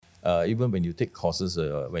Even when you take courses,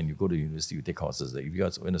 when you go to university, you take courses. If you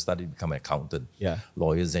are going to study to become an accountant,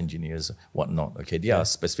 lawyers, engineers, whatnot, okay, they are a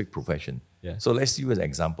specific profession. Yeah. So let's use an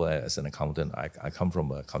example as an accountant. I come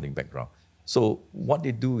from an accounting background. So what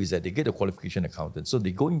they do is that they get a qualification accountant. So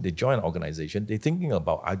they join an organization. They're thinking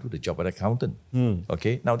about, I do the job of an accountant.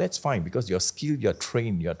 Okay, now that's fine because you're skilled, you're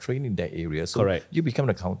trained in that area. So Correct. you become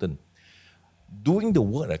an accountant. Doing the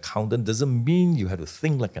word accountant doesn't mean you have to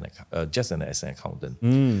think like as an accountant.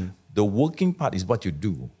 The working part is what you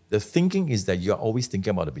do. The thinking is that you're always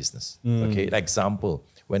thinking about the business. Okay, like example,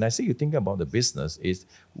 when I say you think about the business, is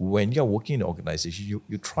when you're working in an organization,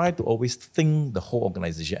 you try to always think the whole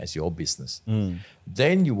organization as your business.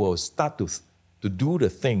 Then you will start to do the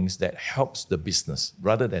things that helps the business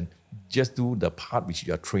rather than just do the part which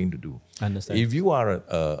you are trained to do. Understand. If you are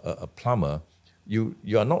a plumber, you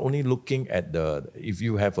are not only looking at if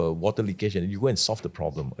you have a water leakage and you go and solve the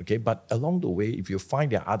problem, okay? But along the way, if you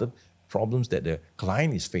find there are other problems that the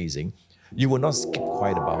client is facing, you will not keep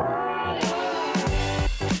quiet about it.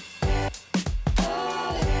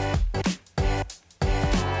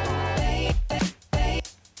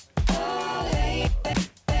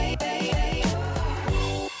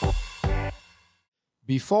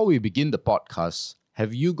 Before we begin the podcast,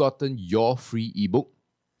 have you gotten your free ebook?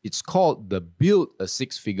 It's called the Build a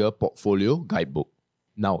Six-Figure Portfolio Guidebook.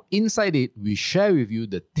 Now, inside it, we share with you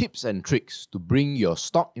the tips and tricks to bring your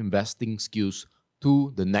stock investing skills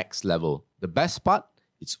to the next level. The best part,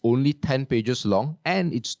 it's only 10 pages long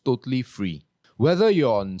and it's totally free. Whether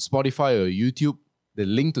you're on Spotify or YouTube, the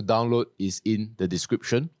link to download is in the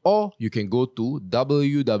description, or you can go to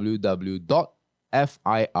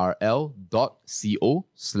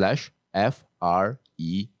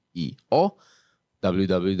www.firl.co/FREE or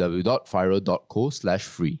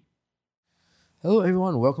www.firl.co/free. Hello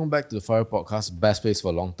everyone, welcome back to the Fire Podcast, best place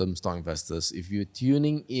for long-term stock investors. If you're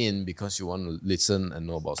tuning in because you want to listen and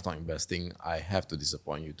know about stock investing, I have to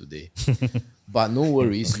disappoint you today. But no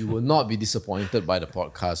worries, you will not be disappointed by the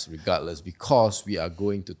podcast regardless, because we are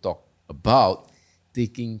going to talk about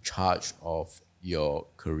taking charge of your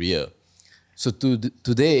career. So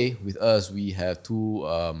today with us, we have two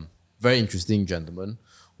very interesting gentlemen.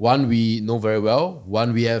 One we know very well,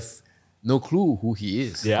 one we have no clue who he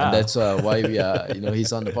is. Yeah. And that's why we are,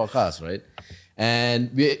 he's on the podcast, right?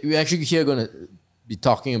 And we're actually here going to be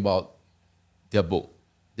talking about their book,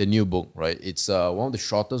 the new book, right? It's one of the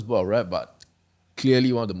shortest book I read, but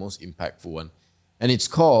clearly one of the most impactful one. And it's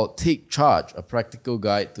called Take Charge, A Practical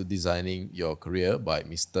Guide to Designing Your Career by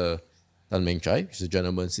Mr. Meng, which is a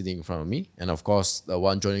gentleman sitting in front of me. And of course, the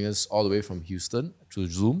one joining us all the way from Houston through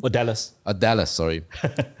Zoom. Dallas. Dallas, sorry.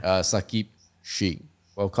 Saqib, Sheikh.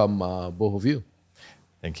 Welcome, both of you.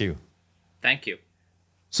 Thank you. Thank you.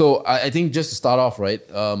 So I think just to start off, right,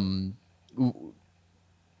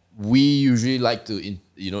 we usually like to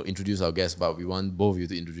introduce our guests, but we want both of you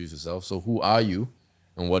to introduce yourself. So who are you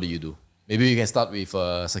and what do you do? Maybe we can start with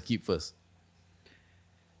Saqib first.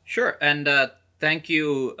 Sure. And thank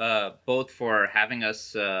you both for having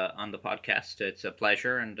us on the podcast. It's a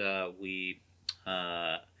pleasure, and we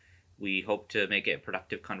hope to make it a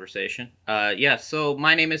productive conversation. So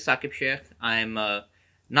my name is Saqib Sheikh. I'm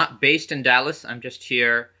not based in Dallas. I'm just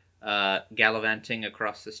here gallivanting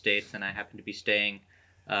across the states, and I happen to be staying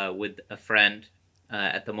with a friend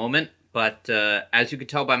at the moment. But as you could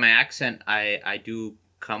tell by my accent, I do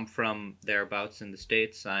come from thereabouts in the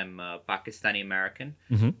States. I'm Pakistani American.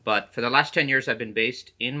 Mm-hmm. But for the last 10 years, I've been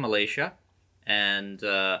based in Malaysia. And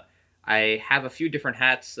I have a few different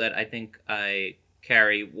hats that I think I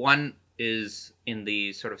carry. One is in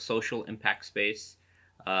the sort of social impact space.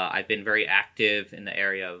 I've been very active in the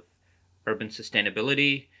area of urban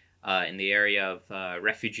sustainability, in the area of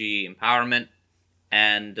refugee empowerment,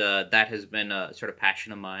 and that has been a sort of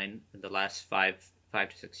passion of mine in the last 5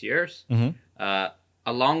 to 6 years. Mm-hmm.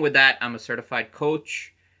 Along with that, I'm a certified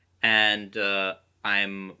coach, and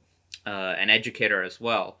I'm an educator as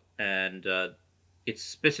well. And it's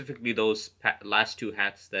specifically those last two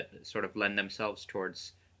hats that sort of lend themselves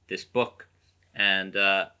towards this book. And,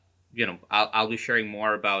 I'll be sharing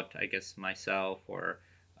more about, I guess, myself or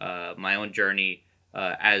my own journey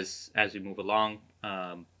as we move along.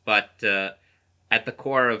 But at the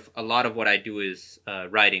core of a lot of what I do is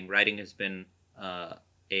writing. Writing has been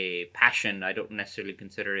a passion. I don't necessarily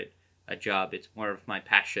consider it a job. It's more of my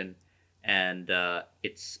passion. And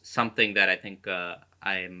it's something that I think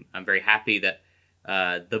I'm very happy that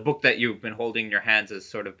the book that you've been holding in your hands has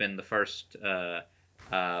sort of been the first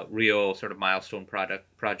real sort of milestone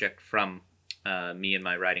project from me in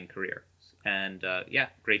my writing career. And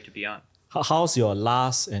great to be on. How's your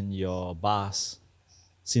Lars and your Bars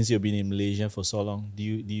since you've been in Malaysia for so long? Do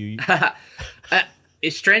you?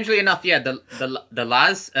 Strangely enough, yeah, the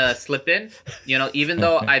laws slip in. Even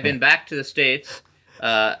though I've been back to the States,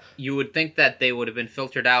 you would think that they would have been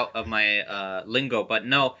filtered out of my lingo, but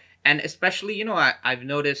no. And especially, I've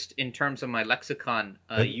noticed in terms of my lexicon,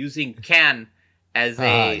 using can as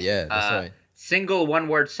a that's right. single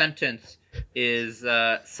one-word sentence is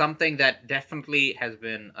something that definitely has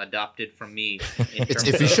been adopted from me. It's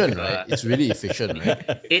efficient, right? It's really efficient,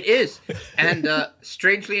 right? It is, and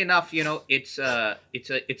strangely enough, it's a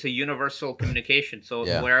universal communication. So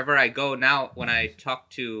wherever I go now, when I talk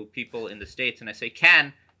to people in the States and I say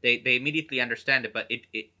 "can," they immediately understand it. But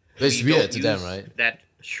it's weird to them, right? That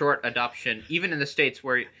short adoption, even in the States,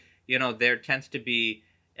 where there tends to be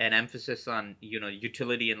an emphasis on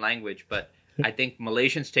utility in language, but I think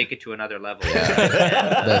Malaysians take it to another level.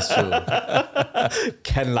 Yeah, that's true.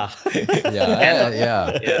 Can lah.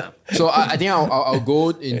 Yeah. So I think I'll go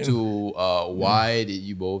into why did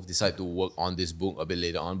you both decide to work on this book a bit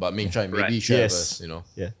later on. But Meng, maybe share with us,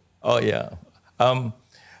 Yeah. Oh yeah.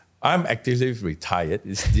 I'm actively retired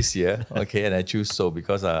this year. Okay, and I choose so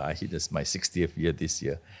because I hit my 60th year this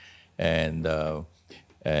year, and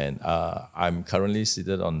I'm currently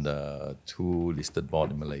seated on the 2 listed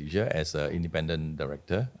board in Malaysia as an independent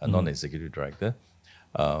director, a non-executive director.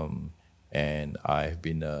 And I've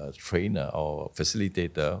been a trainer or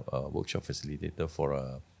facilitator, workshop facilitator for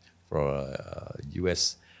a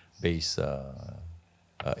US-based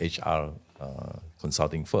HR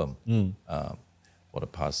consulting firm for the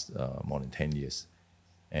past more than 10 years.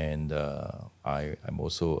 And I'm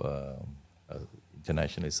also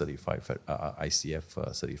internationally certified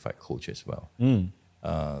ICF certified coach as well.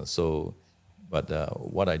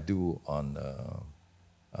 What I do on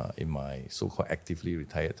in my so-called actively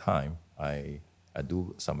retired time, I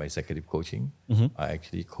do some executive coaching. I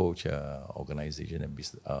actually coach organization and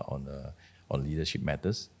business on leadership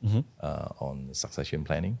matters, on succession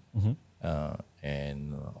planning,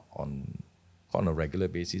 and on a regular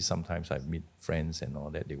basis. Sometimes I meet friends and all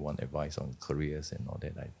that. They want advice on careers and all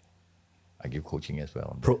that. I give coaching as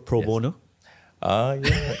well. Pro bono?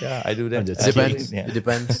 Yeah, I do that. Depends. Yeah. It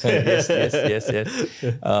depends. Yes.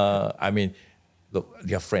 I mean, look,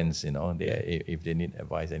 they're friends, if they need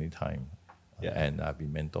advice anytime. And I've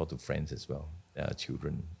been mentor to friends as well,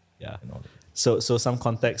 children. Yeah. And all that. So some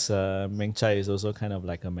context, Meng Chai is also kind of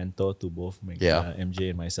like a mentor to both MJ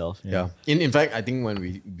and myself. Yeah. In fact, I think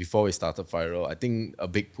before we started Viral, I think a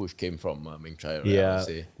big push came from Meng Chai. Right? Yeah. I would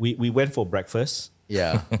say. We went for breakfast.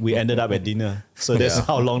 Yeah. We ended up at dinner. So that's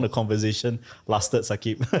how long the conversation lasted,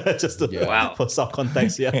 Saqib. Just for some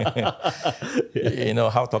context, how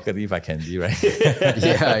talkative I can be, right?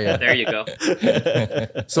 Yeah. There you go.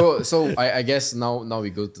 So I guess now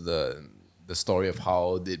we go to the story of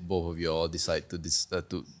how did both of you all decide to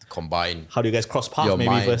combine. How do you guys cross paths your maybe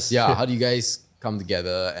mind? first? Yeah, how do you guys come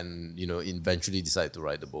together and eventually decide to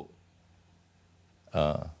write the book?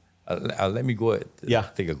 Let me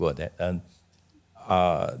take a go at that. And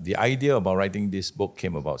the idea about writing this book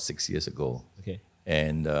came about 6 years ago. Okay.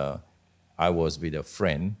 And I was with a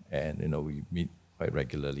friend, and we meet quite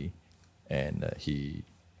regularly, and we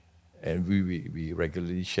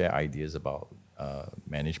regularly share ideas about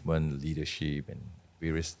management, leadership, and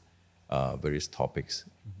various topics.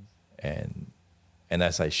 And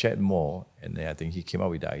as I shared more, and then I think he came up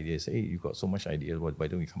with the idea, say, hey, you got so much ideas, why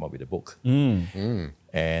don't you come up with a book? And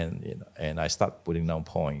I start putting down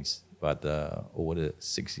points. But over the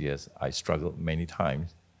 6 years, I struggled many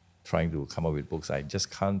times trying to come up with books. I just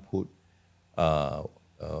can't put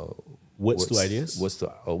words to ideas.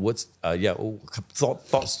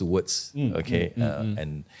 Thoughts to words.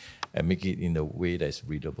 And make it in a way that's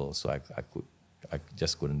readable. So I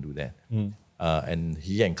just couldn't do that. And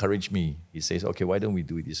he encouraged me. He says, okay, why don't we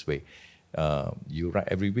do it this way? You write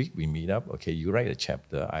every week. We meet up. Okay, you write a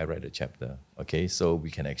chapter. I write a chapter. Okay, so we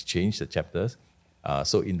can exchange the chapters.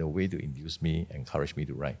 So in a way to encourage me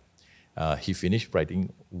to write. He finished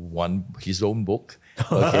writing his own book.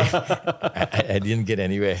 Okay, I didn't get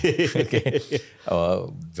anywhere. Okay,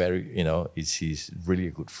 he's really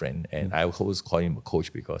a good friend, and I always call him a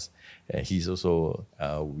coach because he's also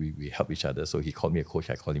we help each other. So he called me a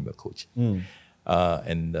coach, I call him a coach.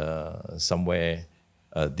 And somewhere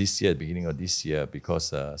this year, beginning of this year,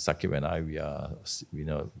 because Saqib and I we are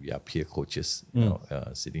peer coaches,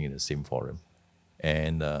 sitting in the same forum.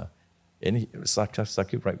 And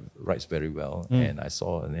Saqib writes very well. And I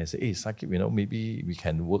saw, and I said, hey, Saqib, maybe we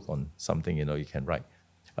can work on something, you can write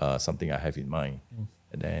something I have in mind.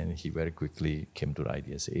 And then he very quickly came to the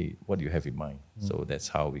idea, say, hey, what do you have in mind? So that's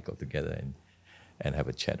how we got together. and have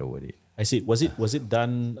a chat over it. I see. Was it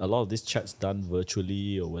done, a lot of these chats done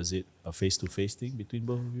virtually, or was it a face-to-face thing between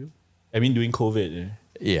both of you? I mean, during COVID.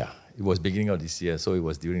 Yeah, it was beginning of this year, so it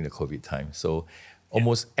was during the COVID time. So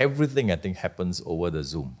almost everything I think happens over the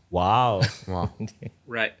Zoom. Wow.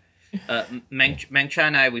 Right. Meng Cha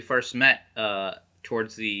and I, we first met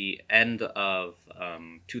towards the end of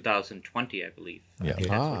 2020, I believe. Yeah. That's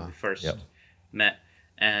when we first met.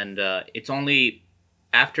 And it's only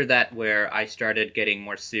after that where I started getting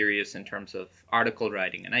more serious in terms of article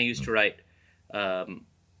writing. And I used to write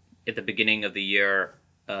at the beginning of the year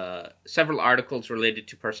several articles related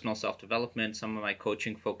to personal self-development, some of my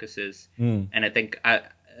coaching focuses. And I think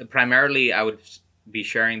primarily I would be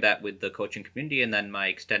sharing that with the coaching community and then my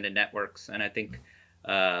extended networks. And I think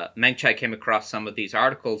Meng Chai came across some of these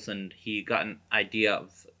articles and he got an idea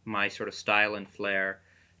of my sort of style and flair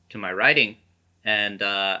to my writing. And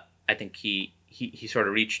I think he sort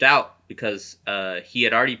of reached out because he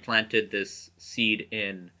had already planted this seed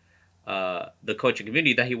in the coaching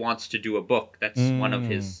community that he wants to do a book. That's one of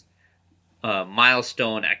his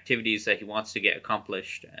milestone activities that he wants to get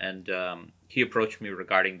accomplished. And he approached me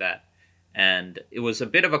regarding that. And it was a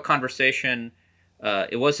bit of a conversation.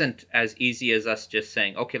 It wasn't as easy as us just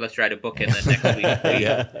saying, okay, let's write a book. And then next week we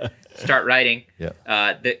start writing. Yeah.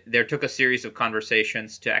 There took a series of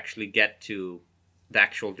conversations to actually get to the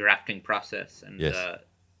actual drafting process. And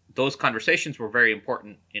those conversations were very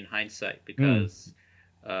important in hindsight because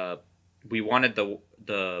we wanted the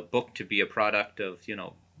book to be a product of,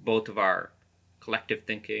 both of our collective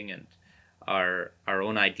thinking and our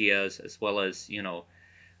own ideas, as well as,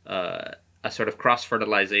 a sort of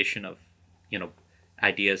cross-fertilization of,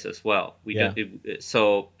 ideas as well.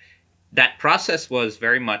 So that process was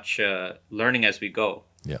very much learning as we go.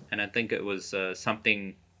 Yeah. And I think it was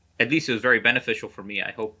something, at least it was very beneficial for me.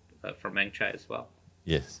 I hope for Meng Chai as well.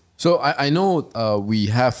 Yes. So I know we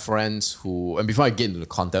have friends who, and before I get into the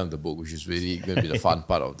content of the book, which is really going to be the fun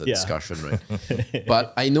part of the discussion, right?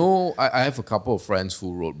 But I know I have a couple of friends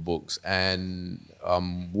who wrote books, and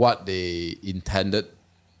what they intended,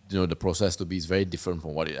 the process to be is very different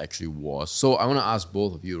from what it actually was. So I want to ask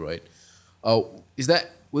both of you, right?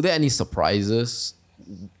 Were there any surprises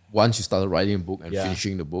once you started writing a book and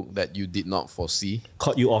finishing the book that you did not foresee?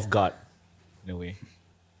 Caught you off guard, in a way.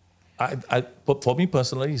 But for me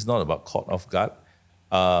personally, it's not about caught off guard.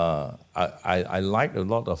 I like a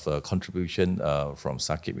lot of contribution from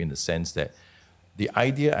Saqib in the sense that the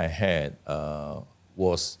idea I had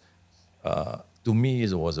was, to me,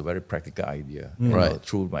 it was a very practical idea. Right.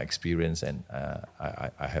 Through my experience, and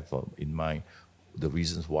I have in mind the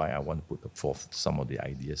reasons why I want to put forth some of the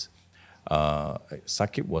ideas.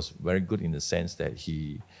 Saqib was very good in the sense that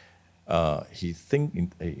he thought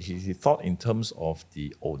in terms of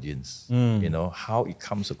the audience, how it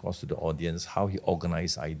comes across to the audience, how he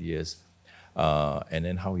organized ideas, and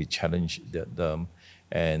then how he challenged them.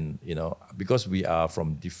 And, because we are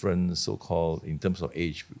from different so-called, in terms of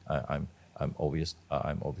age, I'm always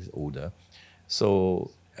older. So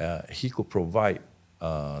he could provide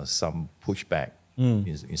some pushback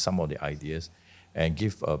in some of the ideas and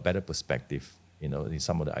give a better perspective, in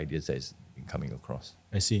some of the ideas that is coming across.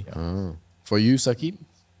 I see. Yeah. For you, Saqib?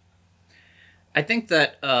 I think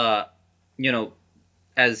that,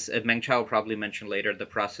 as Meng Chao will probably mention later, the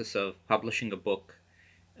process of publishing a book,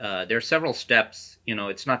 there are several steps.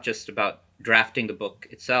 It's not just about drafting the book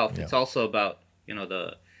itself. Yeah. It's also about,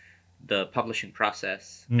 the publishing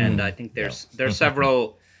process. And I think there's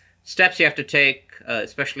several steps you have to take,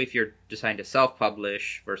 especially if you're deciding to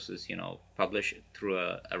self-publish versus, publish through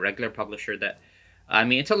a regular publisher.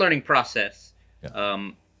 It's a learning process. Yeah.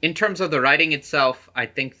 In terms of the writing itself, I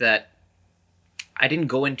think that I didn't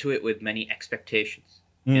go into it with many expectations.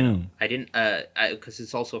 I didn't, because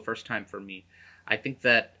it's also a first time for me. I think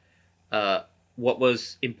that what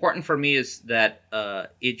was important for me is that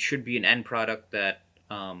it should be an end product that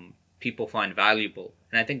people find valuable.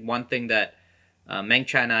 And I think one thing that Meng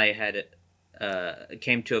Chai and I had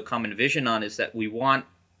came to a common vision on is that we want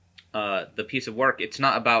the piece of work. It's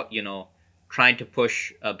not about, trying to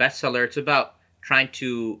push a bestseller. It's about trying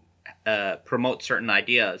to promote certain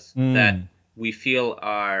ideas that we feel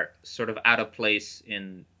are sort of out of place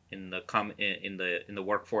in the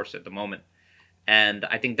workforce at the moment. And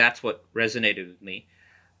I think that's what resonated with me.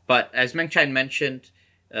 But as Meng Chai mentioned,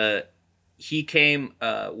 he came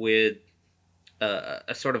with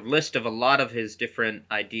a sort of list of a lot of his different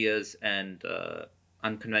ideas and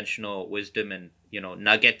unconventional wisdom and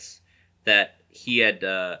nuggets that he had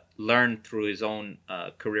learned through his own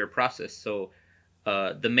career process. So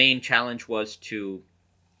the main challenge was to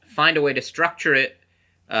find a way to structure it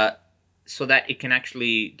so that it can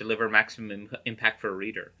actually deliver maximum impact for a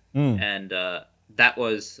reader. And that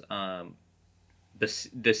was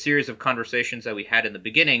the series of conversations that we had in the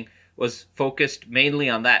beginning was focused mainly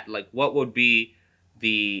on that. Like, what would be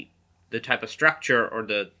the type of structure or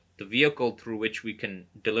the vehicle through which we can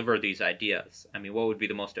deliver these ideas? I mean, what would be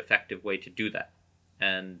the most effective way to do that?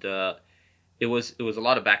 And it was a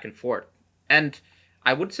lot of back and forth. And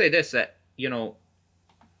I would say this, that, you know,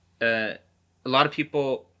 a lot of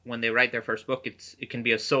people, when they write their first book, it can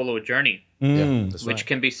be a solo journey, which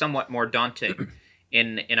can be somewhat more daunting.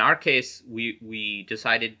 In our case, we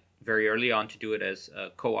decided very early on to do it as a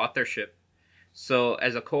co-authorship. So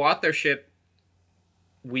as a co-authorship,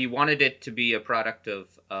 we wanted it to be a product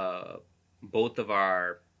of both of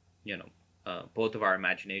our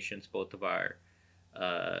imaginations, both of our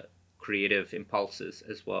creative impulses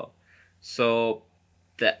as well. So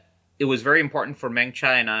that it was very important for Meng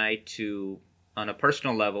Chai and I to, on a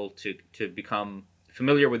personal level, to become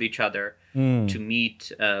familiar with each other, to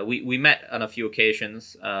meet. We met on a few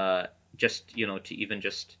occasions, just, you know, to even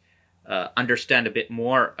just understand a bit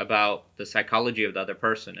more about the psychology of the other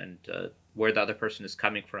person and where the other person is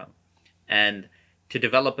coming from, and to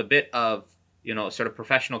develop a bit of, you know, sort of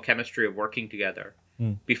professional chemistry of working together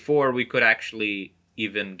before we could actually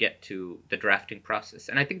even get to the drafting process.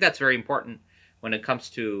 And I think that's very important when it comes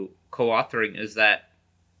to co-authoring, is that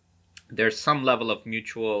there's some level of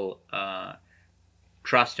mutual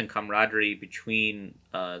trust and camaraderie between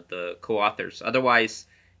the co-authors. Otherwise,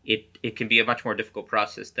 it can be a much more difficult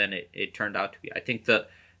process than it turned out to be. I think the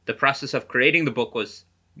process of creating the book was,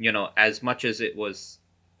 you know, as much as it was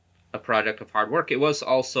a project of hard work, it was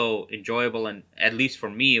also enjoyable, and at least for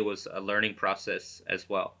me, it was a learning process as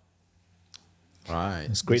well. Right.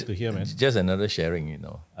 It's great to hear, man. Just another sharing, you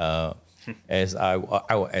know. As I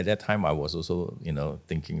at that time, I was also, you know,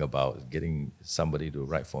 thinking about getting somebody to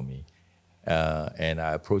write for me. And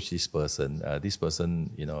I approached this person. This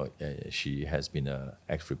person, you know, she has been an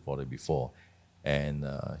ex-reporter before, and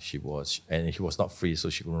she was not free, so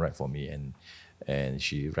she couldn't write for me. And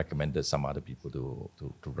she recommended some other people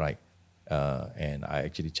to write. And I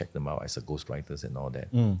actually checked them out as a ghostwriters and all that.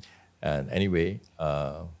 And anyway,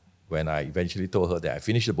 when I eventually told her that I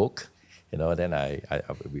finished the book, you know, then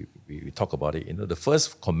we talk about it. You know, the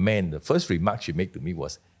first remark she made to me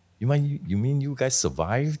was, You mean you guys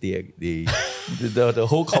survived the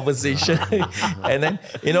whole conversation? And then,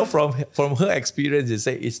 you know, from her experience, they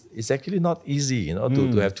say it's actually not easy, you know,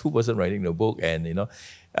 to have two person writing the book, and you know,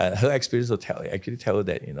 her experience will tell her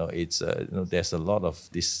that, you know, it's you know, there's a lot of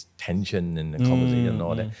this tension in the conversation and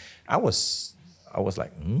all that. I was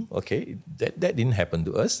like, okay, that didn't happen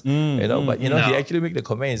to us, you know. But you know, he actually make the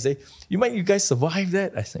comment and say, "You mean you guys survived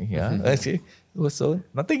that?" I said, "Yeah." Actually, it was so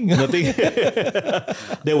nothing.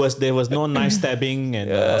 There was no knife stabbing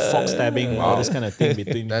and fox stabbing, all this kind of thing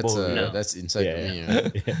between both. That's insight to me.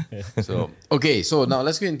 Right? So okay, so now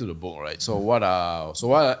let's get into the book, right? So what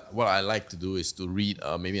I like to do is to read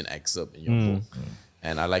maybe an excerpt in your book,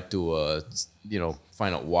 and I like to you know,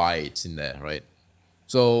 find out why it's in there, right?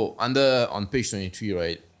 So on page 23,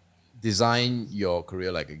 right, design your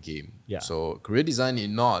career like a game. Yeah. So career design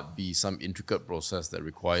need not be some intricate process that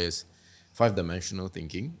requires 5-dimensional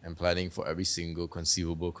thinking and planning for every single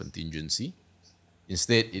conceivable contingency.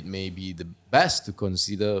 Instead, it may be best to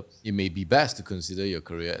consider your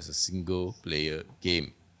career as a single-player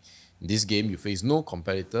game. In this game, you face no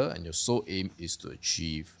competitor, and your sole aim is to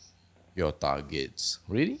achieve your targets.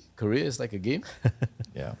 Really? Career is like a game?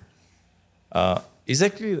 Yeah.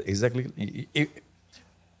 Exactly.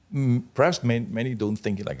 Perhaps many don't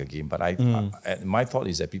think it like a game, but my thought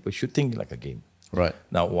is that people should think it like a game. Right.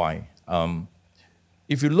 Now, why?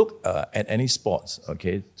 If you look at any sports,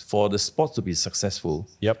 okay, for the sports to be successful,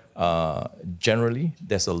 generally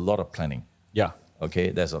there's a lot of planning. Yeah.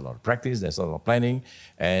 Okay, there's a lot of practice, there's a lot of planning,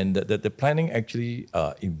 and the planning actually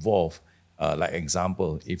involve, like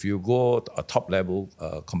example, if you go to a top level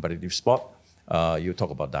competitive sport, you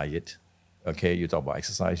talk about diet. Okay, you talk about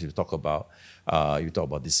exercise, you talk about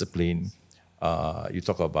discipline, you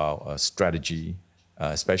talk about strategy,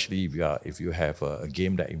 especially if you have a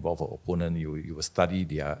game that involves an opponent, you will study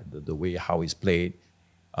the way how it's played.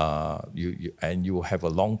 You have a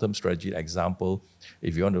long-term strategy. Example,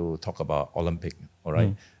 if you want to talk about Olympic, all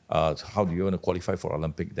right, how do you want to qualify for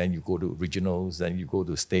Olympic? Then you go to regionals, then you go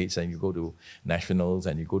to states, and you go to nationals,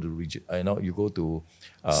 and you go to region. You go to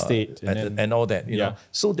state and all that. You know,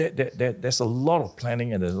 so there's a lot of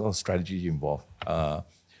planning and there's a lot of strategy involved.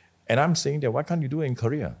 And I'm saying that why can't you do it in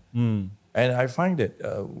Korea? And I find that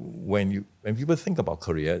when people think about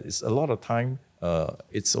Korea, it's a lot of time.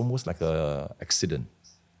 It's almost like a accident.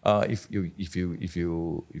 If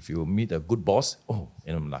you meet a good boss, oh,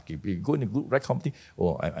 I'm lucky. If you go in a good right company,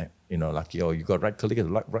 oh, I lucky. Or you got right colleague,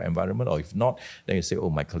 right environment. Or if not, then you say, oh,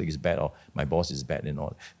 my colleague is bad or my boss is bad and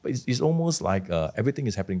all. But it's almost like everything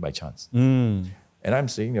is happening by chance. And I'm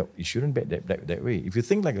saying it shouldn't be that way. If you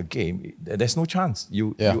think like a game, there's no chance.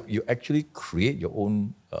 You actually create your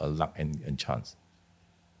own luck and chance.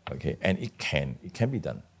 Okay, and it can be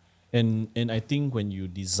done. And I think when you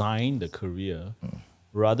design the career,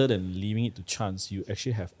 rather than leaving it to chance, you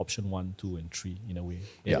actually have option 1, 2, and 3 in a way.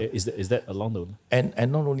 Yeah. Is that along the line?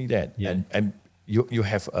 And not only that, and you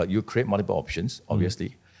have you create multiple options,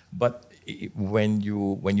 obviously, but when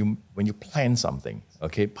you plan something,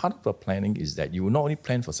 okay, part of the planning is that you not only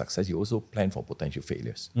plan for success, you also plan for potential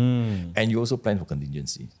failures, and you also plan for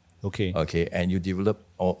contingency. Okay, and you develop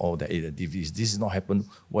all that. If this is not happen,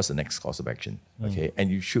 what's the next course of action? Okay,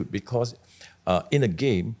 and you should, because in a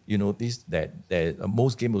game, you notice that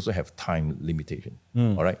most games also have time limitation.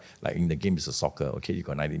 All right, like in the game is a soccer. Okay, you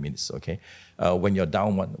got 90 minutes. Okay, when you're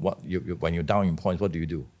down when you're down in points, what do you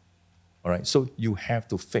do? All right, so you have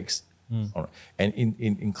to fix. All right, and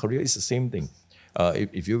in Korea it's the same thing.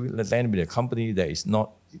 If you land with a company that is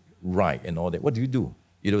not right and all that, what do?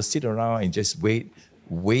 You don't sit around and just wait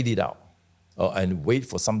it out, and wait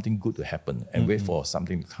for something good to happen and wait for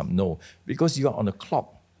something to come. No, because you are on the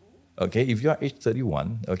clock. Okay, if you are age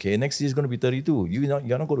 31, okay, next year is going to be 32. You're not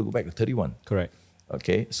going to go back to 31. Correct.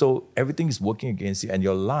 Okay, so everything is working against you, and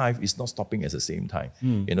your life is not stopping at the same time.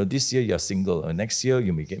 This year you're single, and next year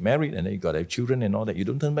you may get married, and then you got to have children and all that. You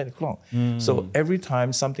don't turn back the clock. So every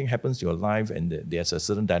time something happens to your life, and there's a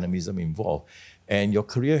certain dynamism involved, and your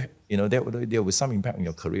career, there will be some impact on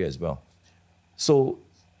your career as well. So,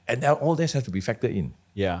 and all this has to be factored in.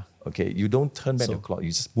 Yeah. Okay, you don't turn back the clock; you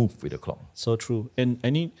just move with the clock. So true. And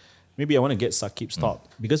maybe I want to get Saqib's thought,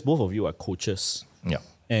 because both of you are coaches. Yeah.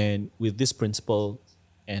 And with this principle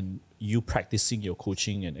and you practicing your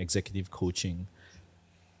coaching and executive coaching,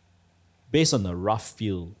 based on a rough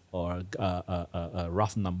feel or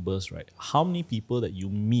rough numbers, right? How many people that you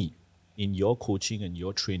meet in your coaching and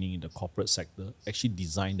your training in the corporate sector actually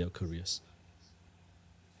design their careers?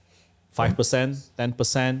 5%,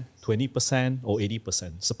 10%, 20%, or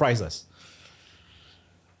 80%? Surprise us.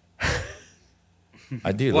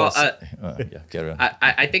 I did. Well, carry on.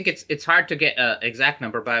 I think it's hard to get an exact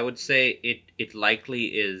number, but I would say it likely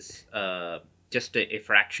is just a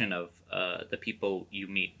fraction of the people you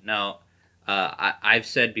meet. Now, I've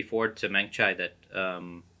said before to Meng that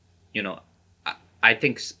I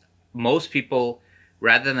think most people,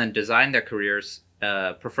 rather than design their careers,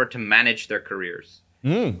 prefer to manage their careers.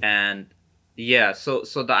 And yeah, so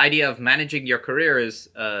the idea of managing your career is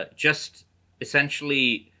just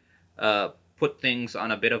essentially put things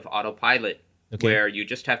on a bit of autopilot, where you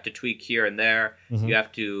just have to tweak here and there. You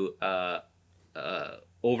have to have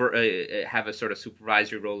a sort of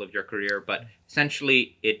supervisory role of your career, but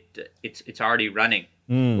essentially it's already running.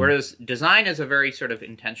 Whereas design is a very sort of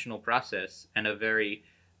intentional process and a very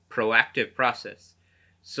proactive process.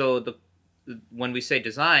 So when we say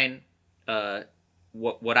design,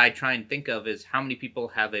 what I try and think of is how many people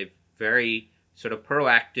have a very sort of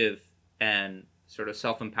proactive and sort of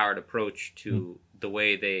self-empowered approach to the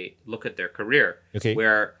way they look at their career,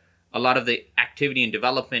 where a lot of the activity and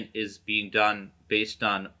development is being done based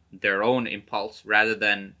on their own impulse rather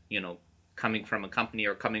than, coming from a company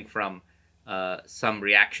or coming from some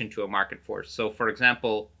reaction to a market force. So, for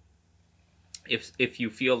example, if you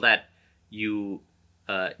feel that you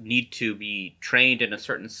need to be trained in a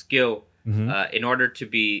certain skill in order to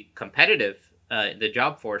be competitive in the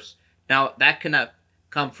job force, now that can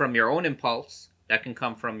come from your own impulse. That can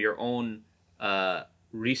come from your own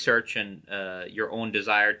research and your own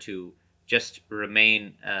desire to just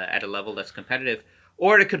remain at a level that's competitive.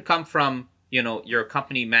 Or it could come from, your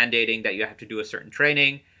company mandating that you have to do a certain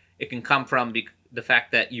training. It can come from the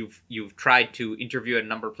fact that you've tried to interview at a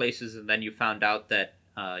number of places and then you found out that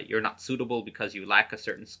you're not suitable because you lack a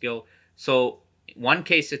certain skill. So in one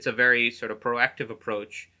case, it's a very sort of proactive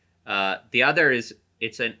approach. The other is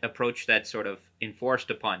it's an approach that's sort of enforced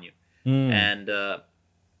upon you. And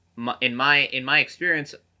in my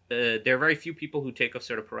experience, there are very few people who take a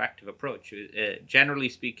sort of proactive approach. Generally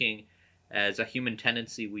speaking, as a human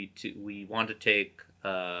tendency, we want to take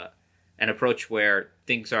an approach where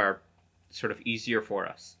things are sort of easier for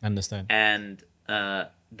us. Understand. And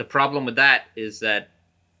the problem with that is that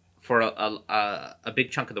for a big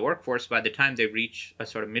chunk of the workforce, by the time they reach a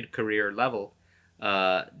sort of mid-career level,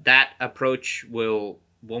 that approach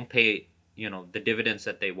won't pay the dividends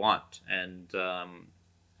that they want, and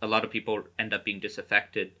a lot of people end up being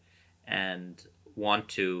disaffected and want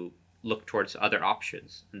to look towards other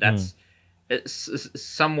options. And that's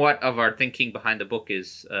somewhat of our thinking behind the book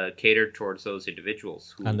is catered towards those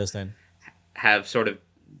individuals who Understand. have sort of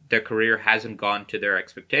their career hasn't gone to their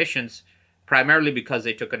expectations, primarily because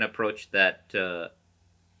they took an approach that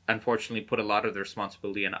unfortunately put a lot of the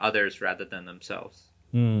responsibility on others rather than themselves.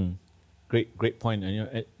 Great point.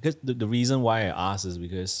 And because the reason why I ask is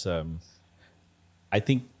because I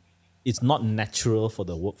think it's not natural for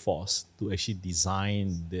the workforce to actually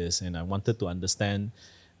design this, and I wanted to understand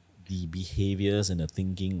the behaviors and the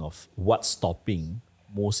thinking of what's stopping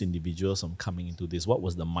most individuals from coming into this. What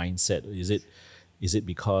was the mindset? Is it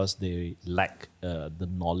because they lack the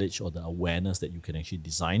knowledge or the awareness that you can actually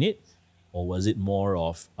design it, or was it more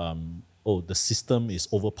of the system is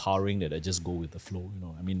overpowering that I just go with the flow?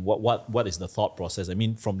 I mean, what is the thought process? I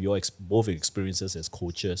mean, from your both experiences as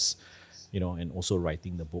coaches, and also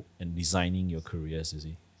writing the book and designing your careers, you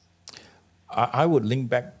see. I would link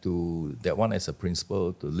back to that one as a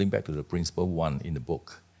principle, to link back to the principle one in the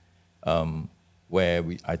book, where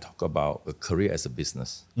I talk about a career as a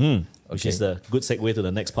business. Which is the good segue to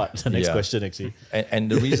the next part, the next question actually. And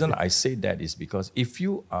the reason I say that is because if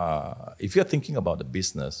you're thinking about the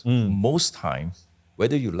business, most time,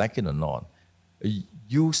 whether you like it or not,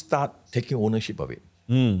 you start taking ownership of it.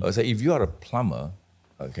 So if you are a plumber,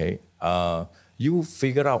 you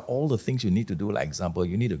figure out all the things you need to do. Like example,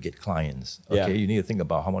 you need to get clients. You need to think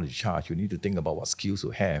about how much you charge. You need to think about what skills you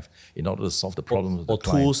have in order to solve the problems of the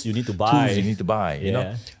client. Tools you need to buy. Tools you need to buy.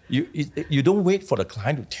 You don't wait for the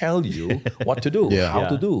client to tell you what to do, how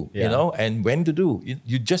to do, and when to do.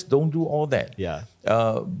 You just don't do all that.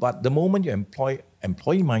 But the moment you employee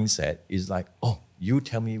mindset is like, you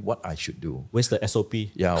tell me what I should do. Where's the SOP?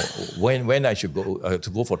 When I should go to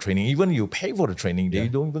go for training. Even you pay for the training, they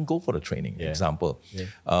don't even go for the training. Example,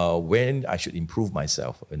 when I should improve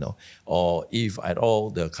myself, or if at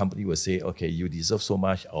all the company will say, okay, you deserve so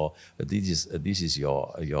much, or this is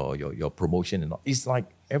your promotion, and all. It's like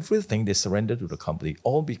everything they surrender to the company,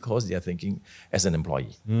 all because they are thinking as an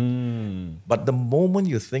employee. But the moment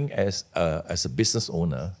you think as a business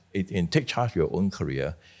owner, and take charge of your own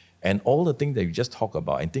career, and all the things that you just talk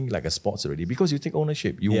about, and think like a sports already, because you take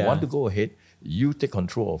ownership. You want to go ahead, you take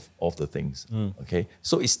control of the things. Okay,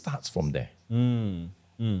 so it starts from there.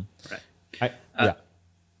 Right.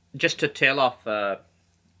 Just to tail off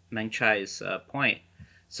Meng Chai's point.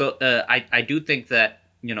 So I do think that,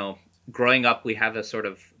 growing up, we have a sort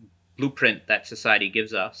of blueprint that society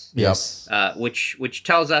gives us. Yes. Which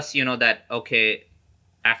tells us, that, okay,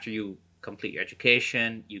 after you complete your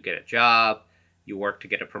education, you get a job, you work to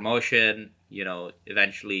get a promotion,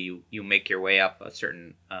 eventually you make your way up a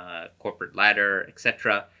certain corporate ladder,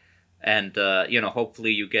 etc. And,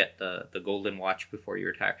 hopefully you get the golden watch before you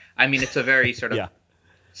retire. I mean, it's a very sort of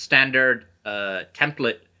standard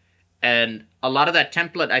template. And a lot of that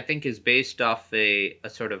template, I think, is based off a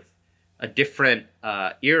sort of a different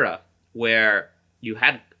era where you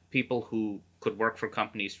had people who could work for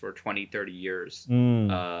companies for 20, 30 years,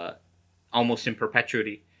 almost in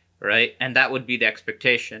perpetuity. Right, and that would be the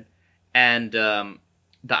expectation, and the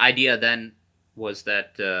idea then was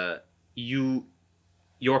that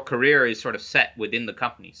your career is sort of set within the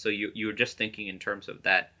company. So you're just thinking in terms of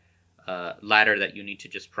that ladder that you need to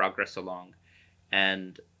just progress along,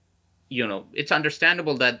 and it's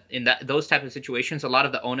understandable that in those type of situations, a lot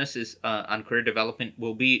of the onus is on career development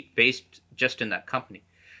will be based just in that company.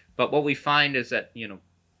 But what we find is that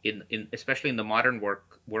in especially in the modern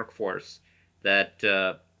workforce,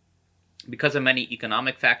 that because of many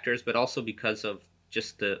economic factors, but also because of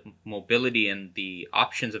just the mobility and the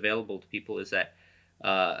options available to people, is that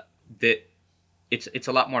it's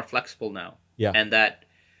a lot more flexible now. And that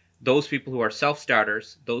those people who are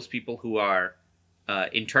self-starters, those people who are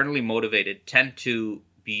internally motivated, tend to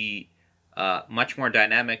be much more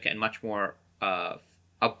dynamic and much more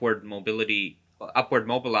upward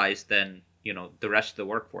mobilized than the rest of the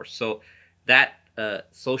workforce. So that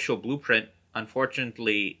social blueprint,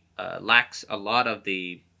 unfortunately, lacks a lot of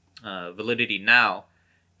the validity now,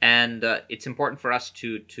 and it's important for us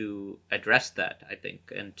to address that, I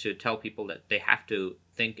think, and to tell people that they have to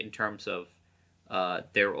think in terms of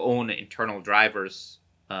their own internal drivers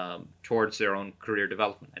towards their own career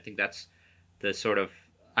development. I think that's the sort of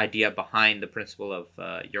idea behind the principle of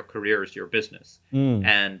your career is your business,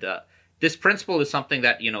 and this principle is something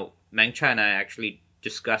that Meng Chai and I actually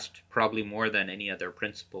discussed probably more than any other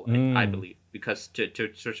principle, I believe, because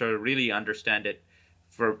to sort of really understand it,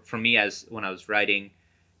 for me, as when I was writing,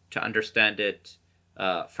 to understand it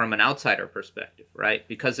from an outsider perspective, right?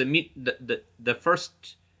 Because the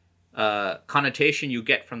first connotation you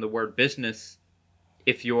get from the word business,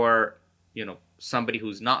 if you're somebody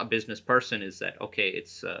who's not a business person is that, okay,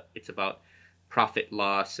 it's about profit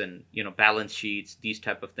loss and, balance sheets, these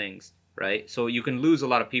type of things, right? So you can lose a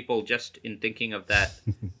lot of people just in thinking of that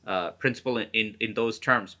principle in those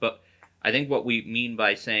terms. But I think what we mean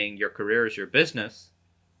by saying your career is your business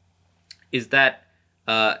is that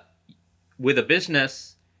with a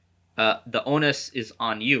business, the onus is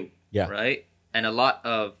on you, right? And a lot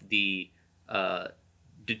of the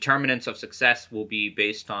determinants of success will be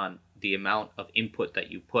based on the amount of input that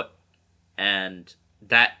you put. And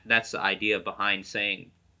that's the idea behind saying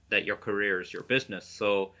that your career is your business.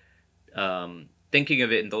 So thinking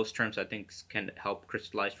of it in those terms, I think, can help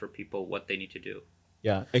crystallize for people what they need to do.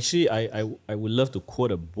 Yeah, actually, I would love to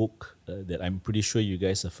quote a book that I'm pretty sure you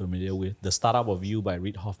guys are familiar with, The Startup of You by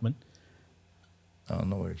Reid Hoffman. I'm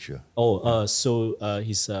not very sure.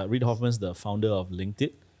 He's Reid Hoffman's the founder of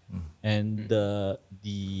LinkedIn, and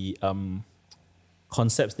the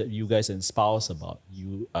concepts that you guys espouse about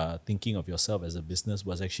you thinking of yourself as a business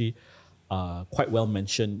was actually quite well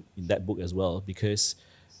mentioned in that book as well. Because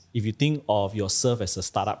if you think of yourself as a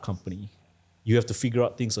startup company, you have to figure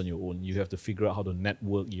out things on your own. You have to figure out how to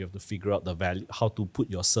network. You have to figure out the value, how to put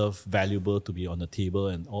yourself valuable to be on the table,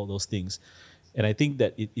 and all those things. And I think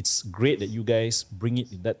that it's great that you guys bring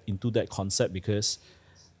into that concept, because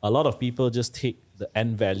a lot of people just take the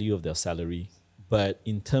end value of their salary. But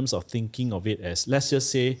in terms of thinking of it as, let's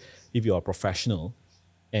just say, if you're a professional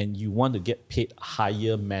and you want to get paid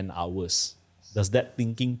higher man hours, does that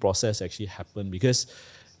thinking process actually happen? Because,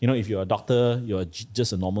 if you're a doctor, you're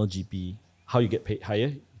just a normal GP, how you get paid higher?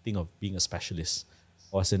 You think of being a specialist.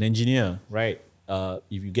 Or as an engineer, right?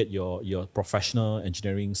 If you get your professional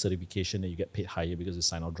engineering certification, then you get paid higher because you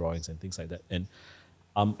sign out drawings and things like that. And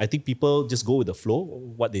I think people just go with the flow,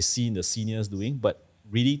 what they see in the seniors doing, but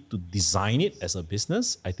really to design it as a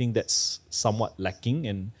business, I think that's somewhat lacking.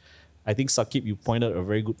 And I think, Saqib, you pointed a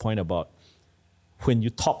very good point about when you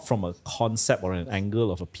talk from a concept or an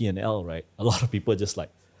angle of a P&L, right? A lot of people just like,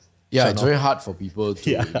 it's very hard for people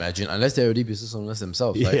to imagine, unless they're already business owners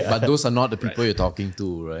themselves, right? But those are not the people you're talking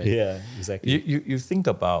to, right? Yeah, exactly. You think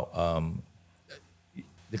about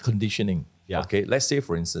the conditioning. Yeah. Okay, let's say,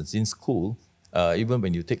 for instance, in school, even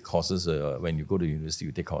when you take courses, when you go to university,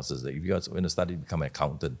 you take courses. If you are going to study to become an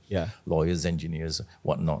accountant, lawyers, engineers,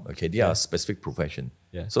 whatnot, okay, they are a specific profession.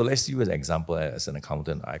 Yeah. So let's use an example as an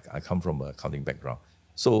accountant. I come from an accounting background.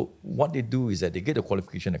 So what they do is that they get a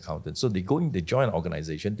qualification accountant. So they join an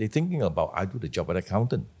organization. They're thinking about, I do the job of an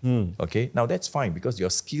accountant. Okay, now that's fine because you're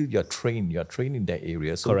skilled, you're trained in that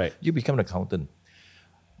area. So correct. You become an accountant.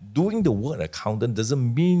 Doing the word accountant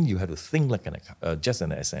doesn't mean you have to think like as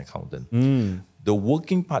an accountant. The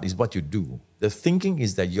working part is what you do. The thinking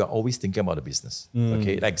is that you're always thinking about the business.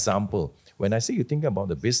 Okay, like example, when I say you're thinking about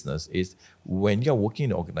the business, is when you're working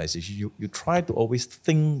in an organization, you try to always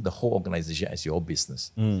think the whole organization as your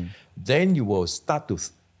business. Then you will start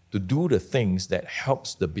to do the things that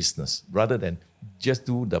helps the business rather than just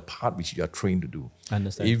do the part which you are trained to do.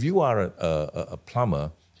 Understand. If you are a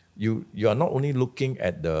plumber, you are not only looking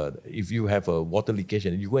at if you have a water leakage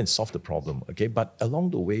and you go and solve the problem, okay? But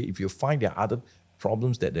along the way, if you find there are other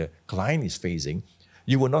problems that the client is facing,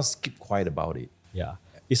 you will not keep quiet about it. Yeah.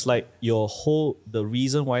 It's like the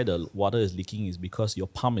reason why the water is leaking is because your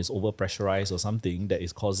pump is overpressurized or something that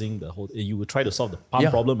is causing the whole, you will try to solve the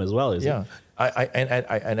pump problem as well, is it?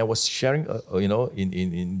 I was sharing,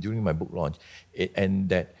 in during my book launch, and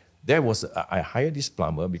that there was, I hired this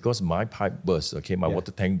plumber because my pipe burst, okay, my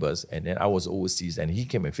water tank burst, and then I was overseas and he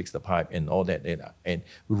came and fixed the pipe and all that. And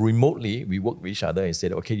remotely, we worked with each other and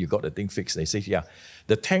said, okay, you got the thing fixed. They said, yeah,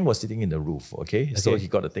 the tank was sitting in the roof, okay? So he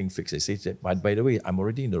got the thing fixed. They said, by the way, I'm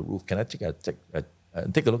already in the roof. Can I take a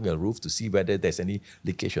look at the roof to see whether there's any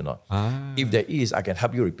leakage or not? If there is, I can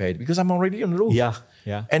help you repair it because I'm already on the roof.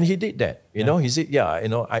 Yeah. And he did that. You know, he said,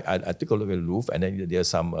 I took a look at the roof and then there's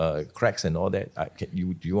some cracks and all that.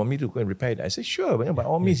 Do you want me to go and repair it? I said, sure. By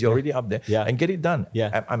all means, you're already up there and get it done.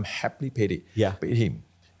 I'm happily paid him.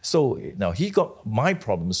 So now he got my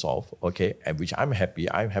problem solved, okay, and which I'm happily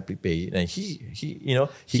paid. And he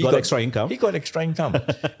got extra income. He got extra income.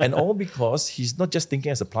 And all because he's not just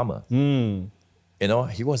thinking as a plumber.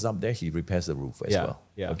 He was up there, he repairs the roof as well.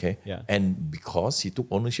 Okay. And because he took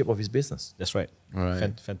ownership of his business. That's right. All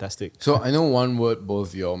right. Fantastic. So I know one word both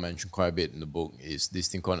of you all mentioned quite a bit in the book is this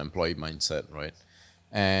thing called employee mindset, right?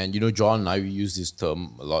 And John and I, we use this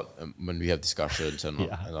term a lot when we have discussions and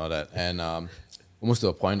all that. And almost to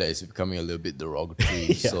a point that it's becoming a little bit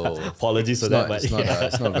derogatory. So apologies for that, but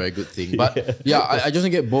it's not a very good thing. But I just want to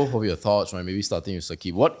get both of your thoughts, right? Maybe starting with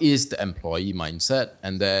Saqib. What is the employee mindset?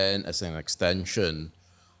 And then as an extension,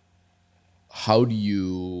 how do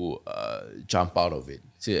you jump out of it?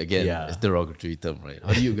 See, again, it's derogatory term, right?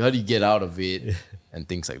 How do you get out of it and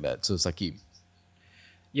things like that? So Saqib.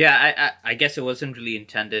 Yeah, I guess it wasn't really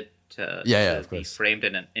intended to be framed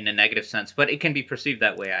in a negative sense, but it can be perceived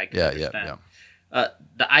that way. I can understand.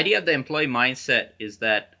 The idea of the employee mindset is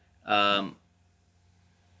that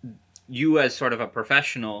you, as sort of a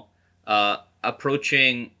professional,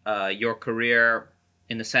 approaching your career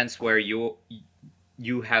in the sense where you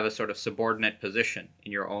have a sort of subordinate position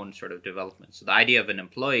in your own sort of development. So the idea of an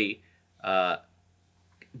employee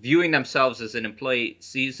viewing themselves as an employee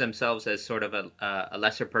sees themselves as sort of a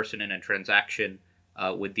lesser person in a transaction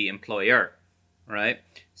with the employer, right?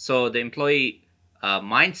 So the employee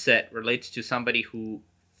mindset relates to somebody who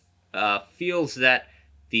feels that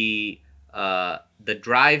the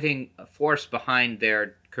driving force behind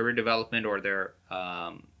their career development or their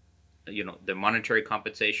the monetary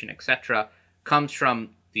compensation, etc., comes from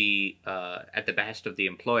the at the behest of the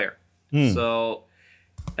employer. So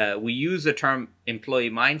we use the term employee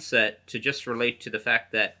mindset to just relate to the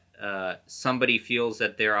fact that somebody feels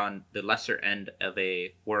that they're on the lesser end of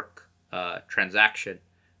a work transaction.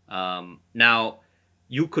 Now,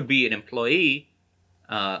 you could be an employee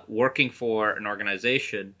working for an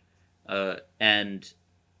organization, and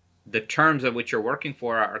the terms of which you're working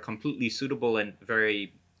for are completely suitable and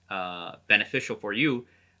very beneficial for you.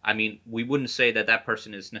 I mean, we wouldn't say that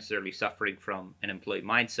person is necessarily suffering from an employee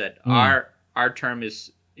mindset. Our term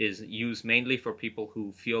is used mainly for people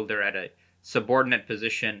who feel they're at a subordinate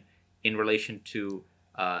position in relation to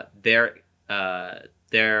their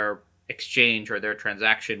exchange or their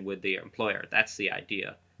transaction with the employer. That's the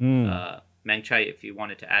idea. Meng Chai, if you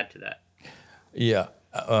wanted to add to that. Yeah.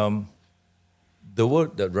 The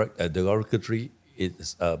word derogatory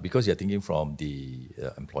is because you're thinking from the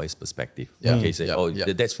employee's perspective. Okay,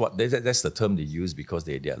 that's the term they use because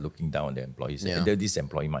they are looking down on their employees. And they're this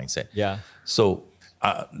employee mindset. Yeah. So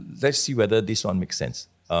let's see whether this one makes sense.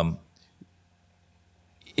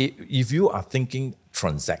 If you are thinking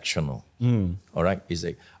transactional, all right, it's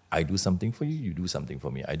like, I do something for you, you do something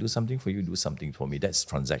for me. I do something for you, you do something for me. That's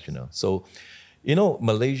transactional. So,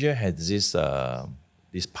 Malaysia has this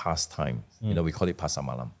pastime. We call it pasar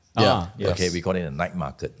malam. Okay, we call it a night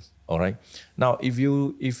market. All right. Now, if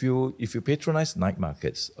you patronize night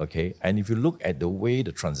markets, okay, and if you look at the way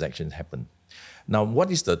the transactions happen, now what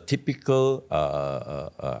is the typical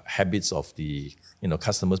habits of the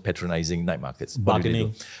customers patronizing night markets?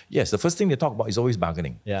 Bargaining. Yes, the first thing they talk about is always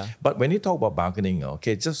bargaining. Yeah. But when you talk about bargaining,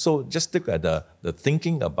 okay, just look at the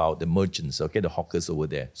thinking about the merchants, okay, the hawkers over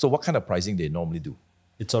there. So what kind of pricing they normally do?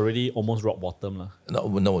 It's already almost rock bottom. No,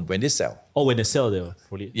 when they sell. Oh, when they sell, they will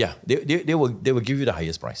probably... Yeah, they will give you the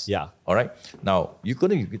highest price. Yeah. All right. Now, you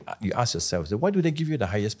ask yourself, why do they give you the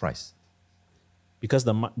highest price? Because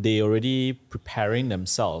they already preparing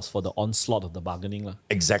themselves for the onslaught of the bargaining.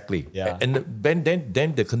 Exactly. Yeah. And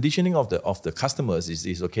then the conditioning of the customers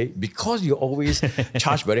is okay, because you always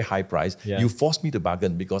charge very high price, you force me to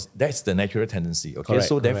bargain because that's the natural tendency. Okay. Correct,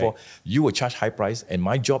 so therefore you will charge high price and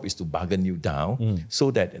my job is to bargain you down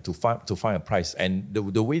so that to find a price. And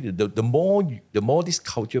the way the more this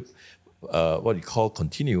culture what you call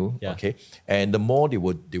continue, okay, and the more they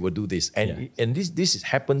would do this, and this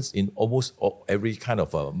happens in almost every kind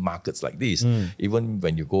of markets like this, even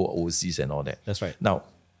when you go overseas and all that. That's right. Now,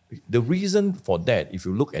 the reason for that, if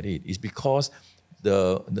you look at it, is because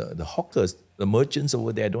the hawkers, the merchants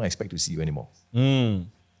over there don't expect to see you anymore.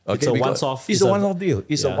 Okay, it's a once-off. It's a one-off deal.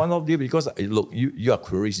 It's a one-off deal because look, you are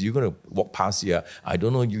curious. You're gonna walk past here. I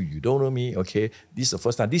don't know you. You don't know me. Okay, this is the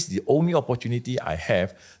first time. This is the only opportunity I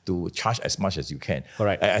have to charge as much as you can.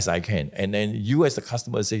 Correct. As I can. And then you, as the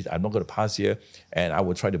customer, say, I'm not gonna pass here, and I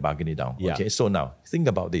will try to bargain it down. Yeah. Okay. So now think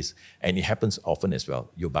about this, and it happens often as well.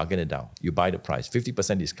 You bargain it down. You buy the price,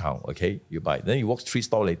 50% discount. Okay, you buy. Then you walk 3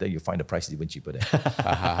 stores later, you find the price is even cheaper there,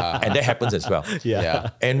 and that happens as well. Yeah.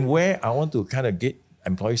 And where I want to kind of get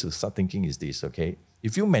employees to start thinking is this, okay?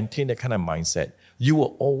 If you maintain that kind of mindset, you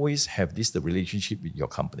will always have the relationship with your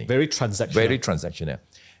company. Very transactional. Very transactional.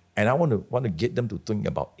 And I want to get them to think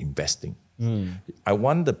about investing. I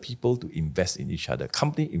want the people to invest in each other.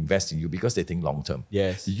 Company invest in you because they think long term.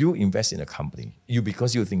 Yes. You invest in a company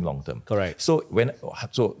because you think long term. Correct. So when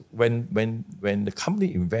the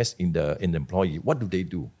company invests in the employee, what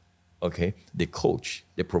do? Okay, they coach,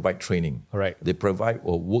 they provide training. Correct. They provide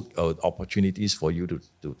work opportunities for you to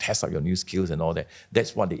test out your new skills and all that.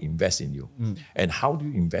 That's what they invest in you. And how do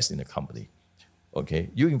you invest in a company? Okay,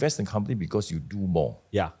 you invest in a company because you do more.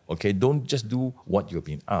 Yeah. Okay, don't just do what you've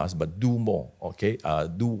been asked, but do more. Okay,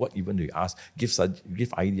 do what even you ask. Give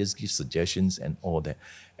ideas, give suggestions, and all that,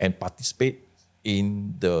 and participate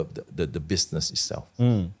in the business itself.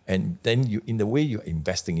 And then you, in the way you're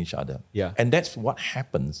investing each other. Yeah. And that's what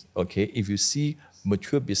happens, okay? If you see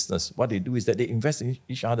mature business, what they do is that they invest in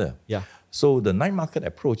each other. Yeah. So the night market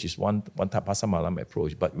approach is one type pasar malam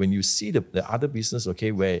approach. But when you see the other business,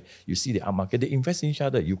 okay, where you see the market, they invest in each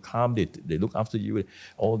other. You come, they look after you,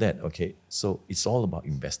 all that, okay? So it's all about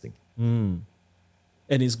investing. And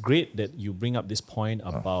it's great that you bring up this point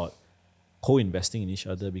about co-investing in each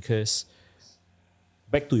other, because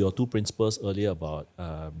back to your two principles earlier about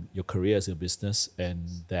your career as a business and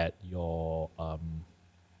that your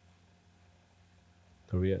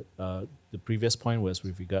career, the previous point was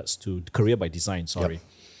with regards to career by design, sorry. Yep.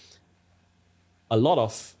 A lot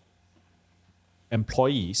of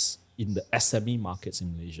employees in the SME markets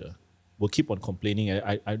in Malaysia will keep on complaining.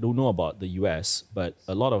 I don't know about the US, but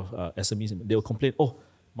a lot of SMEs, they will complain, oh,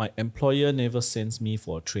 my employer never sends me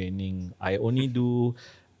for training. I only do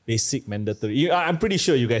basic mandatory. I'm pretty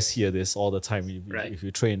sure you guys hear this all the time if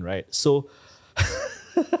you train, right? So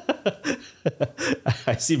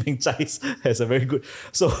I see Meng has a very good.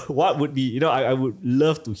 So what would be, I would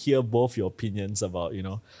love to hear both your opinions about,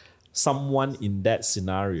 someone in that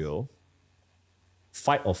scenario,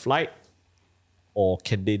 fight or flight, or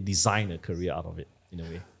can they design a career out of it in a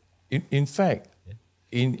way? In fact,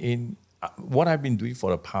 in what I've been doing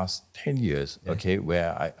for the past 10 years, okay,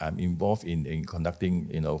 where I'm involved in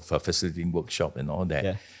conducting, for facilitating workshop and all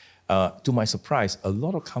that. To my surprise, a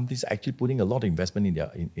lot of companies are actually putting a lot of investment in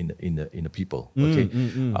their in the people. Okay,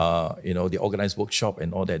 they organize workshop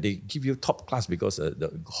and all that. They give you top class because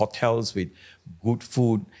the hotels with good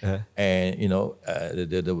food and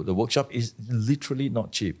the workshop is literally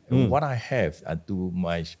not cheap. And what I have to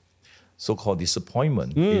my so-called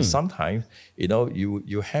disappointment is sometimes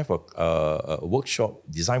you have a workshop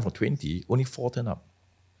designed for 20, only 4 turn up.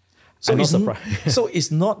 So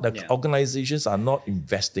it's not that organizations are not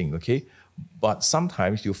investing, okay? But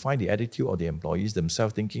sometimes you find the attitude of the employees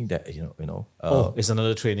themselves thinking that, it's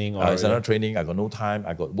another training. Or it's another training, I got no time,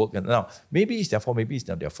 I got work. And now, maybe it's their fault, maybe it's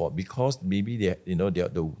not their fault, because maybe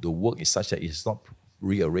the work is such that it's not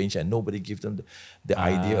rearranged and nobody gives them the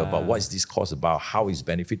idea about what is this course about, how it's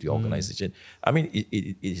benefit to the organization. I mean,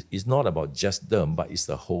 it's not about just them, but it's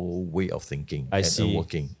the whole way of thinking and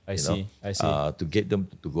working. I see. To get them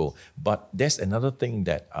to go. But there's another thing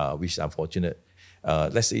that which is unfortunate.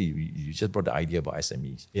 Let's say you just brought the idea about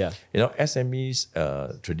SMEs. Yeah.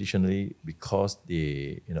 SMEs traditionally, because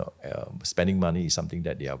they spending money is something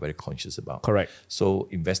that they are very conscious about. Correct. So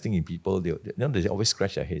investing in people, they always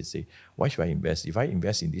scratch their head and say, why should I invest? If I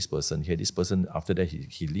invest in this person here, this person after that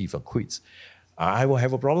he leaves or quits, I will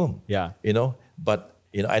have a problem. Yeah. But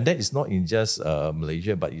and that is not in just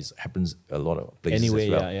Malaysia, but it happens a lot of places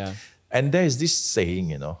anyway, as well. Yeah. And there is this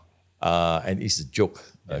saying, and it's a joke,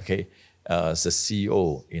 okay? The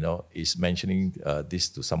CEO, is mentioning this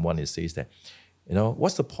to someone. It says that,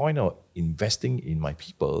 what's the point of investing in my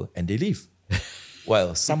people and they leave?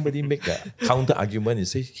 Well, somebody make a counter argument and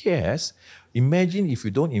say, yes, imagine if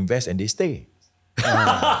you don't invest and they stay.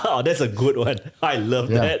 Oh, that's a good one. I love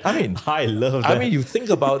that. I love that. I mean, you think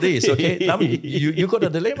about this, okay? I mean, you got a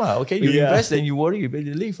dilemma, okay? You invest and you worry you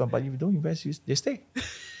better leave, but if you don't invest, they stay.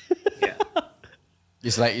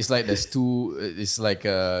 It's like there's two. It's like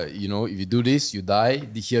if you do this, you die.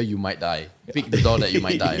 Here you might die. Pick the door that you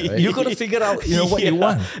might die. Right? You got to figure out what you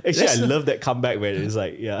want. Actually, I love that comeback where it's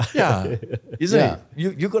like isn't it?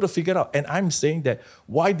 You got to figure out. And I'm saying that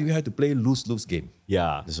why do you have to play lose game?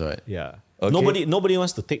 Yeah, that's right. Yeah, okay. Nobody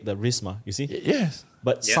wants to take the risk, you see. Yes,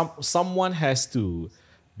 but someone has to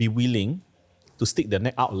be willing to stick their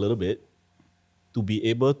neck out a little bit to be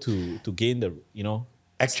able to gain the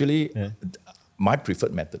Actually. My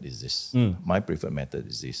preferred method is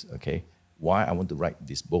this. Okay? Why I want to write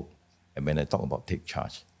this book, and when I talk about take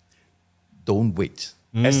charge, don't wait.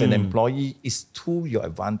 As an employee, it's to your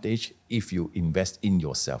advantage if you invest in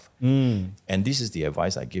yourself. And this is the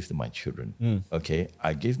advice I give to my children. Okay?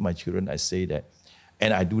 I give my children, I say that,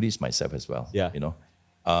 and I do this myself as well. Yeah.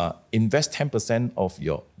 Invest 10% of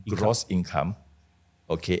your gross income,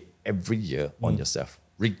 okay, every year on yourself,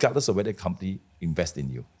 regardless of whether the company invest in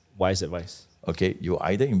you. Wise advice. Okay, you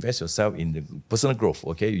either invest yourself in the personal growth.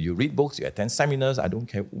 Okay, you read books, you attend seminars. I don't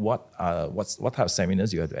care what type of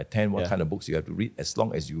seminars you have to attend, what kind of books you have to read. As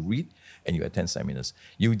long as you read and you attend seminars,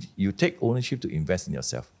 you take ownership to invest in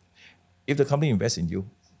yourself. If the company invests in you,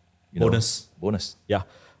 bonus. Yeah,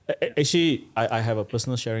 actually, I have a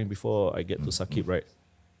personal sharing before I get to Saqib. Right,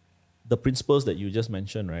 the principles that you just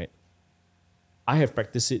mentioned. Right, I have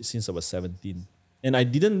practiced it since I was 17. And I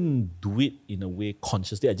didn't do it in a way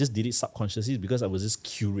consciously. I just did it subconsciously because I was just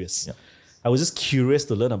curious. Yeah. I was just curious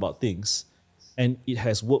to learn about things. and it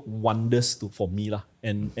has worked wonders for me lah.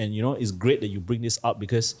 And it's great that you bring this up,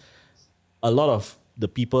 because a lot of the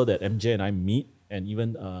people that MJ and I meet, and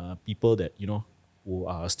even people that who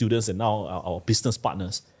are students and now are our business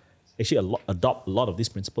partners, actually adopt a lot of these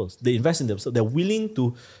principles. They invest in themselves. They're willing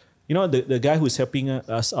to, the guy who's helping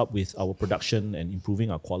us up with our production and improving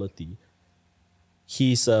our quality.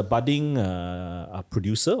 He's a budding a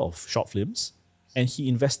producer of short films, and he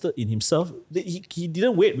invested in himself. He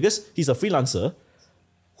didn't wait, because he's a freelancer.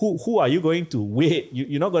 Who are you going to wait?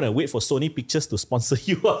 You're not going to wait for Sony Pictures to sponsor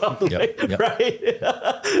you, right?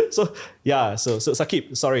 So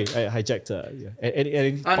Saqib, sorry, I hijacked.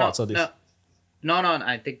 Any thoughts on this? No,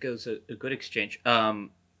 I think it was a good exchange.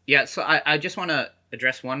 So I just want to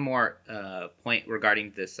address one more point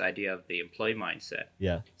regarding this idea of the employee mindset.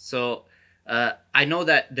 Yeah. So I know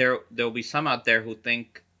that there'll be some out there who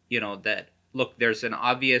think, that, look, there's an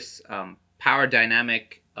obvious power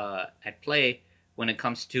dynamic at play when it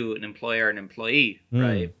comes to an employer and employee,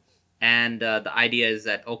 right? And the idea is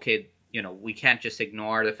that, okay, we can't just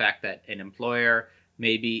ignore the fact that an employer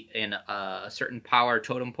maybe in a certain power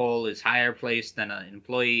totem pole is higher placed than an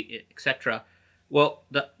employee, etc. Well,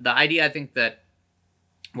 the idea I think that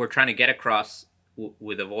we're trying to get across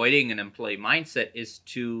with avoiding an employee mindset is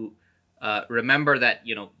to remember that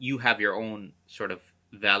you have your own sort of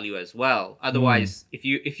value as well. Otherwise, if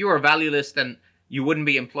you are valueless, then you wouldn't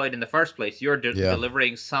be employed in the first place. You're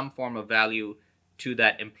delivering some form of value to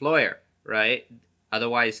that employer, right?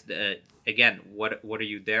 Otherwise, again, what are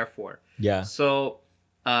you there for? Yeah. So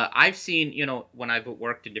I've seen, when I've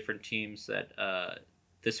worked in different teams, that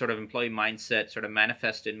this sort of employee mindset sort of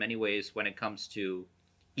manifests in many ways when it comes to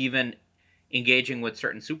even engaging with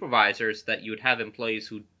certain supervisors, that you would have employees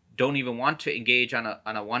who don't even want to engage on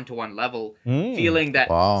a one-to-one level, feeling that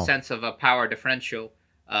sense of a power differential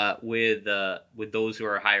with those who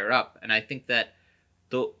are higher up. And I think that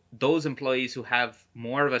those employees who have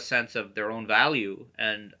more of a sense of their own value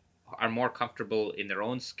and are more comfortable in their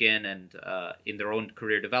own skin and in their own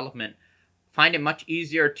career development find it much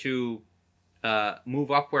easier to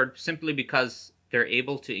move upward, simply because they're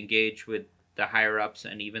able to engage with the higher ups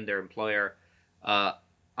and even their employer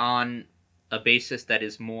on a basis that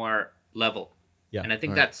is more level. Yeah. And I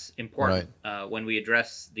think that's important when we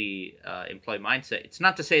address the employee mindset. It's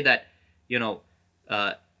not to say that,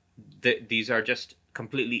 these are just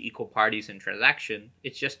completely equal parties in transaction.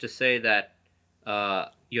 It's just to say that,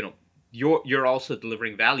 you're also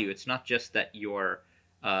delivering value. It's not just that your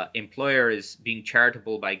employer is being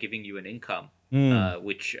charitable by giving you an income,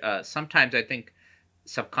 which sometimes I think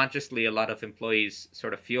subconsciously a lot of employees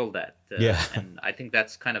sort of feel that. And I think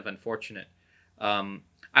that's kind of unfortunate.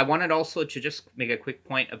 I wanted also to just make a quick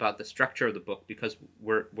point about the structure of the book, because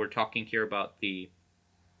we're talking here about the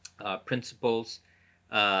principles,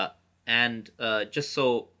 and just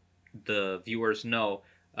so the viewers know,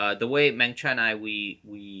 the way Meng and I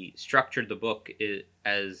we structured the book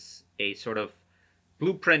as a sort of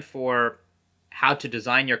blueprint for how to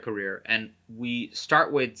design your career, and we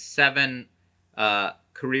start with 7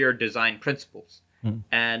 career design principles.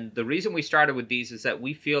 And the reason we started with these is that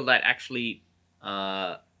we feel that actually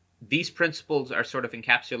these principles are sort of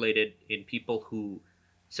encapsulated in people who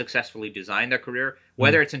successfully design their career,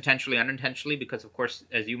 whether it's intentionally or unintentionally, because of course,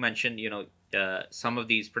 as you mentioned, some of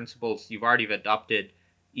these principles you've already adopted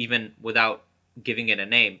even without giving it a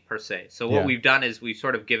name per se. So what we've done is we've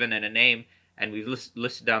sort of given it a name, and we've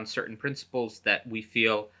listed down certain principles that we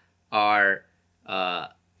feel are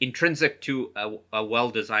intrinsic to a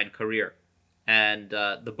well-designed career. And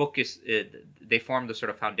the book they form the sort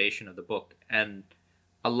of foundation of the book. And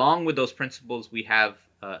along with those principles, we have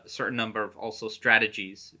a certain number of also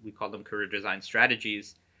strategies. We call them career design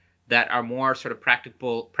strategies that are more sort of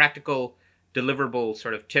practical, deliverable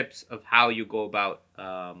sort of tips of how you go about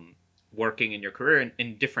working in your career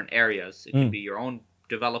in different areas. It can be your own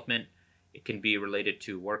development. It can be related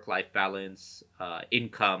to work-life balance,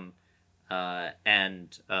 income,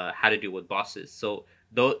 and how to deal with bosses. So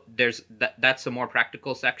there's that's a more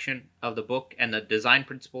practical section of the book, and the design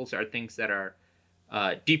principles are things that are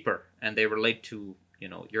deeper, and they relate to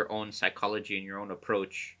your own psychology and your own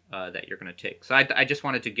approach that you're going to take. So I just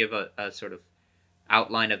wanted to give a sort of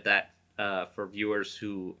outline of that for viewers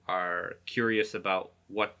who are curious about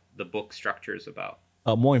what the book structure is about.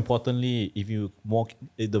 More importantly,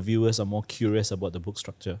 if the viewers are more curious about the book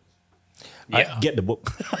structure, get the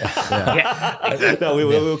book. Exactly. No,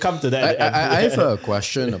 we'll come to that. I have a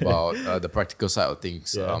question about the practical side of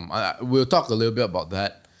things. We'll talk a little bit about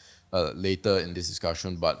that later in this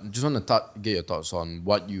discussion, but just want to get your thoughts on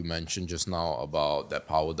what you mentioned just now about that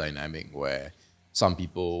power dynamic, where some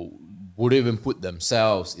people would even put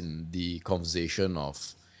themselves in the conversation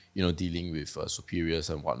of, dealing with superiors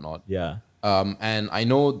and whatnot. Yeah. And I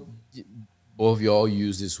know both of you all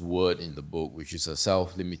use this word in the book, which is a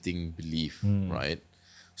self-limiting belief, right?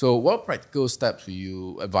 So what practical steps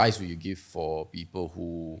advice will you give for people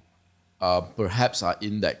who perhaps are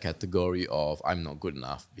in that category of I'm not good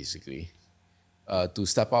enough, basically, to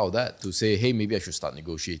step out of that, to say, hey, maybe I should start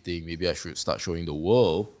negotiating, maybe I should start showing the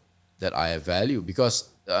world that I have value, because,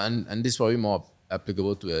 and this is probably more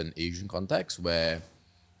applicable to an Asian context where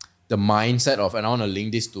the mindset of, and I want to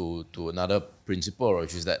link this to another principle,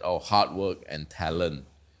 which is that hard work and talent.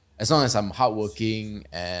 As long as I'm hardworking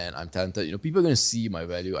and I'm talented, people are going to see my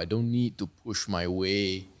value. I don't need to push my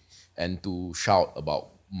way and to shout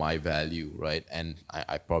about my value, right? And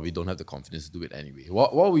I probably don't have the confidence to do it anyway.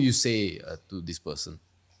 What would you say to this person?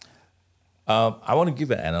 I want to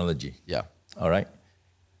give an analogy. Yeah. All right.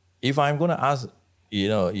 If I'm going to ask,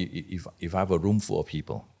 if I have a room full of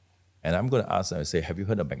people, and I'm going to ask them and say, have you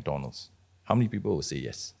heard of McDonald's? How many people will say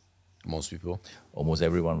yes? Most people. Almost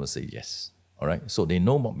everyone will say yes. All right. So they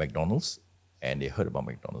know about McDonald's and they heard about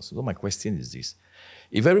McDonald's. So my question is this.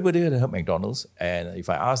 If everybody had heard McDonald's, and if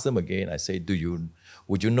I ask them again, I say,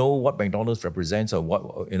 would you know what McDonald's represents, or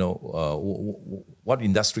what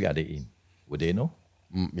industry are they in? Would they know?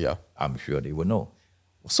 Yeah. I'm sure they would know.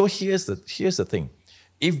 So here's the thing.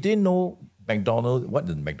 If they know McDonald's, what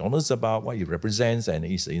the McDonald's is about, what it represents, and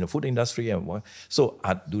it's in the food industry, and what, so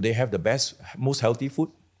do they have the best, most healthy food?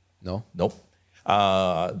 No. Nope.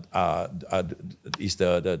 Is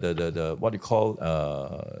the what do you call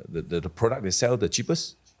the product they sell the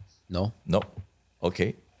cheapest? No. No.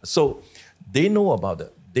 Okay. So they know about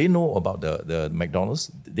the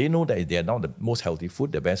McDonald's. They know that they are not the most healthy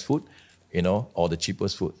food, the best food, or the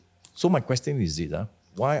cheapest food. So my question is this: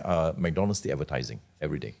 why are McDonald's still advertising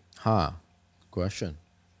every day? Question.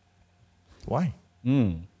 Why?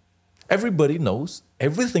 Everybody knows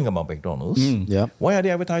everything about McDonald's. Yeah. Why are they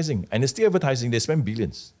advertising? And they're still advertising. They spend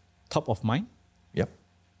billions. Top of mind? Yep.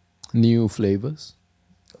 New flavors?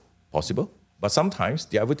 Possible. But sometimes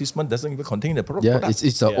the advertisement doesn't even contain the product. Yeah,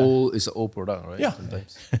 it's an old product, right? Yeah.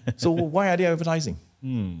 Sometimes. So why are they advertising?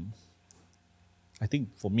 I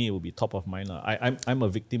think for me it would be top of mind. I'm a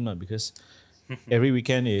victim now, because every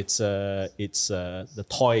weekend it's the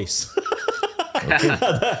toys. Okay.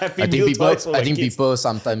 I think people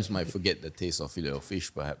sometimes might forget the taste of filet of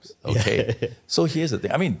fish, perhaps. Okay. So here's the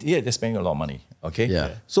thing. I mean, yeah, they're spending a lot of money. Okay.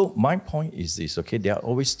 Yeah. So my point is this. Okay, there are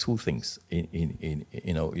always two things in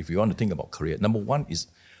if you want to think about career. Number one is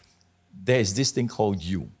there is this thing called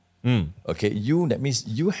you. Okay, that means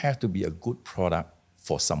you have to be a good product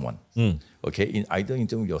for someone. Okay, in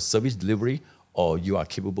terms of your service delivery, or you are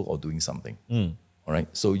capable of doing something. All right.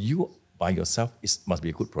 So you by yourself must be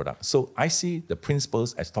a good product. So I see the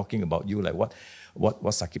principles as talking about you, like what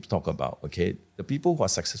Saqib talked about. Okay, the people who are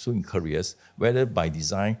successful in careers, whether by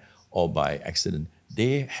design or by accident,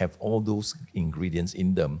 they have all those ingredients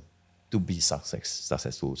in them to be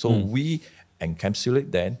successful. So we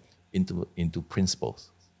encapsulate that into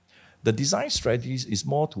principles. The design strategies is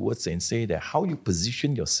more towards and say that how you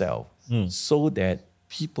position yourself so that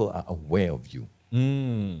people are aware of you.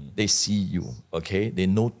 They see you, okay? They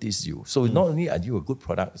notice you. So not only are you a good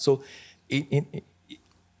product, so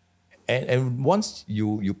and once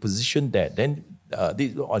you position that, then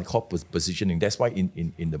this is what I call positioning. That's why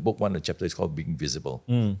in the book, one of the chapters is called being visible.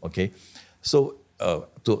 Okay, so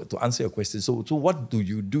to answer your question, so what do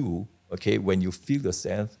you do? Okay, when you feel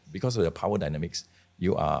yourself, because of the power dynamics,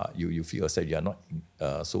 you feel yourself you are not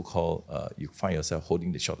so-called you find yourself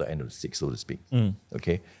holding the shorter end of the stick, so to speak.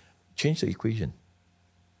 Okay, change the equation.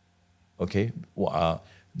 Okay,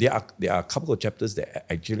 there are a couple of chapters that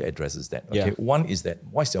actually addresses that. Okay, Yeah. One is that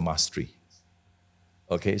what's your mastery?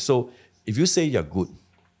 Okay, so if you say you're good,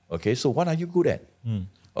 okay, so what are you good at?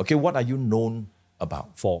 Okay, what are you known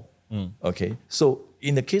about? Okay, so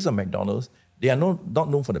in the case of McDonald's, they are not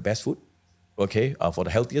known for the best food, okay, for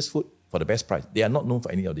the healthiest food, for the best price. They are not known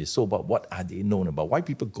for any of this. So, but what are they known about? Why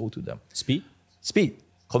people go to them? Speed,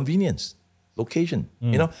 convenience, location.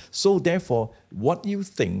 So therefore, what you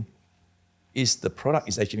think is the product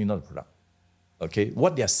is actually not the product. Okay,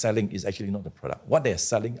 what they are selling is actually not the product. What they are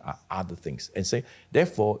selling are other things. And say,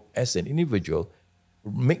 therefore, as an individual,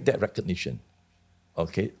 make that recognition.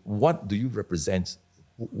 Okay, what do you represent?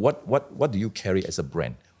 What do you carry as a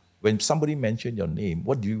brand? When somebody mentions your name,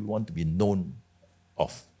 what do you want to be known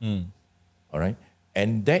of? All right,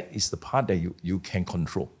 and that is the part that you can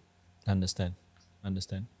control. Understand.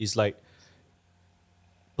 It's like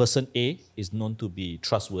person A is known to be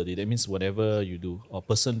trustworthy. That means whatever you do. Or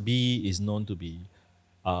person B is known to be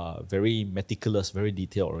very meticulous, very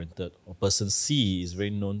detail oriented. Or person C is very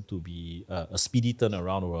known to be a speedy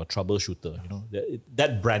turnaround or a troubleshooter. You know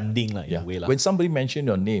that branding, like in a way, When somebody mention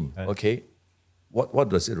your name, okay, what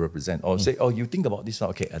does it represent? Or say, oh, you think about this now.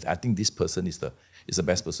 Okay, I think this person is the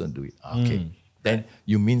best person to do it. Okay, then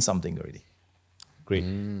you mean something already. Great,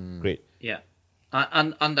 great. Yeah.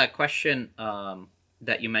 On that question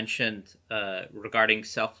that you mentioned regarding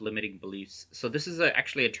self-limiting beliefs. So this is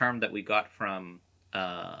actually a term that we got from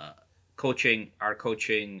our coaching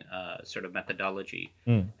sort of methodology.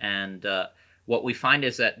 And what we find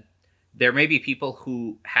is that there may be people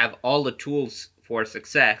who have all the tools for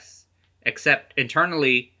success, except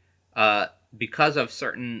internally, because of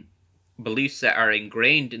certain beliefs that are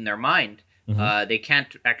ingrained in their mind, they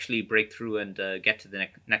can't actually break through and get to the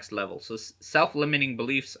next level. So self-limiting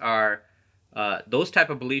beliefs are those type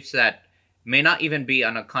of beliefs that may not even be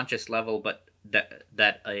on a conscious level, but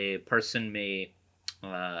that a person may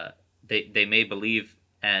they may believe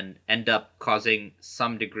and end up causing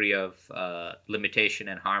some degree of limitation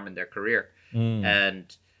and harm in their career.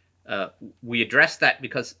 And we address that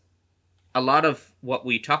because a lot of what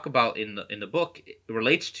we talk about in the book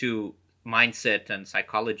relates to mindset and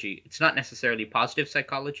psychology. It's not necessarily positive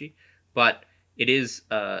psychology, but it is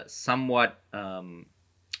somewhat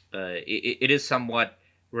it is somewhat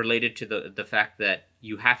related to the fact that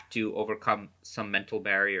you have to overcome some mental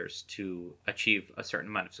barriers to achieve a certain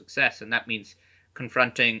amount of success, and that means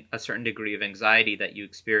confronting a certain degree of anxiety that you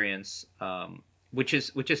experience, which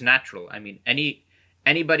is natural. I mean,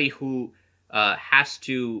 anybody who has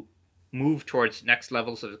to move towards next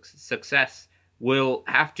levels of success will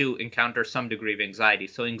have to encounter some degree of anxiety.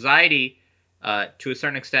 So anxiety, to a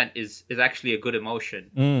certain extent, is actually a good emotion.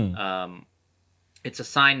 It's a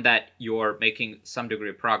sign that you're making some degree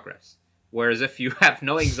of progress. Whereas if you have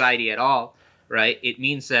no anxiety at all, right, it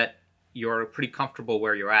means that you're pretty comfortable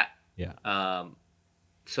where you're at. Yeah.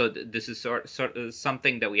 So this is sort of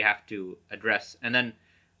something that we have to address. And then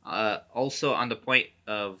also on the point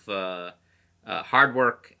of hard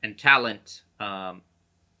work and talent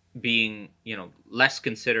being, less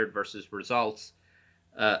considered versus results,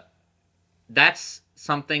 that's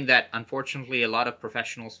something that unfortunately a lot of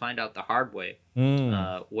professionals find out the hard way,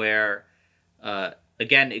 where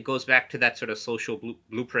again, it goes back to that sort of social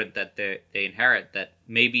blueprint that they inherit, that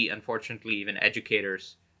maybe unfortunately even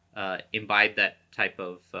educators imbibe that type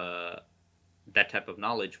of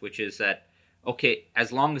knowledge, which is that, okay,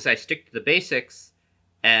 as long as I stick to the basics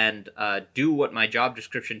and do what my job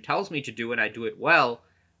description tells me to do and I do it well,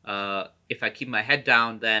 if I keep my head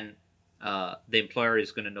down, then the employer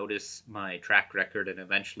is going to notice my track record, and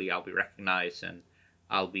eventually I'll be recognized and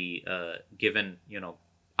I'll be given,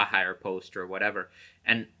 a higher post or whatever.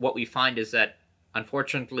 And what we find is that,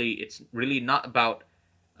 unfortunately, it's really not about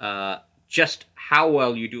just how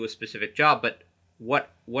well you do a specific job, but what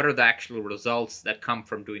are the actual results that come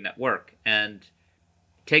from doing that work. And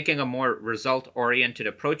taking a more result-oriented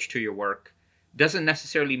approach to your work doesn't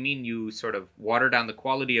necessarily mean you sort of water down the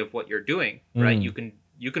quality of what you're doing, right? You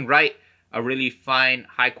can write a really fine,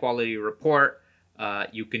 high-quality report.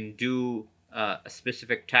 You can do a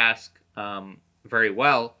specific task very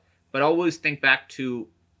well, but always think back to,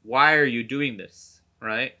 why are you doing this,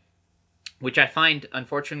 right? Which I find,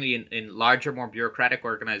 unfortunately, in larger, more bureaucratic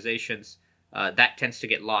organizations, that tends to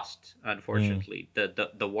get lost, unfortunately.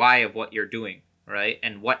 The why of what you're doing, right?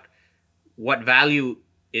 And what value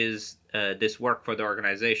is this work for the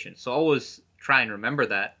organization. So always try and remember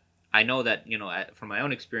that. I know that, from my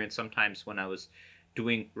own experience, sometimes when I was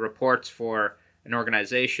doing reports for an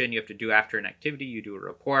organization, you have to do after an activity, you do a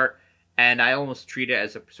report, and I almost treat it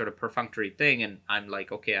as a sort of perfunctory thing. And I'm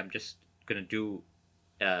like, okay, I'm just going to do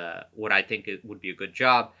what I think it would be a good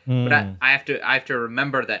job. But I have to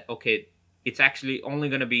remember that, okay, it's actually only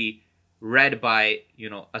going to be read by,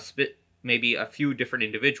 maybe a few different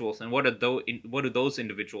individuals. And what do those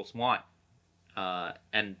individuals want?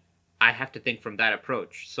 And I have to think from that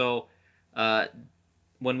approach. So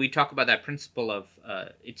when we talk about that principle of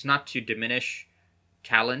it's not to diminish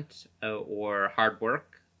talent or hard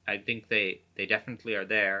work, I think they definitely are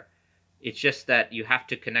there. It's just that you have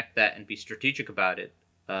to connect that and be strategic about it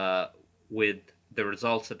with the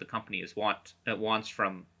results that the company wants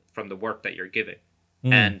from the work that you're giving.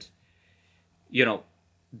 And,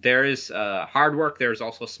 there is hard work. There's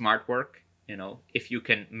also smart work. If you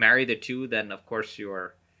can marry the two, then of course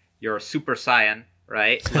you're a super saiyan,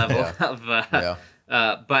 right? Level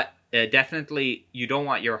of, but definitely you don't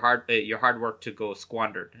want your hard work to go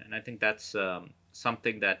squandered. And I think that's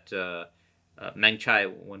something that Meng Chai,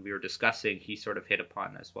 when we were discussing, he sort of hit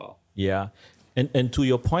upon as well. Yeah. And to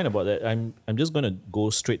your point about that, I'm just going to go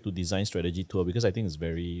straight to design strategy tour because I think it's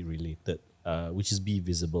very related, which is be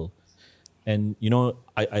visible. And,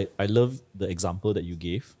 I love the example that you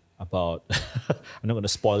gave about, I'm not going to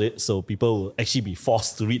spoil it, so people will actually be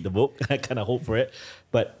forced to read the book. I kind of hope for it.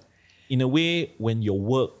 But in a way, when your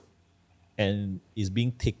work and is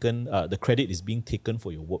being taken, the credit is being taken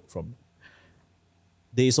for your work from,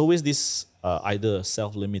 there is always this either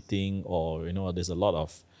self-limiting or, there's a lot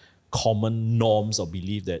of common norms or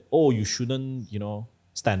belief that, you shouldn't,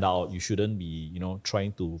 stand out. You shouldn't be,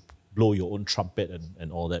 trying to blow your own trumpet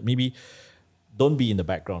and all that. Maybe don't be in the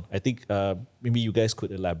background. I think maybe you guys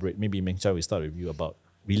could elaborate. Maybe Meng Chai, we start with you about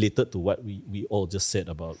related to what we all just said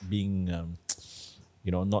about being,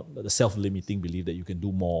 not the self-limiting belief that you can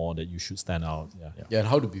do more, that you should stand out. Yeah, and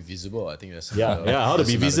how to be visible. I think that's how to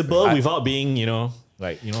be visible without being, There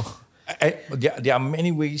are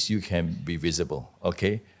many ways you can be visible,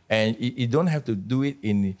 okay? And you don't have to do it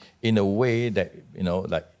in a way that,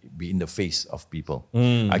 like be in the face of people.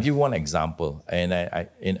 I'll give one example, and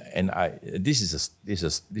this is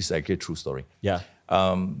actually a true story. Yeah.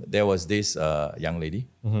 There was this young lady,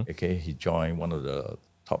 okay, he joined one of the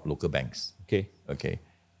top local banks. Okay.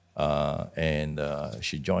 And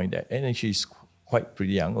she joined that, and then she's quite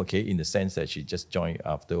pretty young, okay, in the sense that she just joined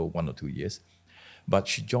after 1 or 2 years. But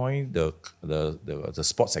she joined the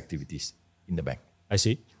sports activities in the bank. I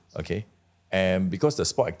see. Okay. And because the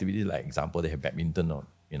sport activity, like example, they have badminton or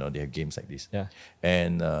they have games like this. Yeah.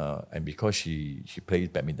 And because she plays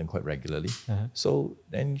badminton quite regularly, so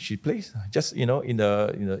then she plays just in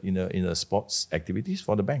the sports activities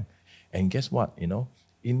for the bank. And guess what? In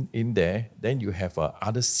there, then you have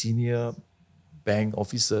other senior bank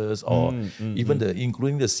officers or even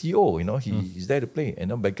including the CEO. He's there to play.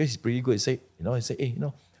 And because he's pretty good, he say, hey,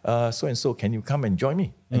 so and so, can you come and join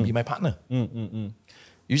me and be my partner?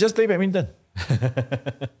 You just play badminton.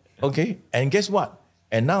 Okay. And guess what?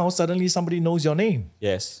 And now suddenly somebody knows your name.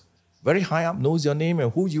 Yes. Very high up knows your name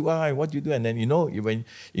and who you are and what you do. And then, when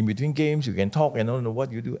in between games, you can talk and know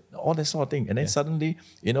what you do, all that sort of thing. And then suddenly,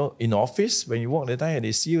 in office, when you walk the time and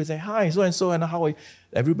they see you, say, hi, so and how are you?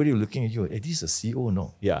 Everybody looking at you. Hey, this is a CEO,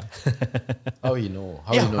 no? Yeah. How you know?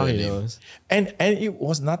 How you know your name? Knows. And it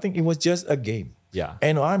was nothing. It was just a game. Yeah.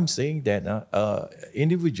 And I'm saying that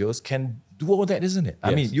individuals can do all that, isn't it?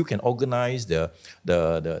 I mean, you can organize the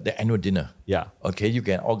annual dinner. Yeah. Okay, you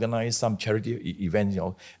can organize some charity events.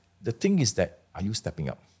 The thing is that, are you stepping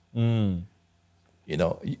up?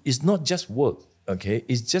 It's not just work. Okay,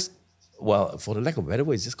 it's just, for the lack of a better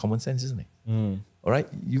word, it's just common sense, isn't it? All right,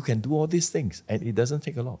 you can do all these things, and it doesn't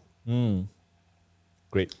take a lot.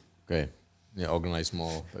 Great. Yeah, organize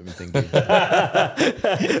more badminton games.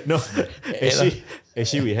 No,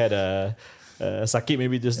 actually, we had Saqib,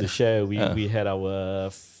 maybe just to share, we had we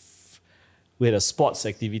had a sports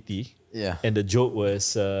activity. Yeah. And the joke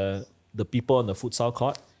was the people on the futsal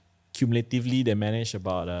court, cumulatively, they managed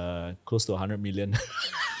about close to 100 million.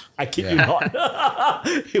 I kid you not.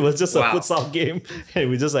 It was just a futsal game. And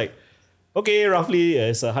we just like, okay, roughly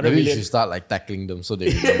it's 100 Maybe million. you should start like tackling them so they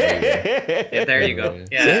remember. Yeah, there you go.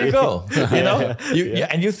 Yeah. There you go.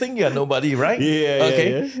 And you think you're nobody, right? Yeah.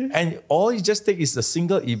 Okay. Yeah. And all you just take is a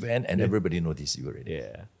single event, and everybody notices you already.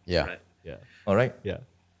 Yeah. Right. Yeah. All right. Yeah.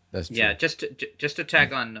 That's true. Yeah, just to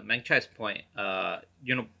tag on Meng Chai's point,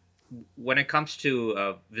 when it comes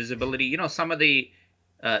to visibility, some of the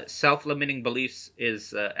self-limiting beliefs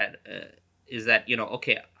is that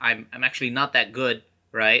okay, I'm actually not that good,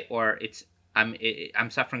 right? Or I'm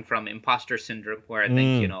suffering from imposter syndrome, where I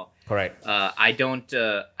think Correct. I don't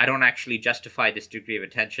actually justify this degree of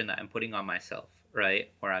attention that I'm putting on myself,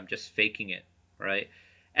 right? Or I'm just faking it, right?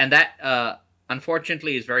 And that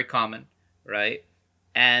unfortunately is very common, right?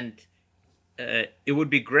 And it would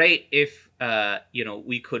be great if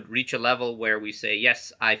we could reach a level where we say,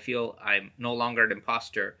 yes, I feel I'm no longer an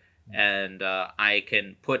imposter, and I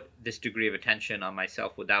can put this degree of attention on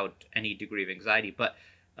myself without any degree of anxiety. But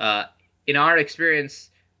in our experience,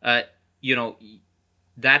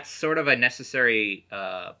 that's sort of a necessary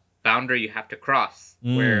boundary you have to cross,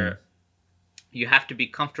 where you have to be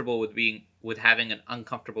comfortable with having an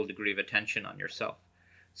uncomfortable degree of attention on yourself.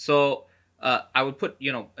 So I would put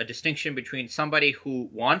a distinction between somebody who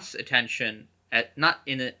wants attention, not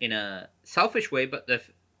in a selfish way, but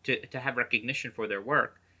to have recognition for their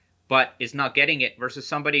work, but is not getting it, versus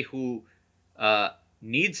somebody who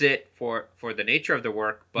needs it for the nature of the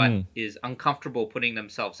work, but is uncomfortable putting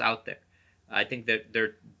themselves out there. I think that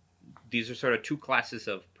these are sort of two classes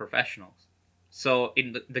of professionals. So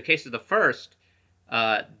in the case of the first,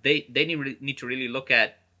 they need to really look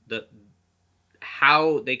at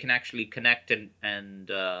how they can actually connect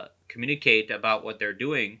and communicate about what they're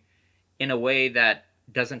doing in a way that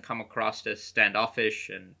doesn't come across as standoffish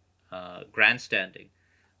and grandstanding.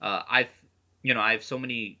 I have so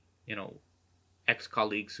many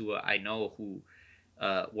ex-colleagues who I know who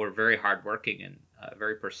were very hardworking and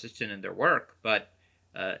very persistent in their work, but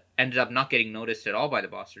ended up not getting noticed at all by the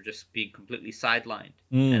boss or just being completely sidelined.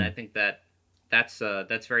 And I think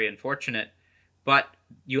that's very unfortunate. But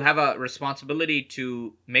you have a responsibility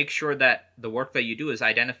to make sure that the work that you do is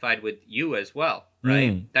identified with you as well,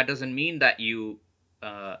 right? That doesn't mean that you're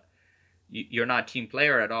not a team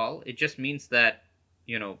player at all. It just means that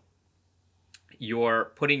you're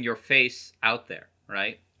putting your face out there,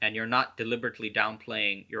 right? And you're not deliberately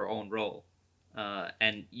downplaying your own role.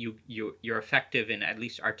 And you're effective in at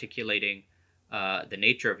least articulating the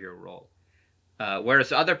nature of your role. Whereas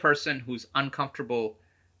the other person who's uncomfortable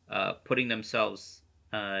putting themselves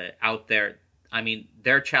out there, I mean,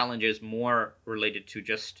 their challenge is more related to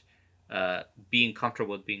just being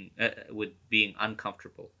comfortable with being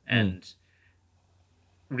uncomfortable and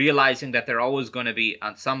realizing that they're always going to be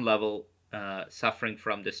on some level suffering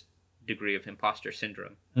from this degree of imposter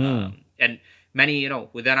syndrome. And many,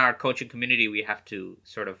 within our coaching community, we have to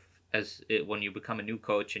sort of, when you become a new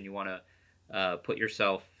coach and you want to put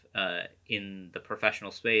yourself in the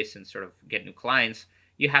professional space and sort of get new clients,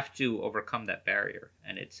 you have to overcome that barrier.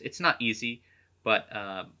 And it's not easy, but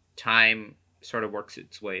time sort of works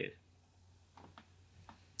its way.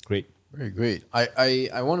 Great. Very great.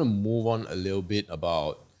 I want to move on a little bit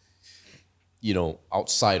about,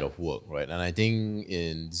 outside of work, right? And I think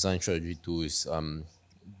in design strategy 2 is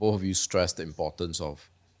both of you stress the importance of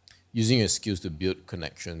using your skills to build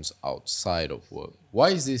connections outside of work. Why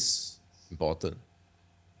is this important?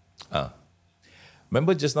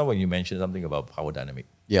 Remember just now when you mentioned something about power dynamic?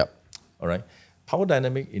 Yeah. All right. Power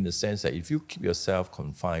dynamic in the sense that if you keep yourself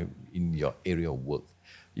confined in your area of work,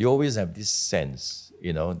 you always have this sense,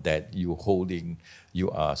 that you're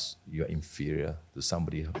inferior to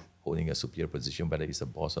somebody holding a superior position, whether it's a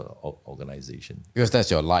boss or organization. Because that's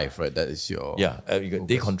your life, right? That is your... Yeah.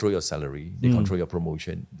 They control your salary. They control your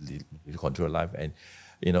promotion. They control your life. And,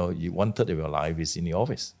 1/3 of your life is in the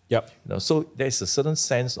office. Yep. So there's a certain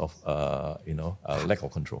sense of, lack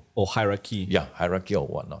of control. Or hierarchy. Yeah, hierarchy or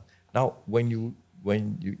whatnot. Now, when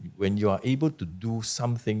you are able to do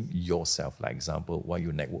something yourself, like example, while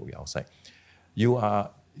you network with outside,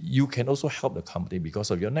 you can also help the company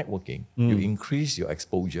because of your networking. You increase your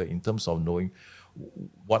exposure in terms of knowing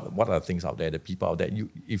what are things out there, the people out there.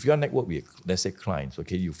 If you are network with, let's say, clients,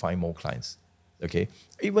 okay, you find more clients. Okay,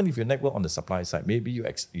 even if you network on the supply side, maybe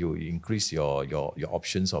you increase your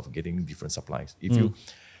options of getting different supplies.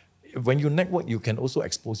 When you network, you can also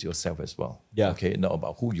expose yourself as well. Yeah. Okay, know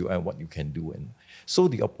about who you are and what you can do, and so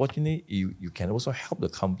the opportunity you can also help the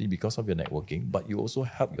company because of your networking, but you also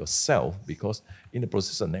help yourself because in the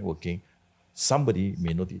process of networking, somebody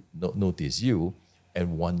may notice you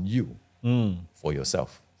and want you for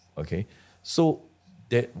yourself. Okay, so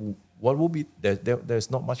that what will be there's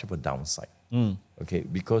not much of a downside. Okay,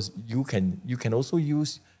 because you can also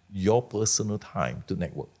use your personal time to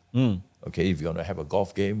network. Okay, if you want to have a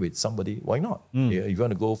golf game with somebody, why not? If you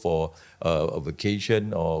want to go for a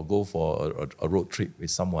vacation or go for a road trip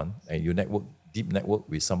with someone and you deep network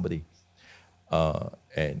with somebody,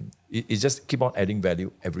 and it just keep on adding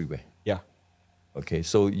value everywhere. Yeah. Okay,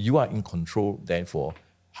 so you are in control then for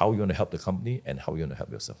how you want to help the company and how you want to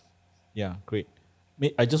help yourself. Yeah, great.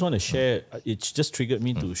 I just want to share, it just triggered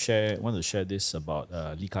me to share this about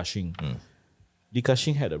Li Ka-shing. Li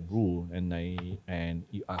Ka-shing had a rule, and I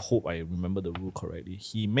hope I remember the rule correctly.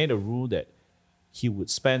 He made a rule that he would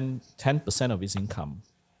spend 10% of his income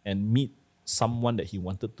and meet someone that he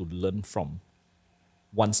wanted to learn from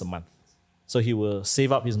once a month. So he will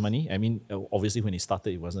save up his money. I mean, obviously when he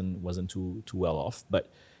started, it wasn't too well off, but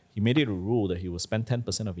he made it a rule that he will spend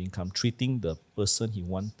 10% of income treating the person he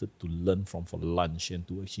wanted to learn from for lunch and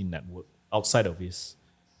to actually network outside of his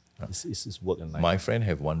work and life. My friend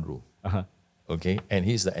have one rule. Okay, and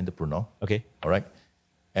he's the entrepreneur. Okay. All right.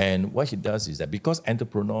 And what he does is that because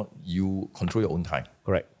entrepreneur, you control your own time.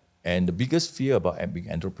 Correct. And the biggest fear about being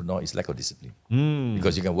an entrepreneur is lack of discipline.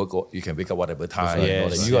 Because you can wake up whatever time. Yes, and all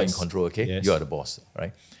that. You are in yes. control, okay? Yes. You are the boss,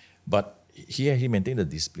 right? But here he maintained the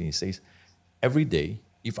discipline. He says, every day,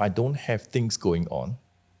 if I don't have things going on,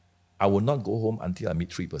 I will not go home until I meet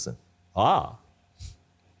 3%.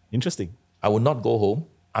 Interesting. I will not go home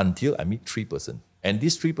until I meet 3%. And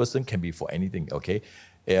this 3% can be for anything, okay?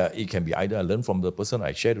 It can be either I learn from the person,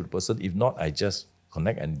 I share with the person. If not, I just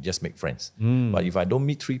connect and just make friends. But if I don't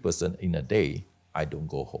meet 3% in a day, I don't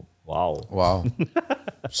go home. Wow. Wow.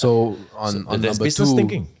 So on there's number business two,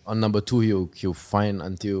 thinking. on number two, he'll find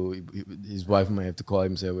until his wife might have to call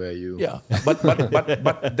him and say, "Where are you?" Yeah, but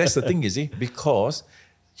that's the thing, you see, because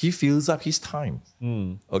he fills up his time.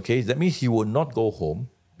 Okay, that means he will not go home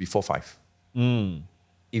before 5.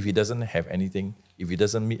 If he doesn't have anything, if he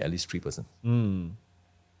doesn't meet at least 3 person.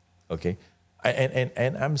 Okay,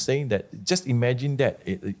 and I'm saying that just imagine that,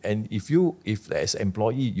 and if as an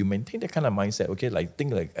employee you maintain that kind of mindset, okay, like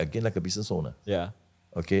think like again like a business owner. Yeah.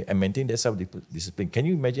 Okay, and maintain that self-discipline. Can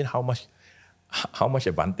you imagine how much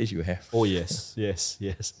advantage you have? Oh yes,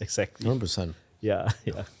 exactly. 100%. Yeah.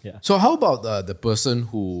 So how about the person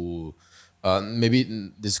who,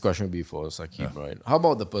 maybe this question will be for Saqib, right? How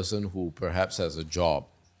about the person who perhaps has a job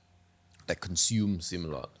that consumes him a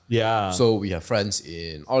lot? Yeah. So we have friends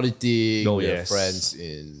in auditing, Oh, we have yes. friends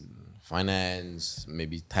in finance,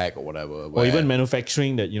 maybe tech or whatever. or even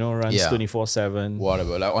manufacturing that runs Yeah. 24/7.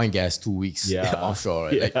 whatever, like oil and gas, 2 weeks Yeah. offshore,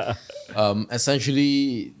 right? Yeah. Like,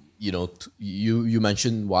 essentially, you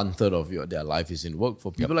mentioned 1/3 of their life is in work.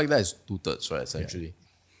 For people like that, it's 2/3, right? Essentially.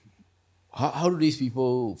 How do these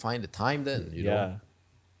people find the time then? You know?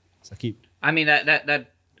 Saqib. I mean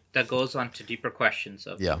that goes on to deeper questions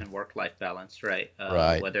of Yeah. even work-life balance, right?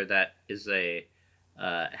 Right. Whether that is a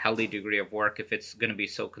healthy degree of work, if it's going to be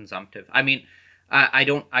so consumptive. I mean, I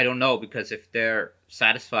don't know, because if they're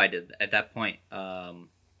satisfied at that point,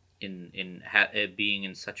 being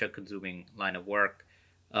in such a consuming line of work,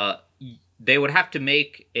 they would have to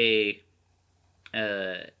make an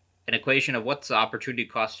equation of what's the opportunity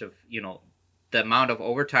cost of the amount of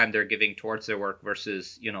overtime they're giving towards their work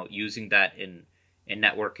versus using that in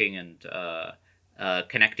networking and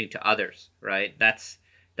connecting to others, right? That's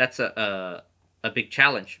a big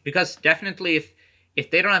challenge, because definitely if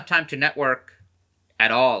they don't have time to network at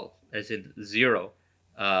all, as in zero,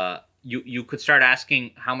 you could start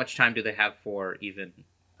asking how much time do they have for even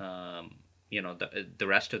the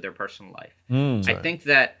rest of their personal life. I think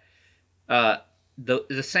that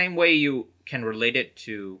the same way you can relate it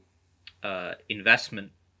to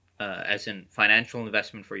investment, as in financial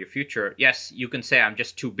investment for your future. Yes, you can say I'm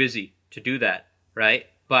just too busy to do that, right?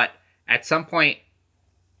 But at some point,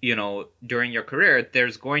 during your career,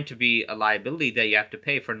 there's going to be a liability that you have to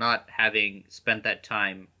pay for not having spent that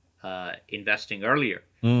time investing earlier.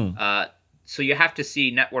 So you have to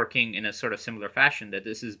see networking in a sort of similar fashion, that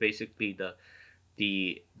this is basically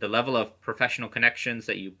the level of professional connections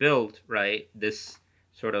that you build, right? This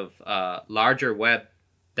sort of larger web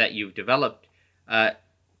that you've developed.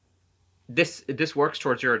 This works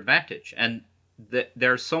towards your advantage, and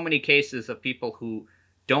there are so many cases of people who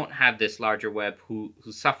don't have this larger web who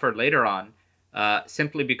suffer later on,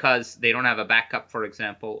 simply because they don't have a backup, for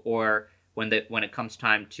example, or when it comes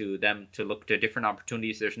time to them to look to different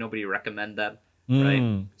opportunities, there's nobody to recommend them,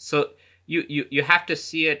 right? So you have to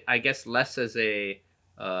see it, I guess, less as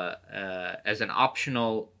as an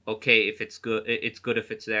optional. Okay, if it's good, it's good.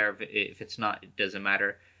 If it's there, if it's not, it doesn't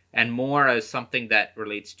matter. And more as something that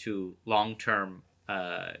relates to long-term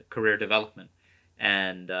career development,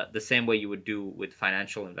 and the same way you would do with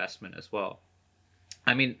financial investment as well.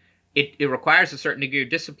 I mean, it requires a certain degree of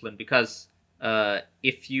discipline, because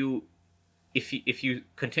if you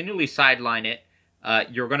continually sideline it,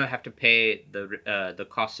 you're going to have to pay the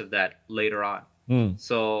cost of that later on.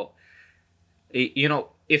 So,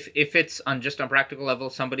 if it's on just on practical level,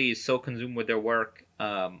 somebody is so consumed with their work,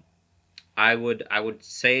 I would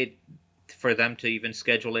say for them to even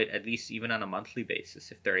schedule it at least even on a monthly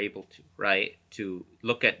basis, if they're able to, right? To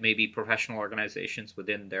look at maybe professional organizations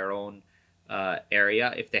within their own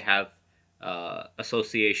area, if they have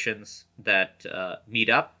associations that meet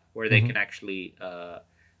up where they can actually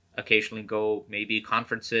occasionally go, maybe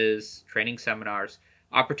conferences, training seminars,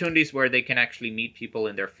 opportunities where they can actually meet people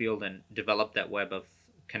in their field and develop that web of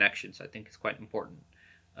connections, I think is quite important.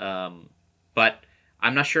 But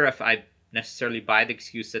I'm not sure if I necessarily buy the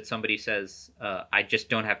excuse that somebody says, I just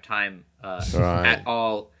don't have time at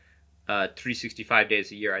all 365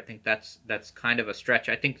 days a year. I think that's kind of a stretch.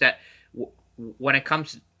 I think that when it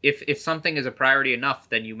comes, if something is a priority enough,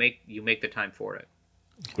 then you make the time for it.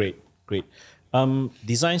 Great.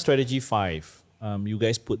 Design strategy 5. You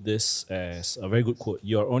guys put this as a very good quote.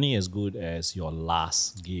 You're only as good as your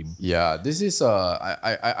last game. Yeah, this is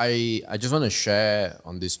I just want to share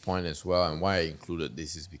on this point as well, and why I included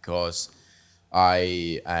this is because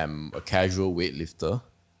I am a casual weightlifter.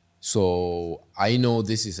 So I know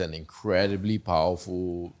this is an incredibly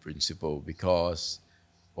powerful principle, because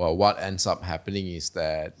what ends up happening is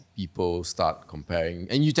that people start comparing,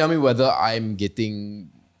 and you tell me whether I'm getting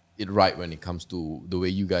it right when it comes to the way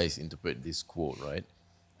you guys interpret this quote, right?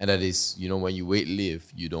 And that is, when you weight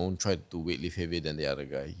lift, you don't try to weight lift heavier than the other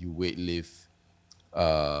guy. You weight lift,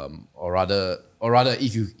 or rather,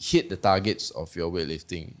 if you hit the targets of your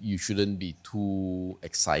weightlifting, you shouldn't be too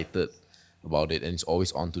excited about it. And it's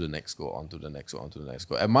always on to the next goal, on to the next goal, on to the next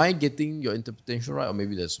goal. Am I getting your interpretation right? Or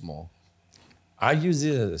maybe there's more? I use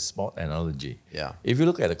it as a sport analogy. Yeah. If you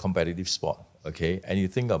look at a competitive sport, okay, and you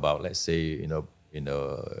think about, let's say, a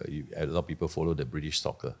lot of people follow the British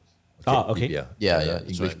soccer. Okay.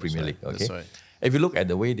 English right, Premier League. Okay. That's right. If you look at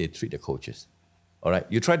the way they treat the coaches, all right,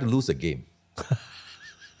 you try to lose a game.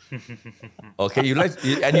 Okay, you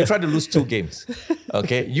try to lose 2 games.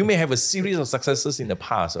 Okay, you may have a series of successes in the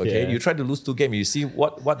past. Okay, you try to lose 2 games. You see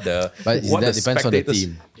what the But what that the depends on the spectators-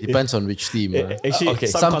 team. Depends on which team. Actually, Okay.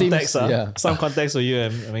 some Some context, teams, some context for you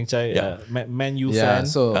and Meng Chai, Yeah. Man U Yeah, fan,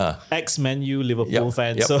 so ex-Man U Liverpool Yep,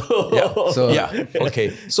 fan. yep, So, yeah. So- Yeah.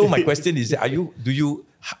 Okay. So my question is,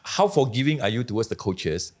 how forgiving are you towards the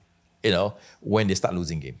coaches, when they start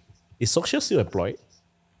losing game? is Solskjaer still employed?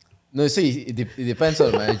 no, see, it depends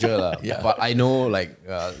on the manager lah. Yeah. But I know,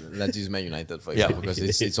 let's use Man United for Yeah. example,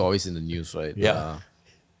 because it's always in the news, right? Yeah.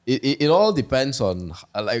 It all depends on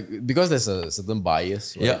because there's a certain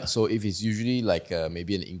bias, right? Yeah. So if it's usually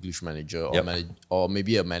maybe an English manager or Yep. or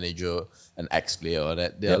maybe a manager, an ex-player, or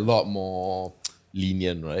that they're a lot more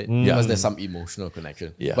lenient, right? Yeah. Because there's some emotional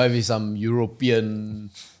connection. Yeah. But if it's some European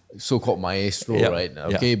so-called maestro, Yeah. right? Yeah.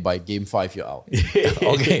 Okay, by game 5 you're out.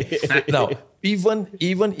 Okay. Now, even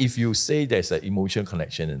if you say there's an emotional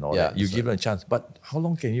connection and all Yeah, that, you that's give them a chance. But how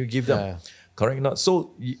long can you give them? Yeah. Correct? Not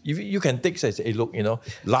so. If you can take say, hey, look,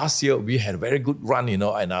 last year we had a very good run, and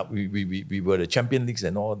we were the champion leagues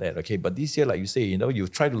and all that. Okay, but this year, like you say, you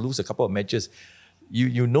try to lose a couple of matches,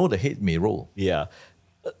 you know the head may roll. Yeah.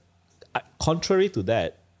 Contrary to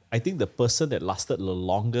that, I think the person that lasted the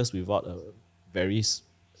longest without a very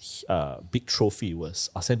big trophy was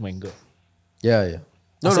Arsene Wenger. Yeah.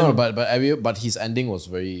 No, Arsene- but his ending was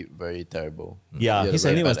very, very terrible. Yeah, He had his a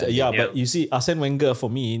very ending was bad ending. yeah, Yeah. but you see, Arsene Wenger for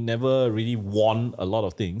me never really won a lot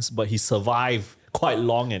of things, but he survived quite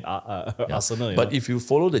long at Arsenal. But if you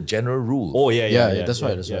follow the general rule, oh Yeah, that's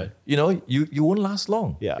right. you won't last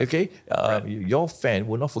long. Yeah. Okay. Your fan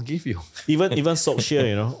will not forgive you. even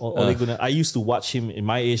Solskjaer, Ole Gunnar, I used to watch him in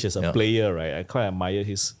my age as a player, right? I quite admire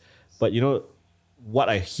his, but what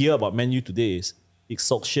I hear about Man U today is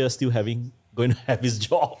Solskjaer still going to have his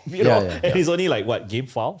job, and he's only game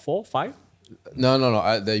 4, 5? No.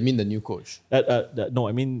 You mean the new coach? No,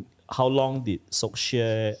 I mean, how long did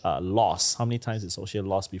Solskjaer lost? How many times did Solskjaer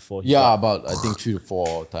lost before? He Yeah, got- about I think 3 to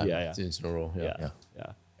 4 times Yeah. since in a row. Yeah.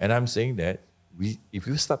 yeah. And I'm saying that if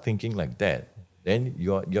you start thinking like that, then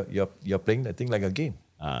you're playing that thing like a game.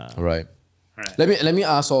 Right. Right. Let me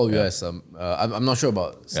ask all of you as I'm not sure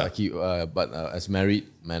about Saqib, but as married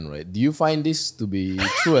man, right? Do you find this to be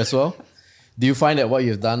true as well? Do you find that what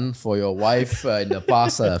you've done for your wife in the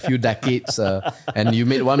past few decades, and you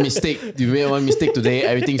made one mistake today,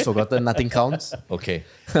 everything's forgotten, nothing counts? Okay.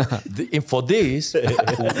 For this,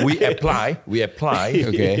 we apply.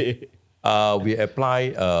 Okay. We apply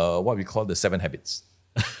what we call the 7 habits.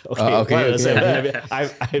 Okay. Okay, what else? okay.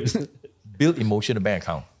 I've Build emotional bank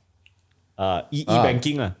account.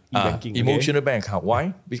 e-banking e-banking. Emotional bank account.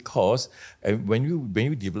 Why? Because when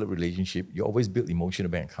you develop relationship, you always build emotional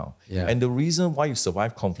bank account. Yeah. And the reason why you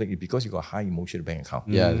survive conflict is because you got high emotional bank account.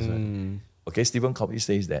 Yeah, that's right. Okay, Stephen Covey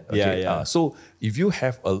says that. Okay? Yeah. So if you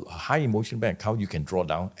have a high emotional bank account, you can draw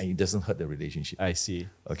down and it doesn't hurt the relationship. I see.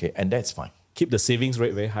 Okay, and that's fine. Keep the savings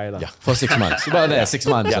rate very high. Yeah. For 6 months. About that, 6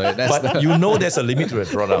 months. Right? That's But there's a limit to the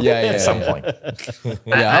drawdown at some point.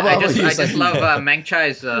 Yeah, how I about you, just Saqib? love Meng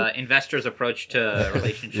Chai's investor's approach to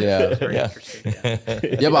relationships. Yeah. It's very Yeah. interesting.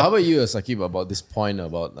 Yeah. Yeah, but how about you, Saqib, about this point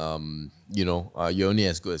about you're only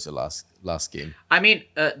as good as your last game. I mean,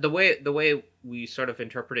 the way we sort of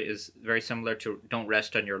interpret it is very similar to don't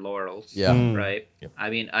rest on your laurels. Yeah. Right. Yep.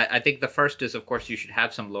 I mean, I think the first is, of course, you should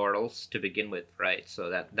have some laurels to begin with, right?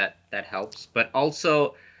 So that helps. But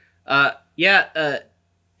also,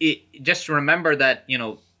 just remember that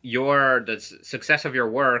the success of your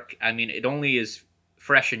work. I mean, it only is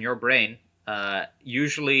fresh in your brain.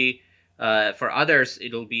 Usually, for others,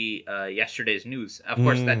 it'll be yesterday's news. Of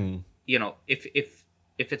course, that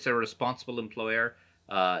if it's a responsible employer,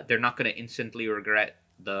 they're not going to instantly regret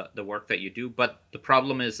the work that you do. But the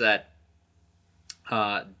problem is that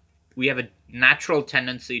we have a natural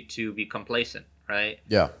tendency to be complacent, right?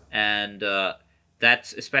 Yeah. And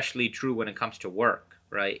that's especially true when it comes to work,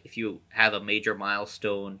 right? If you have a major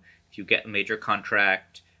milestone, if you get a major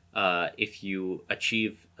contract, if you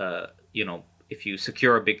achieve, if you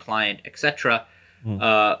secure a big client, etc.,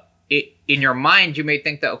 in your mind, you may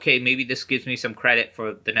think that, okay, maybe this gives me some credit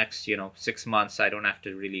for the next, 6 months. I don't have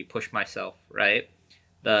to really push myself, right?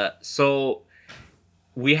 So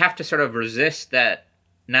we have to sort of resist that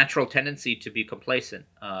natural tendency to be complacent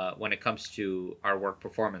when it comes to our work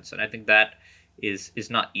performance. And I think that is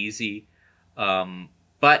not easy.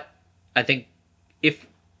 But I think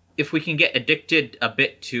if we can get addicted a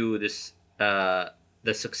bit to this,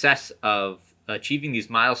 the success of achieving these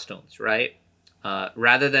milestones, right?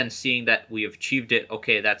 Rather than seeing that we have achieved it,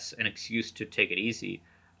 okay, that's an excuse to take it easy.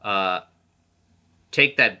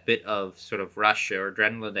 Take that bit of sort of rush or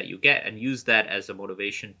adrenaline that you get and use that as a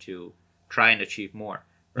motivation to try and achieve more,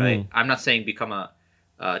 right? I'm not saying become a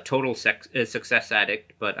total success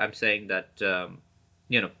addict, but I'm saying that,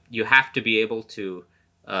 you have to be able to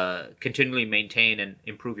continually maintain and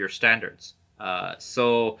improve your standards.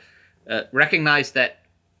 So recognize that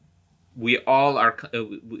we all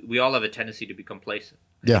have a tendency to be complacent.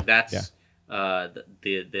 I think that's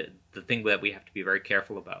the thing that we have to be very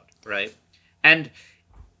careful about, right? And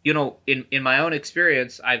in my own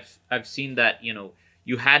experience, I've seen that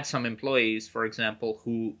you had some employees, for example,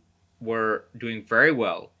 who were doing very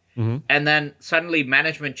well, and then suddenly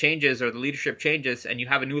management changes or the leadership changes, and you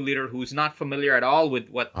have a new leader who's not familiar at all with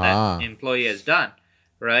what that employee has done,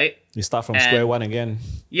 right? You start from square one again.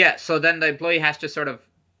 Yeah, so then the employee has to sort of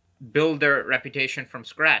build their reputation from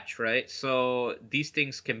scratch, right? So these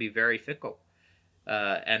things can be very fickle.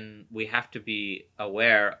 And we have to be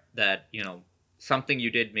aware that, something you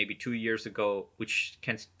did maybe 2 years ago, which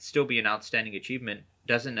can still be an outstanding achievement,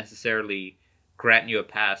 doesn't necessarily grant you a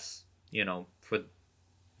pass, for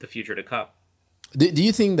the future to come. Do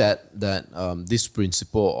you think that this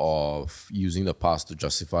principle of using the past to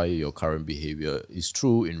justify your current behavior is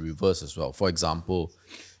true in reverse as well? For example,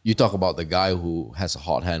 you talk about the guy who has a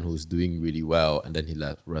hot hand who's doing really well and then he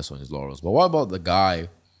rests on his laurels. But what about the guy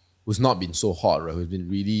who's not been so hot, right? Who's been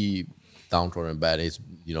really downtrodden and bad? It's,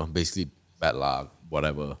 basically bad luck,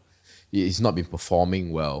 whatever. He's not been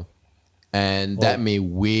performing well. And that may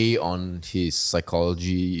weigh on his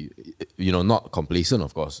psychology, not complacent,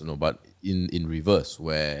 of course, but in reverse,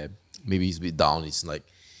 where maybe he's a bit down. It's like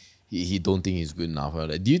he don't think he's good enough.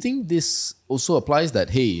 Do you think this also applies that,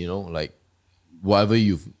 hey, whatever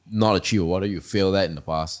you've not achieved or whatever you failed at in the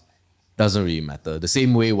past doesn't really matter? The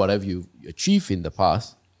same way whatever you achieve in the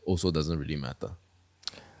past also doesn't really matter.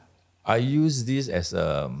 I use this as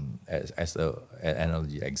an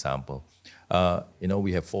analogy example.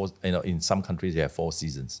 We have four. In some countries they have 4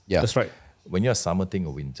 seasons. Yeah, that's right. When you're summer, think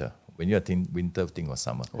of winter. When you're winter, think of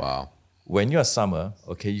summer. Wow. When you're summer,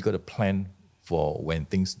 okay, you got to plan for when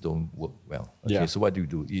things don't work well. Okay, Yeah. so what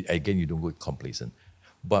do? Again, you don't go complacent.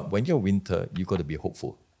 But when you're winter, you got to be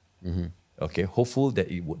hopeful. Okay, hopeful that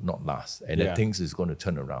it would not last and that things is going to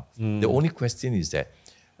turn around. The only question is that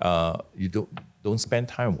you don't spend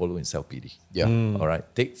time wallowing in self-pity. Yeah. All right.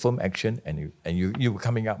 Take firm action and you're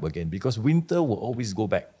coming up again, because winter will always go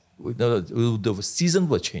back. The season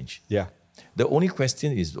will change. Yeah. The only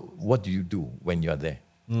question is, what do you do when you're there?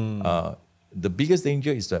 The biggest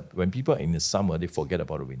danger is that when people are in the summer, they forget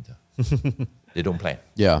about the winter. They don't plan.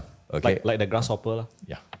 Yeah. Okay. Like the grasshopper lah.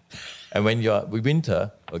 Yeah. And when you're with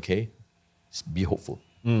winter, okay, be hopeful.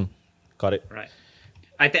 Got it. Right.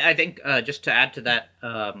 I think just to add to that,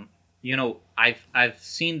 I've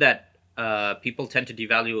seen that people tend to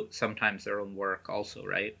devalue sometimes their own work also,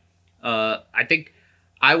 right? I think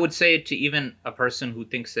I would say to even a person who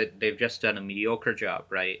thinks that they've just done a mediocre job,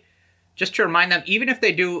 right? Just to remind them, even if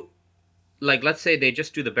they do, like, let's say they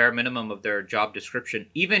just do the bare minimum of their job description,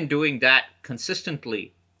 even doing that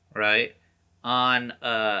consistently, right, on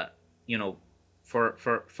for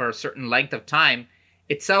a certain length of time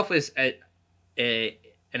itself is an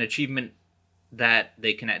achievement that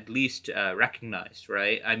they can at least recognize,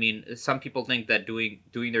 right? I mean, some people think that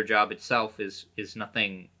doing their job itself is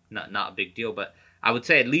nothing, not a big deal, but I would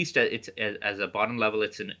say at least it's as a bottom level,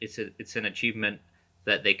 it's an achievement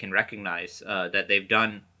that they can recognize, that they've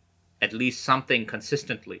done at least something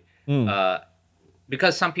consistently.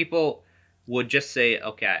 Because some people would just say,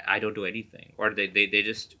 okay, I don't do anything, or they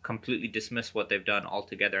just completely dismiss what they've done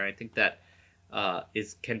altogether. I think that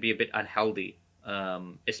can be a bit unhealthy,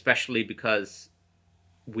 especially because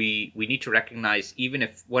we need to recognize, even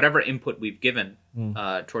if whatever input we've given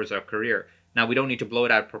towards our career, now we don't need to blow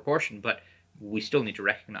it out of proportion, but we still need to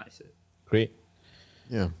recognize it. Great.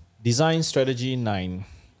 Yeah. Design strategy 9,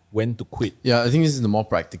 when to quit. Yeah, I think this is the more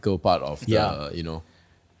practical part of the,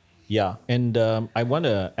 Yeah, and I want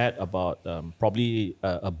to add about probably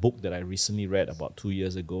a book that I recently read about 2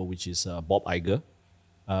 years ago, which is Bob Iger.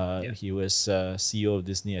 He was CEO of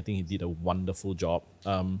Disney. I think he did a wonderful job.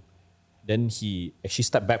 Then he actually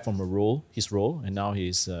stepped back from his role, and now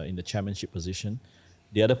he's in the chairmanship position.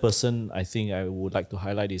 The other person I think I would like to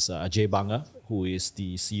highlight is Ajay Banga, who is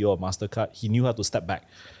the CEO of MasterCard. He knew how to step back.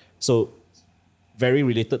 So very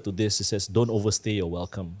related to this, it says, don't overstay your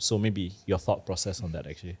welcome. So maybe your thought process on that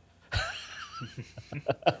actually.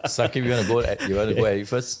 Saqib, you want to go at it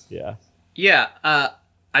first? Yeah. Yeah.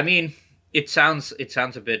 I mean, it sounds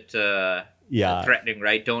a bit threatening,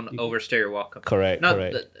 right? Don't overstay your welcome. Correct.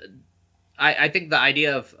 I think the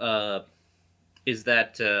idea of is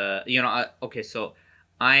that okay, so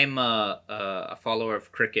I'm a follower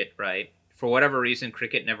of cricket, right? For whatever reason,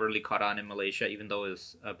 cricket never really caught on in Malaysia, even though it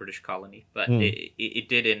was a British colony. But it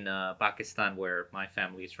did in Pakistan, where my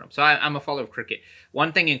family is from. So I'm a follower of cricket.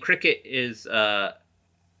 One thing in cricket is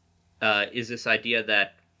this idea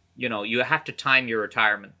that you have to time your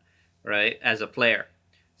retirement, right, as a player.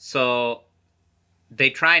 So they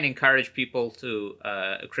try and encourage people to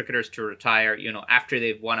cricketers to retire, after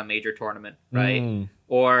they've won a major tournament, right,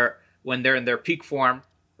 or when they're in their peak form,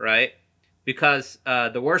 right, because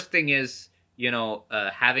the worst thing is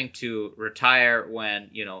having to retire when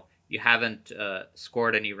you haven't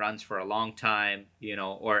scored any runs for a long time,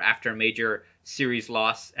 or after a major series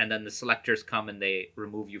loss, and then the selectors come and they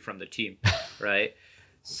remove you from the team, right?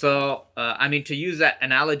 So I mean, to use that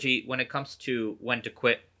analogy, when it comes to when to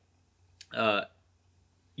quit,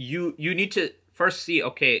 you need to first see,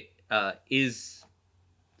 okay, is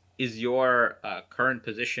your current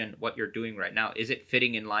position, what you're doing right now, is it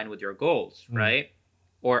fitting in line with your goals, right?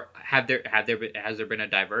 Or has there been a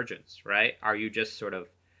divergence, right? Are you just sort of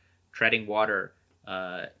treading water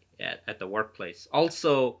at the workplace?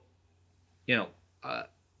 Also,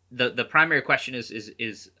 the primary question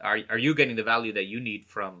is are you getting the value that you need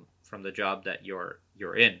from the job that you're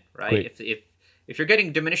in, right? Great. If you're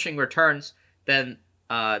getting diminishing returns, then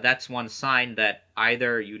that's one sign that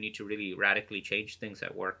either you need to really radically change things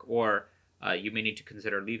at work, or you may need to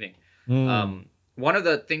consider leaving. One of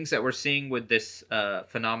the things that we're seeing with this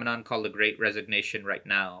phenomenon called the Great Resignation right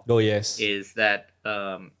now, is that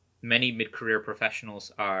many mid-career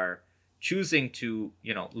professionals are choosing to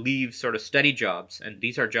leave sort of steady jobs, and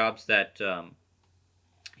these are jobs that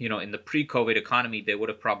in the pre-COVID economy they would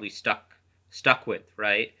have probably stuck with,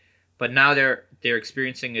 right? But now they're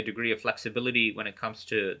experiencing a degree of flexibility when it comes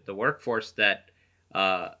to the workforce that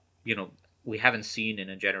we haven't seen in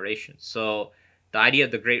a generation. So the idea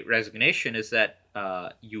of the Great Resignation is that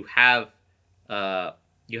you have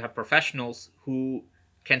professionals who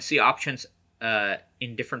can see options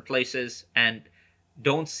in different places and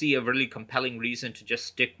don't see a really compelling reason to just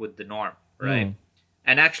stick with the norm, right?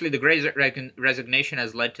 And actually, the Great Resignation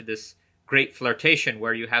has led to this great flirtation,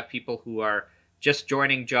 where you have people who are just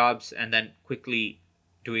joining jobs and then quickly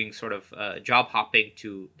doing sort of job hopping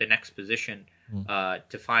to the next position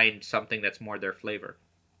to find something that's more their flavor.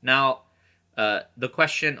 Now, the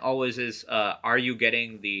question always is, are you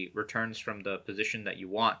getting the returns from the position that you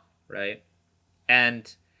want, right?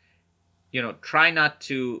 And try not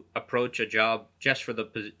to approach a job just for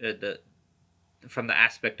from the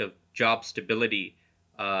aspect of job stability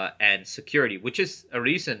and security, which is a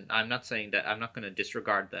reason. I'm not saying that, I'm not going to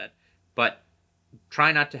disregard that, but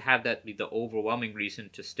try not to have that be the overwhelming reason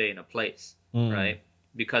to stay in a place, right?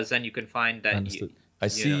 Because then you can find that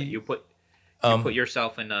you put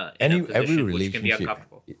yourself in a position which can be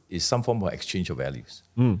uncomfortable. Is some form of exchange of values.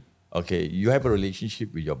 Okay, you have a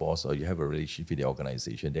relationship with your boss, or you have a relationship with the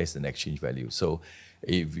organization. There's an exchange value. So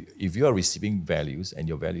if you are receiving values and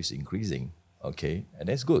your value is increasing, okay, and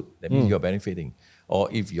that's good. That means you're benefiting. Or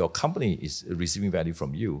if your company is receiving value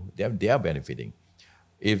from you, they are benefiting.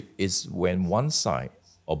 If it's when one side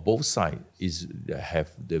or both sides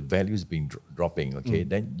have the values being dropping, okay,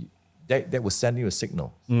 then that will send you a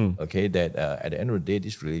signal, okay, that at the end of the day,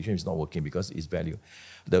 this relationship is not working because its value,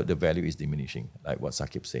 the value is diminishing, like what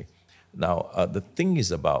Saqib said. Now, the thing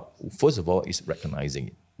is about, first of all, is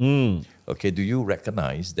recognizing it. Okay, do you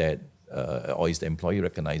recognize that, or is the employee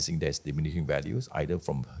recognizing there's diminishing values, either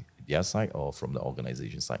from their side or from the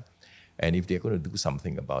organization side? And if they're going to do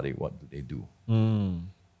something about it, what do they do?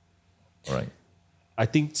 All right. I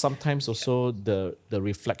think sometimes also the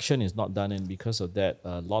reflection is not done, and because of that,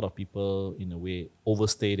 a lot of people, in a way,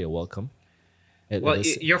 overstay their welcome. Well,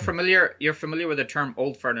 you're familiar with the term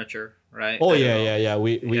old furniture, right? Oh, yeah.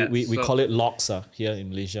 We call it locks here in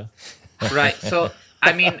Malaysia. Right. So,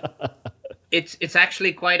 I mean, it's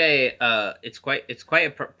actually quite a it's quite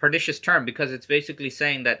a pernicious term, because it's basically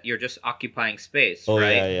saying that you're just occupying space,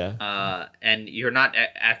 right? Yeah. And you're not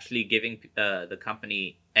actually giving the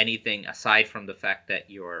company anything aside from the fact that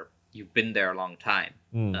you've been there a long time.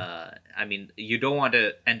 I mean, you don't want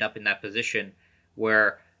to end up in that position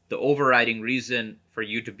where the overriding reason for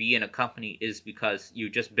you to be in a company is because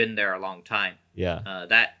you've just been there a long time. Yeah.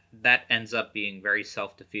 That ends up being very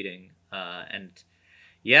self-defeating.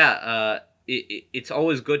 It's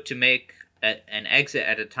always good to make an exit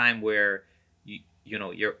at a time where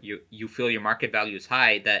you feel your market value is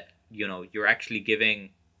high, that you're actually giving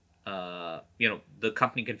the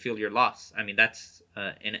company can feel your loss. I mean, that's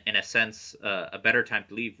in a sense a better time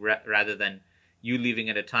to leave rather than you leaving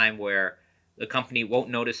at a time where the company won't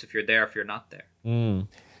notice if you're there if you're not there.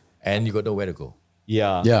 And you got nowhere to go.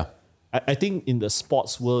 Yeah. Yeah. I think in the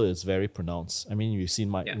sports world it's very pronounced. I mean, we've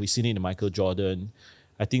seen it in Michael Jordan.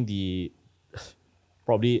 I think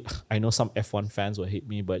probably I know some F1 fans will hate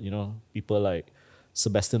me, but people like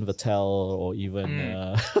Sebastian Vettel or even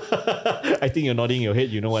I think you're nodding your head.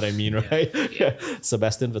 You know what I mean, right? Yeah.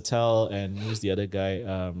 Sebastian Vettel and who's the other guy?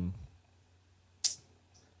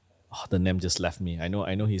 The name just left me. I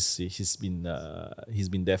know he's been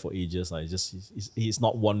there for ages. Like he's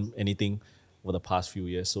not won anything over the past few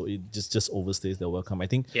years, so it just overstays the welcome. I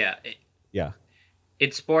think. Yeah.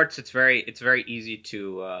 In sports, it's very easy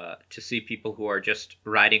to see people who are just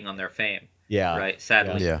riding on their fame. Yeah. Right.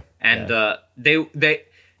 Sadly. Yeah. And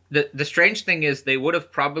the strange thing is they would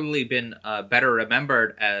have probably been better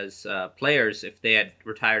remembered as players if they had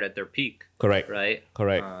retired at their peak. Correct. Right.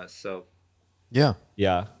 Correct. Yeah.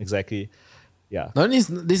 Yeah. Exactly. Yeah. Now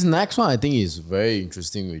this next one I think is very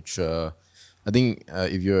interesting, which I think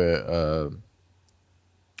if you're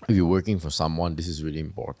working for someone, this is really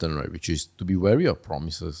important, right? Which is to be wary of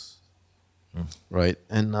promises, right?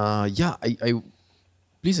 And I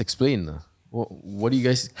please explain. What do you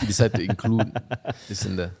guys decide to include this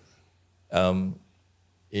in there?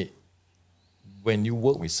 When you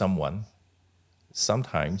work with someone,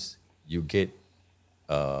 sometimes you get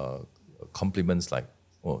compliments like,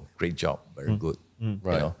 "Oh, great job, very good."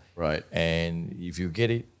 Right. Right. And if you get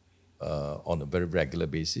it on a very regular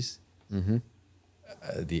basis,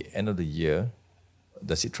 at the end of the year,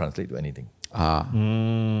 does it translate to anything?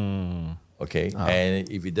 Okay. And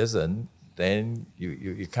if it doesn't, then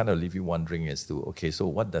you kind of leave you wondering as to, okay, so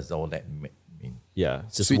what does all that mean? Yeah.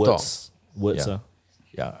 It's just Sweet words. Words. Yeah.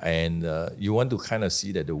 Yeah. And you want to kind of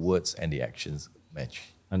see that the words and the actions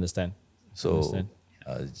match. Understand. So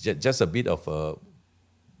just a bit of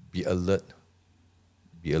be alert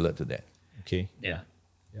to that. Okay. Yeah.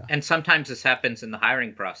 And sometimes this happens in the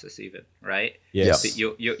hiring process even, right? Yes.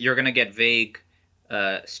 So you're going to get vague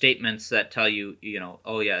statements that tell you,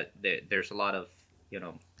 there's a lot of,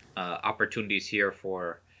 opportunities here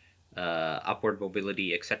for upward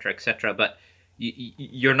mobility, et cetera, but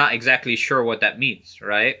you're not exactly sure what that means,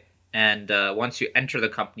 right? And once you enter the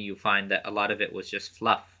company, you find that a lot of it was just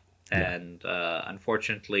fluff and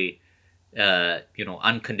unfortunately,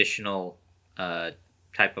 unconditional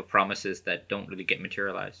type of promises that don't really get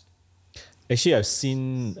materialized.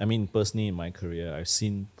 Actually, personally in my career, I've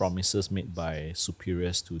seen promises made by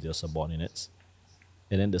superiors to their subordinates.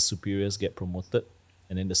 And then the superiors get promoted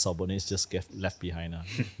and then the subordinates just get left behind.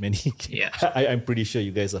 I'm pretty sure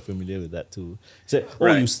you guys are familiar with that too. So,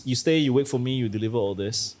 Right. you stay, you wait for me, you deliver all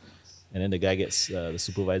this. And then the guy the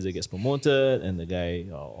supervisor gets promoted and the guy...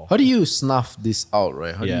 How do you snuff this out,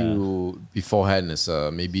 right? How Yeah. do you, beforehand, as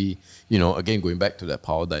maybe, again, going back to that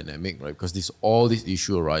power dynamic, right? Because all this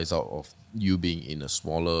issue arise out of you being in a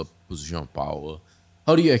smaller position of power.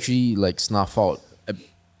 How do you actually snuff out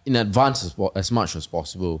in advance as much as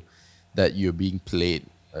possible that you're being played,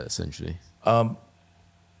 essentially?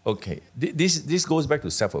 Okay, this goes back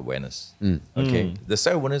to self-awareness. Okay, the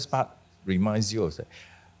self-awareness part reminds you of that.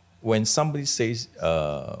 When somebody says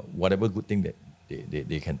whatever good thing that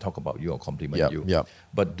they can talk about you or compliment you,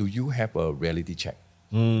 but do you have a reality check?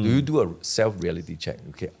 Do you do a self-reality check?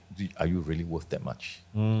 Okay, are you really worth that much?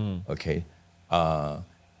 Okay,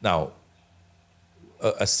 now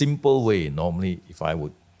a simple way normally, if I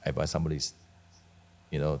would advise somebody,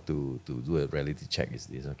 to do a reality check is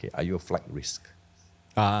this. Okay, are you a flight risk?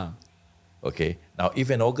 Okay. Now, if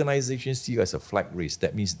an organization sees you as a flight risk,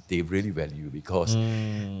 that means they really value you because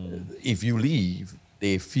if you leave,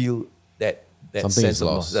 they feel that Something sense is of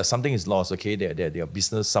lost. loss. That something is lost. Okay, their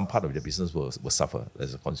business, some part of their business will suffer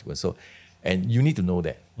as a consequence. So, and you need to know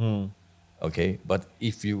that. Okay, but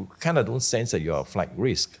if you kind of don't sense that you're a flight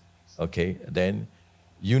risk, okay, then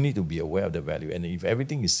you need to be aware of the value. And if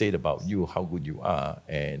everything is said about you, how good you are,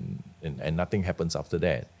 and nothing happens after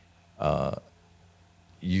that,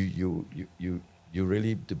 you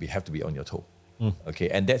really have to be on your toe. Okay,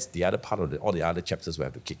 and that's the other part of all the other chapters we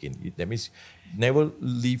have to kick in. That means never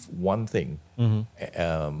leave one thing,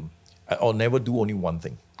 or never do only one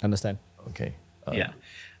thing. Understand? Okay.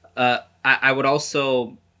 I would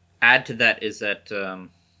also add to that is that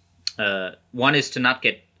one is to not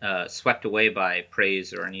get swept away by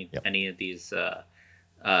praise or any of these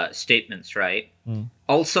statements, right?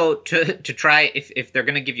 Also, to try if they're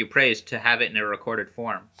going to give you praise, to have it in a recorded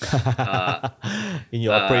form, In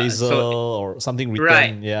your appraisal or something written.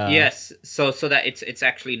 right? Yeah. Yes. So that it's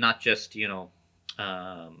actually not just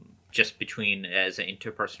just between as an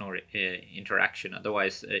interpersonal interaction.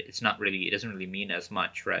 Otherwise, it doesn't really mean as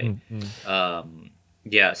much, right?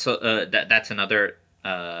 Yeah. So that's another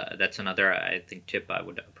I think tip I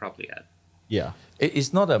would probably add. Yeah.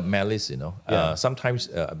 It's not a malice, Yeah. Sometimes,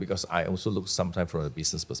 because I also look sometimes from a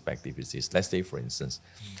business perspective, is this. Let's say, for instance,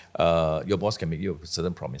 your boss can make you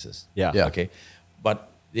certain promises. Yeah. Yeah. Okay. But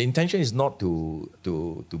the intention is not to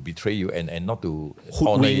betray you and not to Hoodwink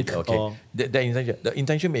honor it. Okay. or- The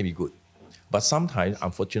intention may be good, but sometimes,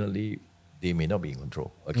 unfortunately, they may not be in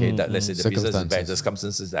control. Okay. That let's say the business is bad, the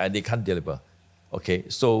circumstances, and they can't deliver. Okay.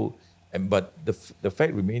 So, but the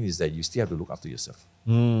fact remains is that you still have to look after yourself.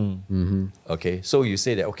 Okay, so you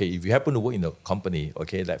say that, okay, if you happen to work in a company,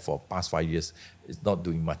 okay, like for past 5 years, it's not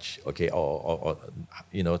doing much, okay, or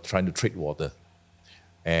trying to trade water,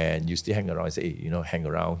 and you still hang around and say, hey, hang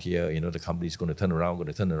around here, the company is going to turn around, but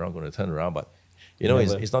it's not turning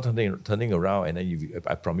around, and then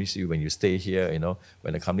I promise you, when you stay here,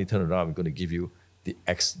 when the company turn around, we're going to give you the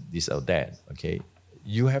X, this or that, okay.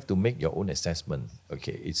 You have to make your own assessment,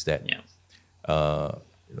 okay. It's that,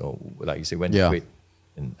 like you say, when to quit.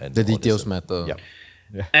 And The all details this. matter.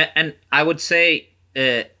 Yeah. And I would say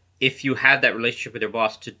if you have that relationship with your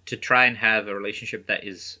boss, to try and have a relationship that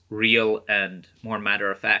is real and more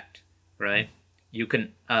matter of fact, right? You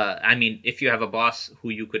can, if you have a boss who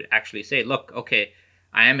you could actually say, look, okay,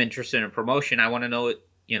 I am interested in promotion. I want to know,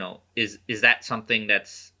 is that something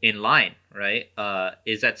that's in line, right?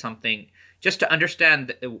 Is that something, just to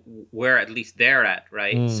understand where at least they're at,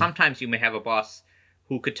 right? Sometimes you may have a boss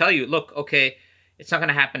who could tell you, look, okay, it's not going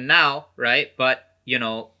to happen now, right? But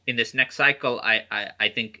in this next cycle,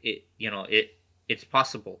 I think it's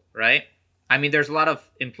possible, right? I mean, there's a lot of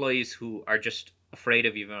employees who are just afraid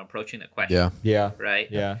of even approaching the question. Yeah. Yeah. Right.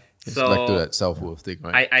 Yeah. It's So back to that self-worth thing,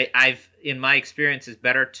 right? I've in my experience, it's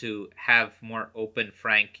better to have more open,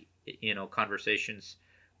 frank, conversations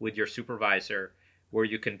with your supervisor where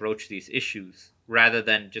you can broach these issues rather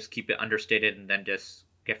than just keep it understated and then just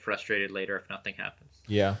get frustrated later if nothing happens.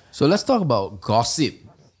 Yeah. So let's talk about gossip.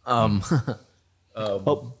 Before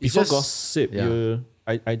just- gossip, yeah.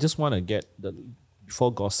 I just want to get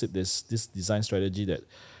before gossip, there's this design strategy that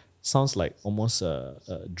sounds like almost a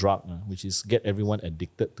drug, which is get everyone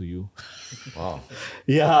addicted to you. Wow.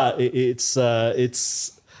 Yeah, it's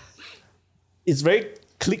very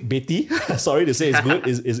clickbaity. Sorry to say it's good.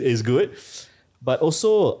 is good, but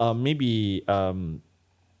also maybe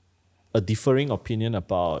a differing opinion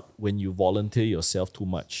about when you volunteer yourself too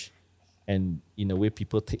much, and in a way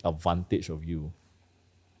people take advantage of you.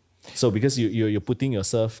 So because you're putting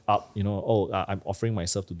yourself up, I'm offering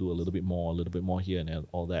myself to do a little bit more here and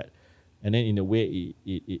all that, and then in a way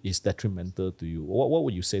it is detrimental to you. What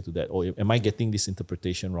would you say to that? Or am I getting this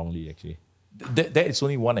interpretation wrongly actually? That is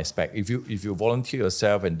only one aspect. If you volunteer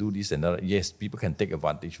yourself and do this and that, yes, people can take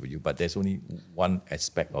advantage of you, but there's only one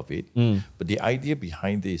aspect of it. But the idea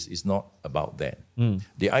behind this is not about that.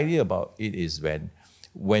 The idea about it is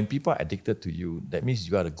when people are addicted to you, that means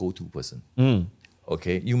you are the go-to person.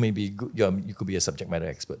 Okay, you may be good. You could be a subject matter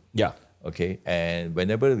expert. Yeah. Okay, and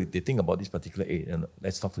whenever they think about this particular area,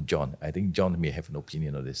 let's talk to John. I think John may have an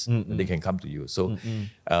opinion on this. They can come to you. So,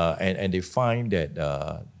 and they find that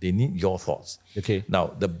they need your thoughts. Okay.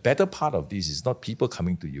 Now, the better part of this is not people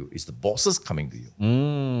coming to you; it's the bosses coming to you.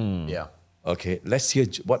 Yeah. Okay, let's hear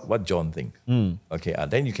what John thinks. Okay,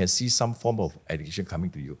 then you can see some form of addiction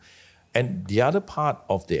coming to you. And the other part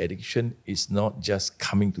of the addiction is not just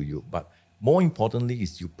coming to you, but more importantly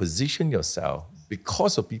is you position yourself.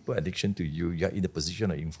 Because of people addiction to you, you're in a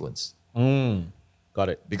position of influence. Got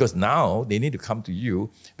it. Because now they need to come to you.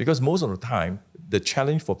 Because most of the time, the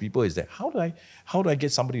challenge for people is that how do I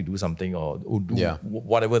get somebody to do something or do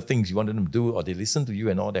whatever things you want them to do, or they listen to you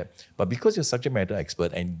and all that. But because you're subject matter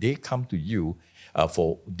expert and they come to you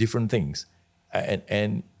for different things,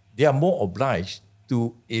 and they are more obliged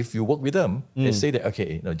to, if you work with them, they say that,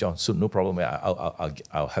 okay, John, so no problem.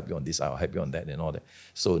 I'll help you on this. I'll help you on that and all that.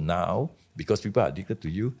 So now, because people are addicted to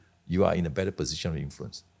you, you are in a better position of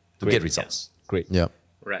influence to get results. Great. Yeah.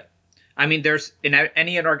 Right. I mean, there's in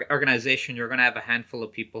any organization, you're going to have a handful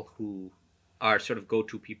of people who are sort of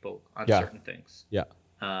go-to people on certain things. Yeah.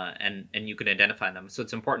 And you can identify them. So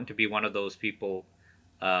it's important to be one of those people,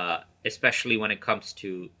 especially when it comes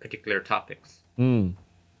to particular topics.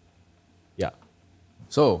 Yeah.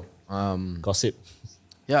 So, Gossip.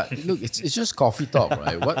 Yeah, look, it's just coffee talk,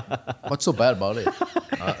 right? What's so bad about it?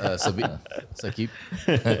 Saqib,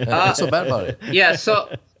 what's so bad about it? Yeah.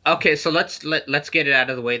 So okay. So let's get it out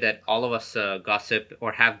of the way that all of us gossip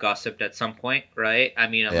or have gossiped at some point, right? I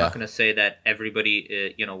mean, I'm not going to say that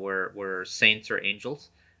everybody, we're saints or angels,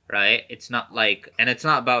 right? It's not like, and it's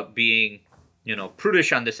not about being,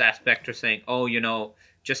 prudish on this aspect or saying, oh,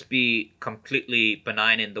 just be completely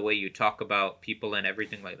benign in the way you talk about people and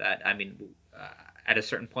everything like that. I mean, at a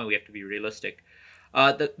certain point, we have to be realistic.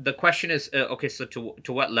 The question is, okay, so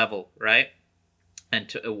to what level, right? And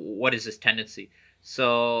to what is this tendency?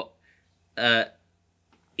 So,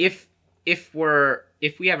 if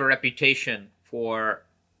we have a reputation for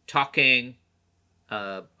talking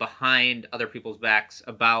behind other people's backs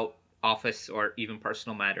about office or even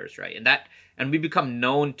personal matters, right? And we become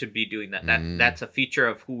known to be doing that. That's a feature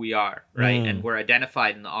of who we are, right? And we're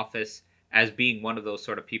identified in the office as being one of those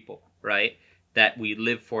sort of people, right? That we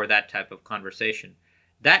live for that type of conversation.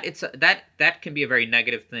 That can be a very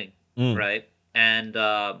negative thing, right? And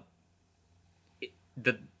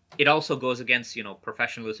it also goes against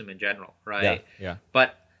professionalism in general, right? Yeah.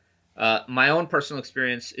 But my own personal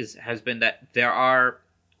experience has been that there are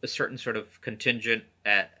a certain sort of contingent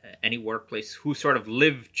at any workplace who sort of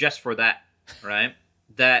live just for that, right?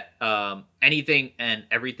 That anything and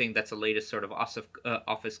everything that's the latest sort of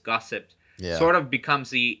office gossip sort of becomes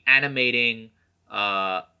the animating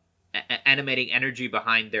energy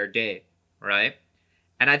behind their day, right?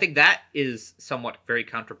 And I think that is somewhat very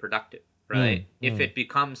counterproductive, right? If it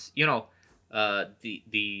becomes,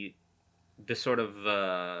 the sort of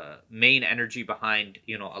main energy behind,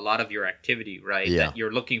 a lot of your activity, right? Yeah. That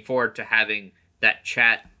you're looking forward to having that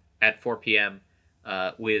chat at 4 p.m.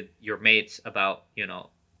 With your mates about,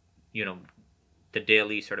 the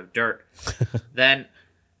daily sort of dirt, then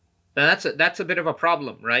that's a bit of a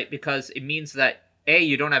problem, right? Because it means that A,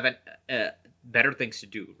 you don't have better things to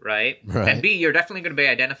do, right? And B, you're definitely going to be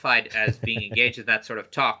identified as being engaged in that sort of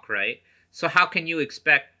talk, right? So how can you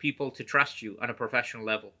expect people to trust you on a professional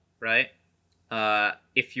level, right?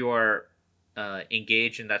 If you're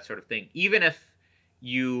engaged in that sort of thing, even if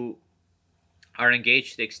you are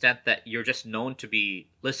engaged to the extent that you're just known to be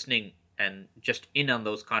listening and just in on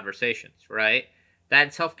those conversations, right? That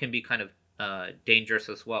itself can be kind of dangerous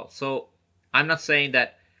as well. So I'm not saying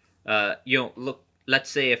that, look, let's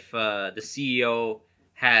say if the CEO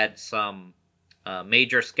had some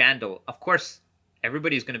major scandal, of course,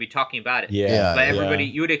 everybody's going to be talking about it. But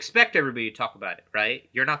you would expect everybody to talk about it, right?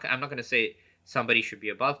 I'm not going to say somebody should be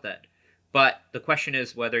above that. But the question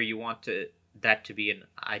is whether you want that to be an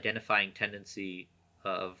identifying tendency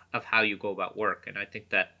of how you go about work. And I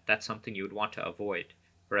think that's something you would want to avoid,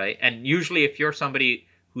 right? And usually if you're somebody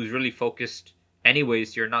who's really focused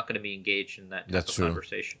anyways, you're not going to be engaged in that type of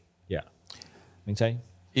conversation. Yeah. Meng?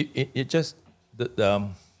 It just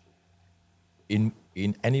in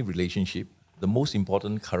any relationship, the most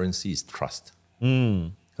important currency is trust.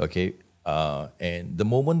 Okay, and the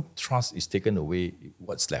moment trust is taken away,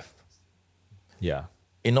 what's left? Yeah.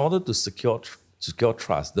 In order to secure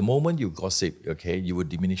trust, the moment you gossip, okay, you will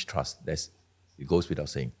diminish trust. It goes without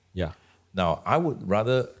saying. Yeah. Now, I would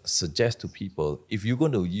rather suggest to people, if you're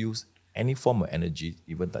going to use any form of energy,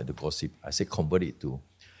 even like the gossip, I say convert it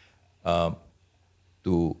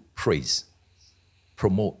to praise,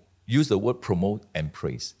 promote. Use the word promote and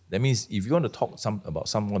praise. That means if you want to talk about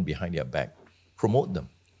someone behind their back, promote them.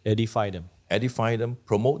 Edify them,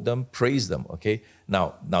 promote them, praise them, okay?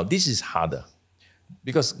 Now this is harder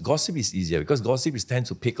because gossip is easier because gossip is tend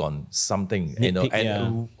to pick on something,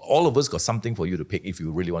 all of us got something for you to pick if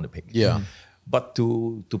you really want to pick. Yeah. But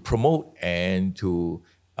to promote and to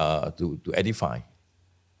edify,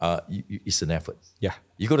 it's an effort. Yeah.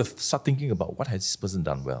 You got to start thinking about what has this person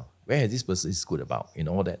done well, where has this person is good about,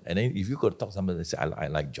 all that. And then if you got to talk to somebody and say, I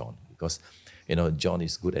like John because, John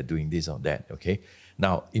is good at doing this or that, okay?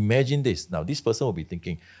 Now, imagine this. Now, this person will be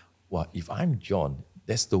thinking, well, if I'm John,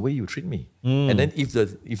 that's the way you treat me. And then if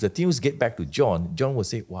the teams get back to John will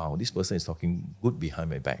say, wow, this person is talking good behind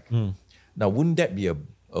my back. Now, wouldn't that be a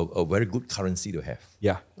very good currency to have?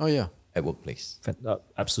 Yeah. Oh, yeah. At workplace?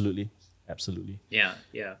 Absolutely. Yeah.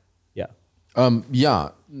 Yeah.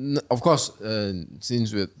 Of course,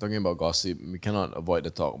 since we're talking about gossip, we cannot avoid the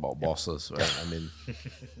talk about bosses, right? I mean,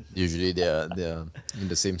 usually they're in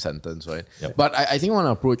the same sentence, right? Yep. But I think I want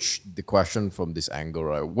to approach the question from this angle,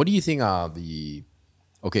 right? What do you think are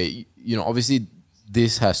obviously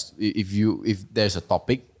this has, if there's a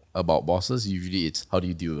topic about bosses, usually it's how do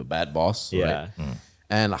you deal with a bad boss, right?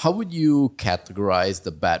 And how would you categorize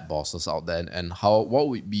the bad bosses out there, and what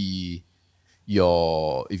would be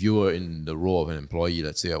if you were in the role of an employee,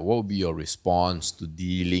 let's say, what would be your response to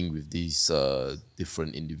dealing with these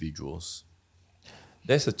different individuals?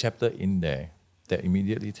 There's a chapter in there that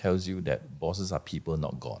immediately tells you that bosses are people,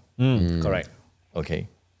 not God. Correct. Okay.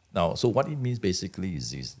 Now, so what it means basically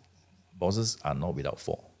is this: bosses are not without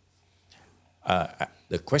fault.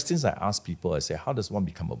 The questions I ask people, I say, how does one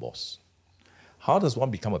become a boss? How does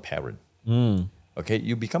one become a parent? Okay,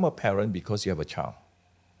 you become a parent because you have a child.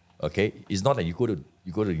 Okay, it's not that you go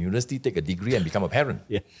to university, take a degree, and become a parent.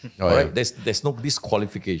 Yeah. All right, there's no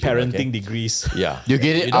disqualification. Parenting degrees. Yeah, You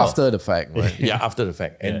get it after the fact, right? Yeah, after the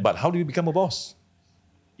fact. And but how do you become a boss?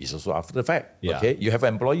 It's also after the fact. Yeah. Okay, you have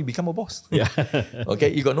an employee, you become a boss. Yeah.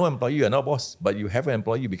 Okay, you got no employee, you're not a boss. But you have an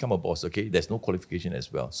employee, you become a boss. Okay, there's no qualification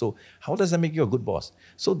as well. So how does that make you a good boss?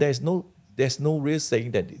 So there's no real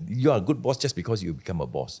saying that you are a good boss just because you become a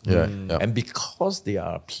boss. Yeah. And because they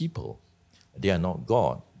are people, they are not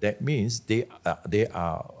God. That means they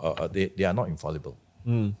are not infallible.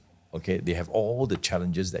 Okay, they have all the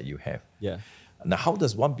challenges that you have. Yeah. Now, how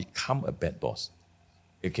does one become a bad boss?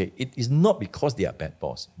 Okay, it is not because they are bad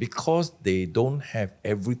boss, because they don't have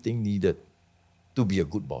everything needed to be a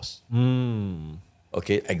good boss.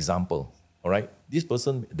 Okay, example. All right, this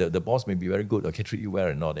person, the boss may be very good, okay, treat you well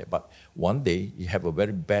and all that, but one day you have a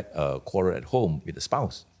very bad quarrel at home with the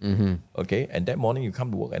spouse. Okay, and that morning you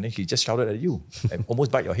come to work and then he just shouted at you and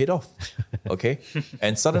almost bite your head off. Okay,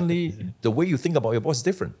 and suddenly the way you think about your boss is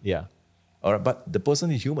different. Yeah. All right, but the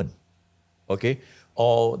person is human. Okay,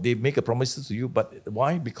 or they make a promise to you, but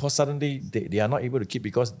why? Because suddenly they are not able to keep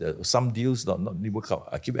because some deals not work out.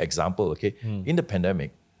 I give you an example. Okay, in the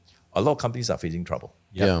pandemic, a lot of companies are facing trouble.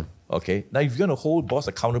 Yeah. Okay, now if you're going to hold boss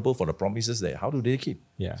accountable for the promises there, how do they keep?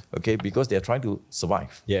 Yeah. Okay, because they're trying to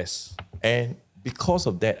survive. Yes. And because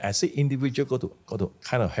of that, I say individual got to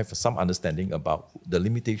kind of have some understanding about the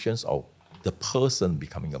limitations of the person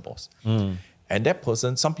becoming a boss. And that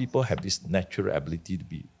person, some people have this natural ability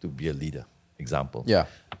to be a leader. Example. Yeah.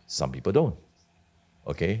 Some people don't.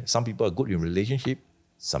 Okay. Some people are good in relationship.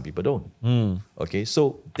 Some people don't. Okay.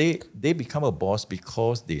 So they become a boss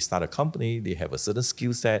because they start a company. They have a certain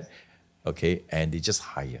skill set. Okay, and they just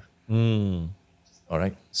hire. All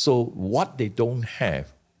right. So what they don't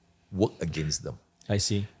have work against them. I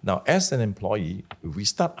see. Now, as an employee, if we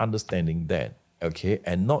start understanding that, okay,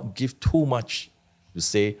 and not give too much to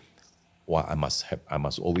say, well, I must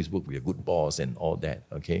always work with a good boss and all that,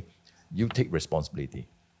 okay? You take responsibility.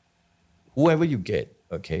 Whoever you get,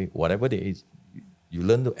 okay, whatever they is, you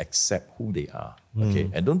learn to accept who they are, okay?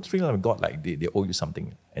 And don't treat them like God like they owe you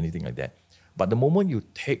something, anything like that. But the moment you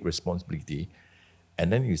take responsibility, and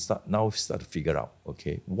then you start to figure out,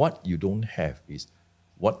 okay, what you don't have is,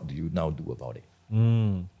 what do you now do about it?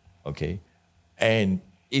 Okay? And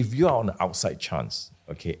if you are on the outside chance,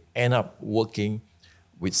 okay, end up working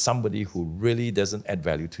with somebody who really doesn't add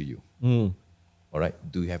value to you, all right,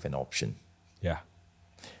 do you have an option? Yeah.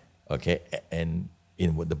 Okay? And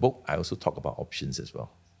in the book, I also talk about options as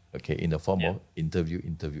well, okay, in the form of interview.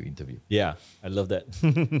 Yeah. I love that.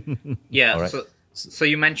 Yeah. All right. So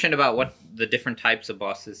you mentioned about what the different types of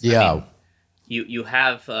bosses. Yeah. I mean, you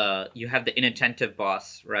have the inattentive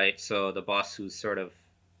boss, right? So the boss who's sort of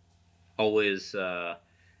always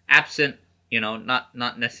absent,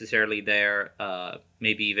 not necessarily there,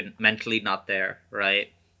 maybe even mentally not there,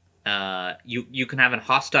 right? You can have a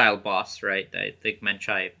hostile boss, right? I think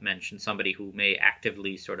Menchai mentioned somebody who may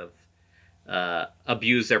actively sort of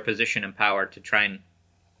abuse their position and power to try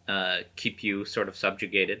and keep you sort of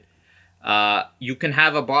subjugated. You can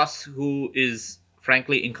have a boss who is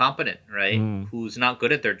frankly incompetent, right? Who's not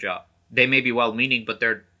good at their job. They may be well-meaning, but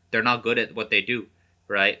they're not good at what they do,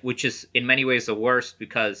 right? Which is in many ways the worst,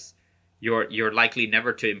 because you're likely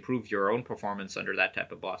never to improve your own performance under that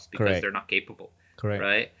type of boss, because Correct. they're not capable. Correct.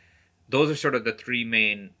 Right? Those are sort of the three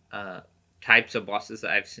main types of bosses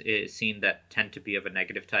that I've seen that tend to be of a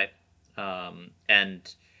negative type, and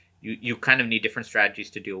you kind of need different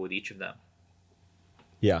strategies to deal with each of them.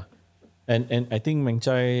 Yeah. And I think Meng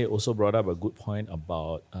Chai also brought up a good point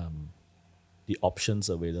about the options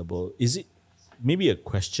available. Is it maybe a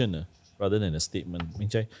question rather than a statement? Meng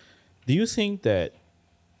Chai, do you think that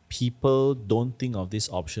people don't think of these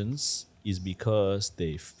options is because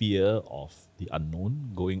they fear of the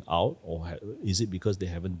unknown going out, or is it because they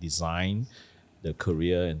haven't designed the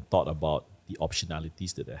career and thought about the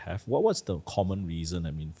optionalities that they have? What's the common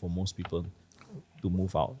reason, for most people to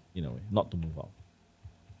move out, not to move out?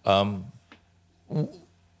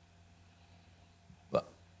 But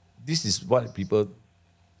this is what people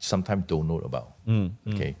sometimes don't know about.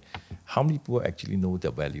 Okay, how many people actually know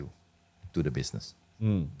the value to the business?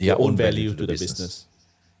 Their own value to the business.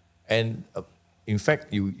 And in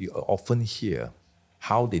fact, you often hear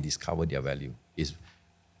how they discover their value is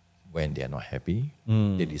when they are not happy,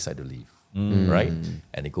 they decide to leave, right?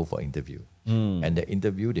 And they go for interview. And the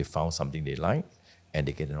interview, they found something they like, and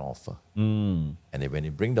they get an offer. And then when they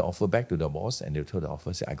bring the offer back to the boss, and they tell the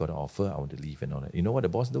offer, say, I got an offer, I want to leave and all that. You know what the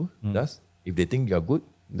boss does? If they think you're good,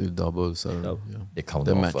 They double salary. Yeah. they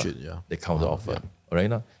counter They offer. match it, yeah. They counter offer. All right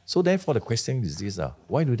now. So therefore, the question is this: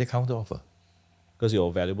 why do they counter offer? Because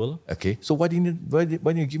you're valuable. Okay, so why didn't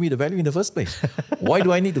you give me the value in the first place? Why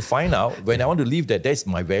do I need to find out when I want to leave that that's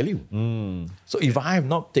my value? So if I have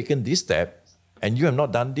not taken this step and you have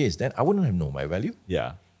not done this, then I wouldn't have known my value.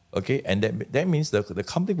 Yeah. Okay, and that means the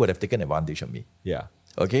company would have taken advantage of me. Yeah.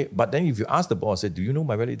 Okay, but then if you ask the boss, say, do you know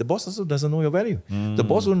my value? The boss also doesn't know your value. The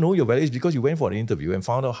boss will know your value is because you went for an interview and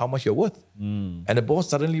found out how much you're worth. And the boss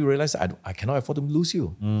suddenly realized, I cannot afford to lose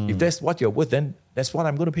you. If that's what you're worth, then that's what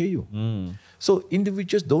I'm going to pay you. So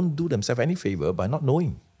individuals don't do themselves any favor by not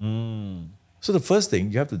knowing. So the first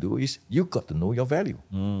thing you have to do is you got to know your value.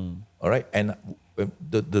 All right, and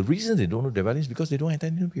the reason they don't know their value is because they don't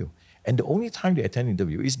attend interview. And the only time they attend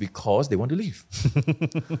interview is because they want to leave.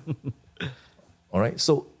 All right,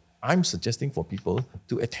 so I'm suggesting for people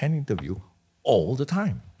to attend interview all the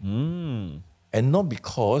time, and not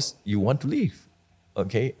because you want to leave.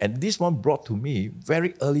 Okay, and this one brought to me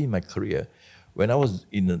very early in my career, when I was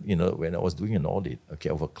when I was doing an audit,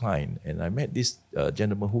 of a client, and I met this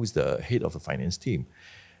gentleman who is the head of the finance team.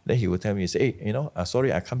 Then he would tell me, say, hey,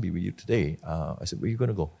 sorry, I can't be with you today. I said, where are you going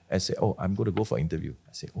to go? I said, oh, I'm going to go for an interview.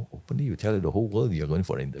 I said, oh, openly you tell the whole world you're going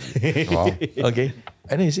for an interview. Wow. Okay.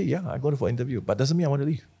 And then he said, yeah, I'm going for an interview, but doesn't mean I want to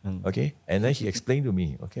leave. Okay. And then he explained to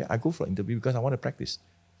me, okay, I go for an interview because I want to practice.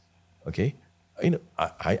 Okay.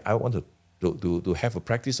 I want to have a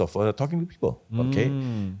practice of talking to people. Okay.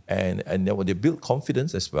 And then they build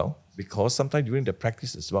confidence as well, because sometimes during the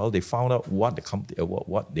practice as well, they found out what the company,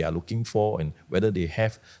 what they are looking for, and whether they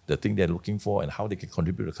have the thing they're looking for, and how they can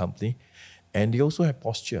contribute to the company. And they also have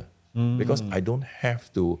posture, because I don't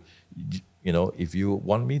have to, if you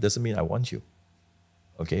want me, doesn't mean I want you.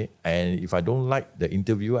 Okay, and if I don't like the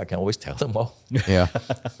interview, I can always tell them off. Yeah.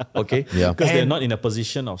 Okay. Yeah. Because they're not in a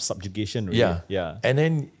position of subjugation, really. Yeah. Yeah. And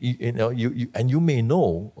then you may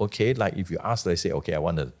know, okay, like if you ask, let's say, okay, I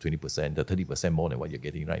want the 20%, the 30% more than what you're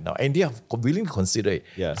getting right now, and they are willing to consider it.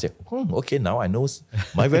 Yeah. Say, okay, now I know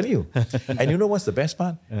my value. And you know what's the best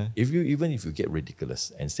part? If you get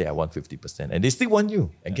ridiculous and say I want 50%, and they still want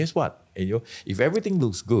you, and guess what? And if everything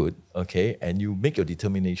looks good, okay, and you make your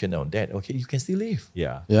determination on that, okay, you can still leave.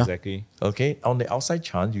 Yeah. Yeah. Exactly. Okay, on the outside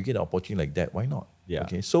chance you get an opportunity like that, why not? Yeah.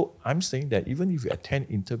 Okay, so I'm saying that even if you attend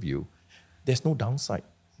interview, there's no downside,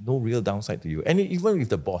 no real downside to you. And even if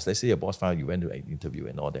the boss, let's say your boss found you went to an interview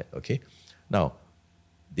and all that, okay, now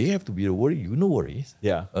they have to be worried. You know worries.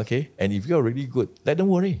 Yeah. Okay, and if you're really good, let them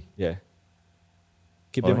worry. Yeah.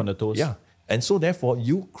 Keep All them right? on the toes. Yeah, and so therefore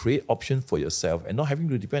you create options for yourself and not having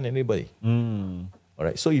to depend on anybody. All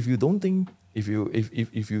right. So if you don't think, if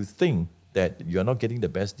you think that you're not getting the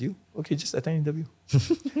best deal, okay, just attend interview.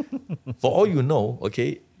 For all you know,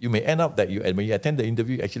 okay, you may end up that when you attend the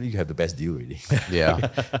interview, actually you have the best deal already. Yeah.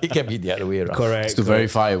 It can be the other way around. Correct. It's to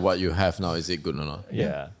verify what you have now. Is it good or not?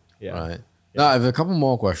 Yeah. Yeah. Right. Now, I have a couple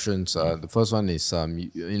more questions. The first one is,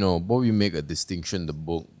 both you make a distinction in the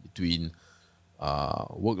book between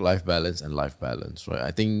work-life balance and life balance, right?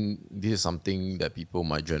 I think this is something that people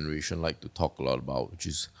my generation like to talk a lot about, which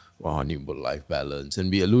is work-life balance.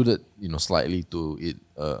 And we alluded, slightly to it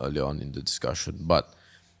earlier on in the discussion. But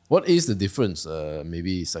what is the difference?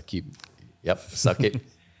 Maybe Saqib. Yep, Saqib.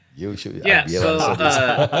 You should. Yeah, be able to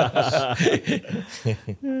answer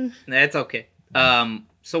this. That's okay.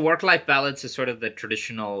 So work-life balance is sort of the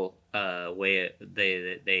traditional way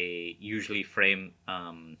they usually frame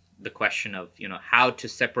the question of how to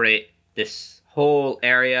separate this whole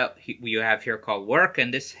area you have here called work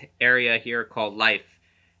and this area here called life,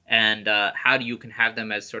 and how you can have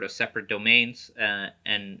them as sort of separate domains,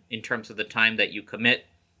 and in terms of the time that you commit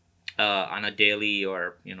on a daily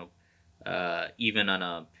or even on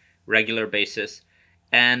a regular basis.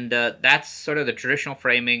 And that's sort of the traditional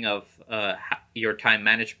framing of your time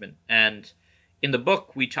management. And in the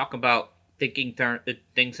book, we talk about thinking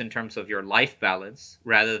things in terms of your life balance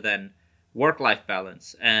rather than work-life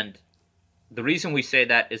balance. And the reason we say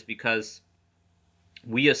that is because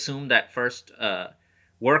we assume that first,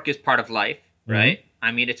 work is part of life, right? Mm-hmm.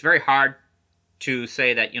 I mean, it's very hard to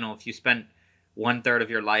say that, if you spend 1/3 of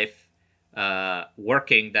your life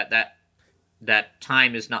working, that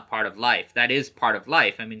time is not part of life. That is part of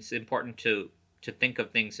life. I mean, it's important to think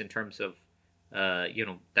of things in terms of,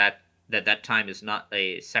 that time is not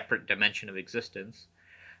a separate dimension of existence.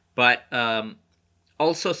 But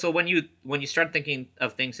also, so when you start thinking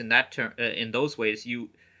of things in that in those ways, you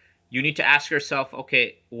need to ask yourself,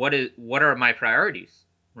 okay, what are my priorities,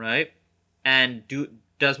 right? And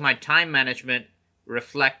does my time management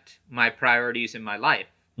reflect my priorities in my life?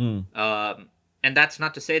 And that's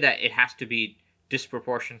not to say that it has to be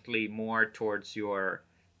disproportionately more towards your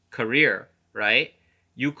career, right?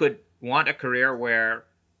 You could want a career where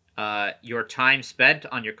your time spent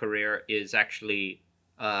on your career is actually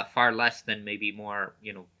far less than maybe more,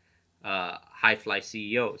 high fly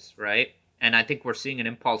CEOs, right? And I think we're seeing an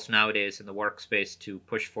impulse nowadays in the workspace to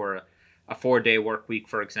push for a 4-day work week,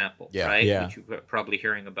 for example, right? Yeah. Which you're probably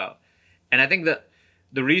hearing about. And I think that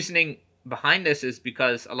the reasoning behind this is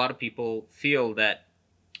because a lot of people feel that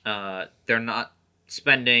they're not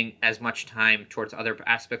spending as much time towards other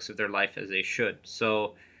aspects of their life as they should.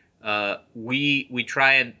 So we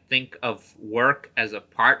try and think of work as a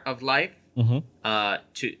part of life.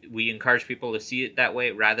 We encourage people to see it that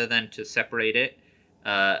way rather than to separate it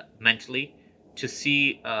mentally, to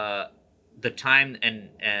see the time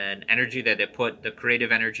and energy that they put, the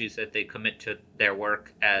creative energies that they commit to their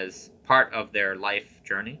work as part of their life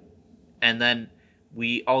journey. And then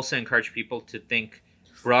we also encourage people to think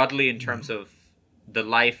broadly in terms of the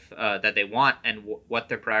life that they want and what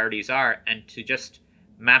their priorities are, and to just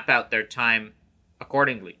map out their time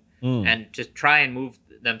accordingly, and to try and move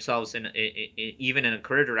themselves in even in a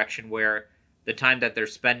career direction where the time that they're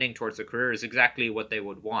spending towards a career is exactly what they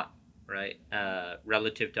would want, right?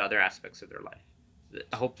 Relative to other aspects of their life.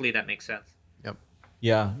 Hopefully that makes sense. Yep.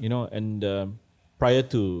 Yeah, and prior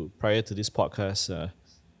to this podcast,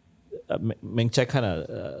 Meng kind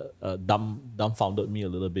of dumbfounded me a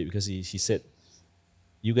little bit, because he said,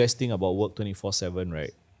 "You guys think about work 24/7,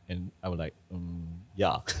 right?" And I was like,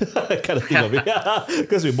 yeah, I kind of think of it,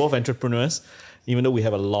 because we're both entrepreneurs, even though we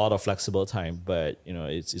have a lot of flexible time. But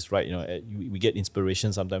it's right. We get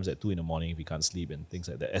inspiration sometimes at 2 a.m. if we can't sleep and things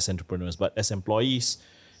like that as entrepreneurs. But as employees,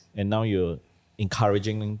 and now you're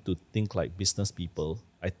encouraging them to think like business people.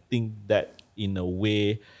 I think that in a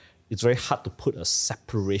way, it's very hard to put a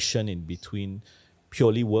separation in between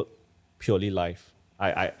purely work, purely life.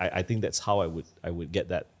 I think that's how I would get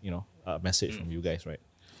that message from you guys, right?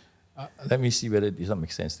 Let me see whether this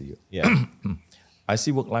makes sense to you. Yeah. I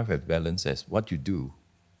see work-life balance as what you do,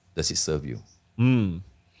 does it serve you?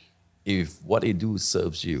 If what you do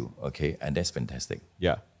serves you, okay, and that's fantastic.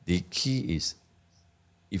 Yeah. The key is,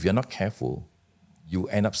 if you're not careful, you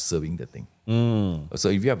end up serving the thing. So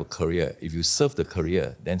if you have a career, if you serve the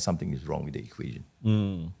career, then something is wrong with the equation.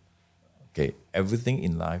 Okay, everything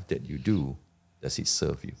in life that you do, does it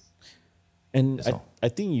serve you? And I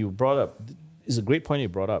think you brought up, it's a great point you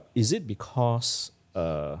brought up. Is it because,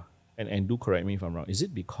 and do correct me if I'm wrong, is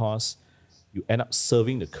it because you end up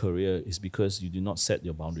serving the career is because you do not set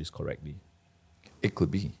your boundaries correctly? It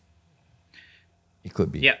could be. It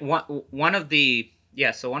could be. Yeah, one of the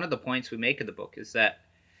points we make in the book is that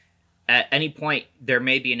at any point there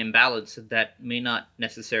may be an imbalance that may not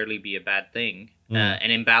necessarily be a bad thing.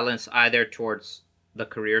 An imbalance either towards the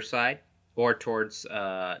career side or towards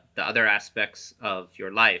the other aspects of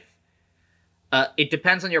your life. It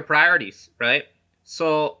depends on your priorities, right?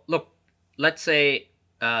 So look, let's say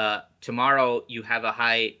tomorrow you have a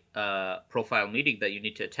high profile meeting that you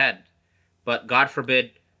need to attend, but God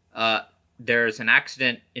forbid there's an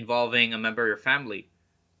accident involving a member of your family.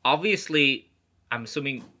 Obviously, I'm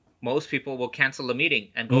assuming most people will cancel the meeting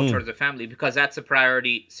and go towards the family because that's a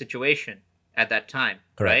priority situation at that time.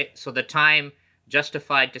 Correct. Right? So the time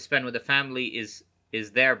justified to spend with the family is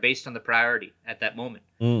there based on the priority at that moment.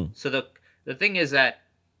 So the thing is that,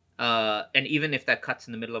 and even if that cuts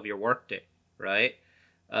in the middle of your workday, right?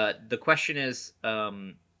 The question is,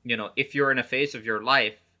 if you're in a phase of your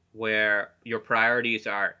life where your priorities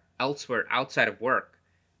are elsewhere outside of work,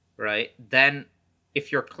 right? Then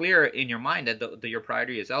if you're clear in your mind that your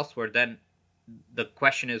priority is elsewhere, then the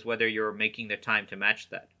question is whether you're making the time to match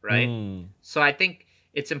that, right? So I think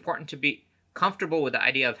it's important to be comfortable with the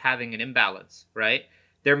idea of having an imbalance, right?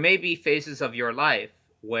 There may be phases of your life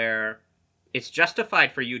where it's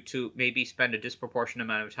justified for you to maybe spend a disproportionate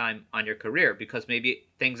amount of time on your career because maybe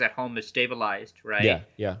things at home is stabilized, right?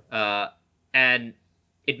 Yeah. And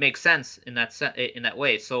it makes sense in that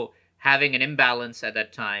way. So having an imbalance at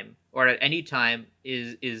that time or at any time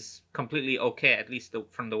is completely okay, at least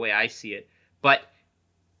from the way I see it. But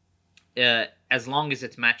as long as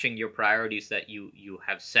it's matching your priorities that you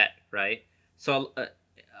have set, right? So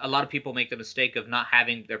a lot of people make the mistake of not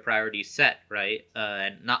having their priorities set, right?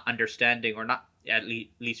 And not understanding or not at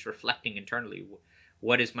least reflecting internally,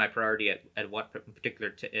 what is my priority at what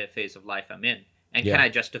particular phase of life I'm in? And can I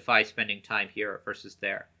justify spending time here versus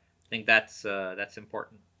there? think that's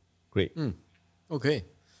important. Great. Okay.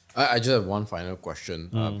 I just have one final question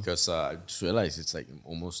because I just realized it's like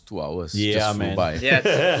almost 2 hours. Yeah, just flew man. by. Yeah,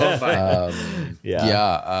 it's flown by.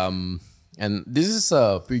 Yeah. And this is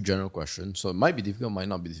a pretty general question, so it might be difficult, might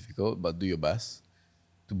not be difficult, but do your best.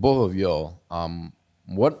 To both of you all,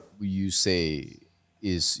 what would you say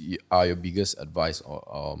are your biggest advice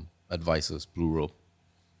or advices, plural,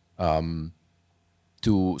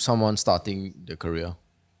 to someone starting their career,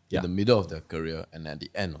 in the middle of their career and at the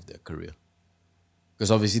end of their career? Because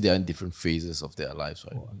obviously they are in different phases of their lives,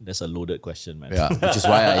 right? That's a loaded question, man. Yeah, which is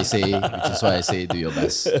why I say do your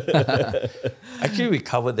best. Actually, we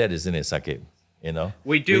covered that, isn't it, Saqib? You know,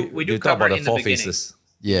 We do talk cover about it the in four the beginning. phases.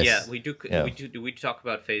 Yes. Yeah, we do. Yeah. We talk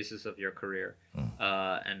about phases of your career,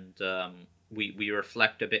 and we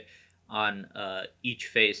reflect a bit on each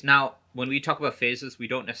phase. Now, when we talk about phases, we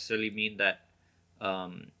don't necessarily mean that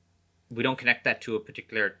we don't connect that to a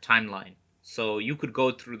particular timeline. So you could go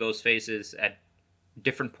through those phases at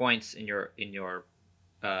different points in your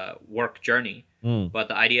work journey, but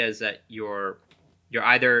the idea is that you're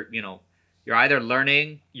either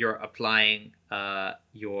learning, you're applying,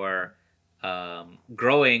 you're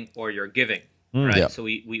growing, or you're giving, right? Yeah. So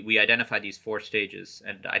we identify these 4 stages,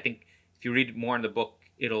 and I think if you read more in the book,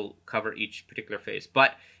 it'll cover each particular phase,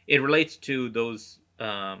 but it relates to those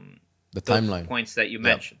The those timeline. points that you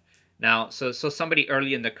mentioned. Now, so somebody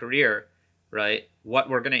early in the career, right? What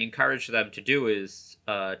we're going to encourage them to do is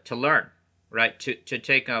to learn, right? To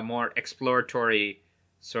take a more exploratory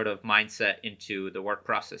sort of mindset into the work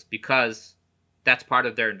process, because that's part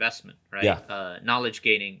of their investment, right? Yeah. Knowledge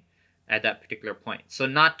gaining at that particular point. So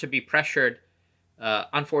not to be pressured.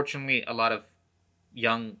 Unfortunately, a lot of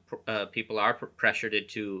young people are pressured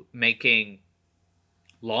into making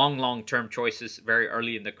long-term choices very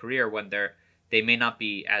early in the career when they may not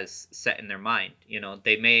be as set in their mind.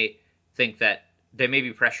 They may think that they may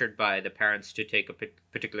be pressured by the parents to take a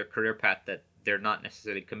particular career path that they're not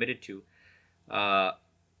necessarily committed to.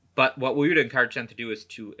 But what we would encourage them to do is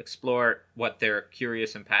to explore what they're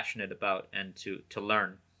curious and passionate about, and to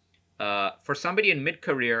learn. For somebody in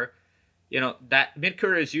mid-career, that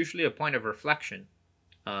mid-career is usually a point of reflection.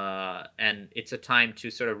 And it's a time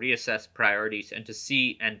to sort of reassess priorities and to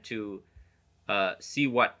see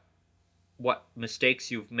what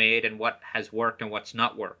mistakes you've made and what has worked and what's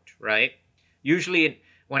not worked, right? Usually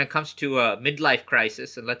when it comes to a midlife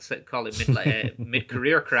crisis, and let's call it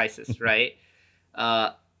mid-career crisis, right?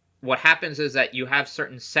 What happens is that you have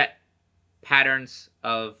certain set patterns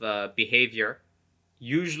of behavior,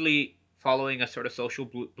 usually following a sort of social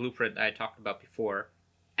blueprint that I talked about before.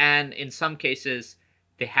 And in some cases,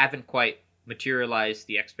 they haven't quite materialized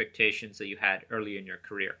the expectations that you had early in your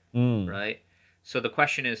career, right? So the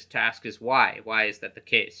question to ask is why? Why is that the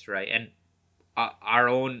case, right? And our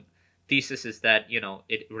own thesis is that,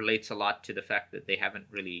 it relates a lot to the fact that they haven't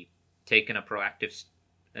really taken a proactive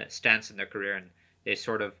stance in their career, and they've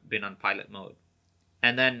sort of been on pilot mode.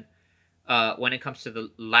 And then when it comes to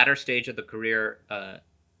the latter stage of the career,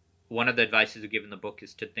 one of the advices we give in the book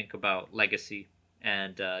is to think about legacy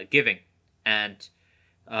and giving, and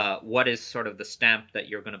what is sort of the stamp that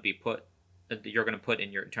you're going to put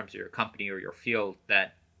in terms of your company or your field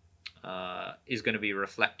that is going to be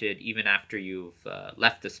reflected even after you've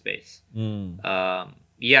left the space. And a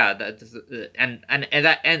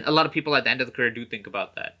lot of people at the end of the career do think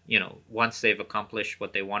about that. Once they've accomplished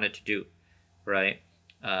what they wanted to do, right?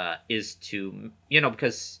 Is to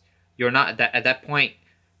because you're not at that point,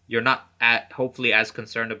 you're not hopefully as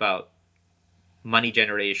concerned about money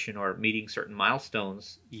generation or meeting certain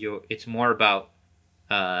milestones. It's more about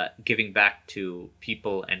giving back to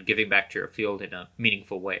people and giving back to your field in a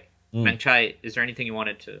meaningful way. Meng Chai, is there anything you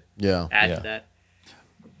wanted to add to that?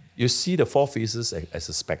 You see the 4 phases as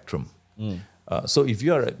a spectrum. So if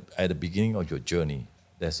you are at the beginning of your journey,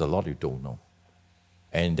 there's a lot you don't know.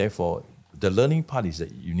 And therefore, the learning part is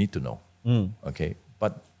that you need to know. Okay?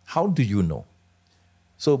 But how do you know?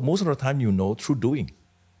 So most of the time you know through doing.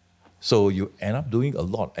 So you end up doing a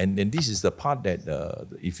lot. And this is the part that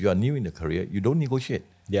if you are new in the career, you don't negotiate.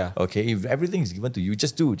 Yeah. Okay. If everything is given to you,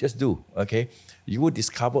 just do. Okay. You will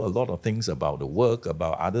discover a lot of things about the work,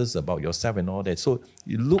 about others, about yourself and all that. So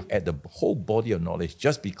you look at the whole body of knowledge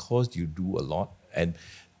just because you do a lot, and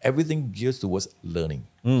everything gears towards learning.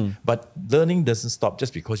 But learning doesn't stop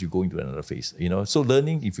just because you go into another phase. So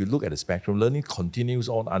learning, if you look at the spectrum, learning continues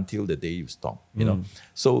on until the day you stop.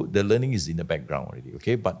 So the learning is in the background already.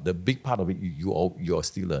 Okay. But the big part of it, you are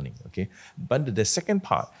still learning. Okay. But the second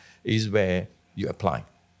part is where you apply.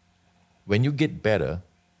 When you get better,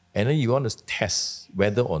 and then you want to test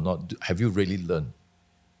whether or not have you really learned.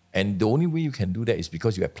 And the only way you can do that is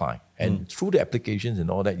because you apply. And through the applications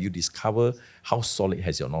and all that, you discover how solid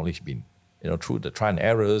has your knowledge been. Through the trial and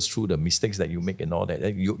errors, through the mistakes that you make and all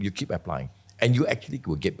that, you keep applying. And you actually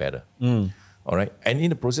will get better. All right. And in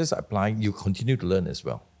the process of applying, you continue to learn as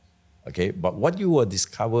well. Okay. But what you will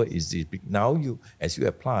discover is now as you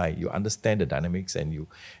apply, you understand the dynamics and you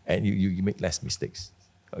make less mistakes.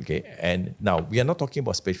 Okay. And now we are not talking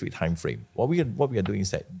about specific time frame. What we are doing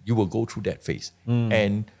is that you will go through that phase.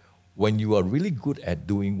 And when you are really good at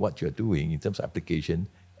doing what you're doing in terms of application,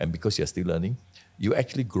 and because you're still learning, you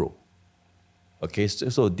actually grow. Okay,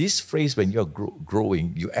 so this phrase, when you're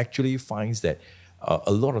growing, you actually find that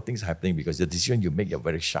a lot of things are happening because the decision you make, you're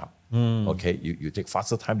very sharp. Okay, you take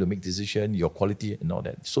faster time to make decision, your quality and all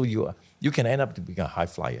that. So you can end up to become a high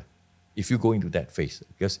flyer if you go into that phase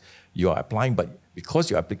because you are applying, but because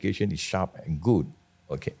your application is sharp and good,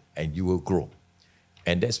 okay, and you will grow.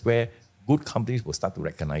 And that's where good companies will start to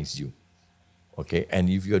recognize you. Okay, and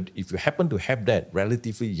if you happen to have that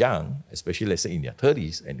relatively young, especially let's say in your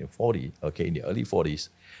 30s and your 40s, okay, in the early 40s,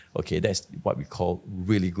 okay, that's what we call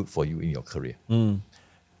really good for you in your career.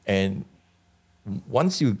 And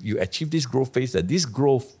once you achieve this growth phase, that this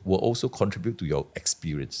growth will also contribute to your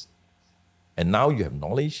experience. And now you have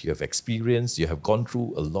knowledge, you have experience, you have gone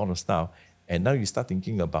through a lot of stuff, and now you start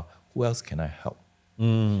thinking about who else can I help?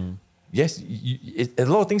 Yes, a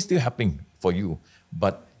lot of things still happening for you,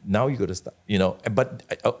 but now you got to start, but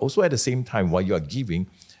also at the same time, while you are giving,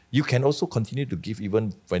 you can also continue to give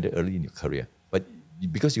even very early in your career. But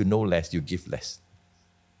because you know less, you give less.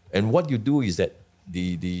 And what you do is that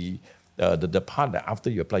the part that after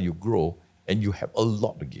you apply, you grow and you have a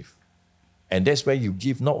lot to give. And that's where you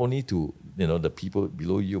give not only to the people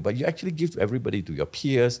below you, but you actually give to everybody, to your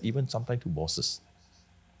peers, even sometimes to bosses.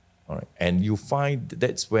 All right, and you find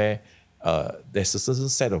that's where there's a certain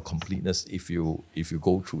set of completeness if you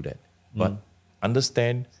go through that. But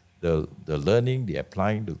understand the learning, the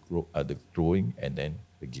applying, the growing, and then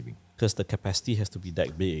the giving. Because the capacity has to be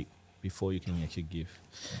that big before you can actually give.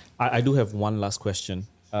 I do have one last question.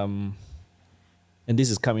 And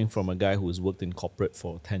this is coming from a guy who has worked in corporate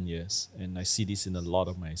for 10 years. And I see this in a lot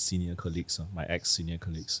of my senior colleagues, my ex-senior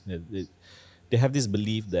colleagues. They have this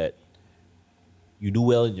belief that you do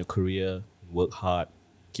well in your career, work hard,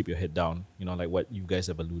 keep your head down, like what you guys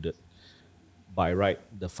have alluded. By right,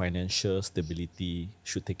 the financial stability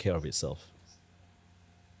should take care of itself.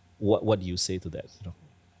 What do you say to that?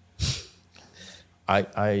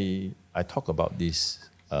 I talk about this.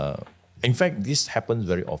 In fact, this happens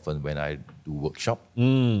very often when I do workshop.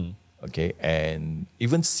 Okay, and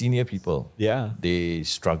even senior people, they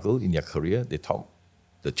struggle in their career. They talk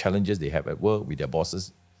the challenges they have at work with their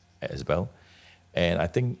bosses as well. And I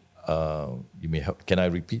think you may help. Can I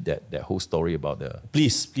repeat that whole story about the?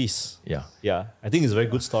 Please. Yeah. I think it's a very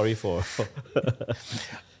good story for.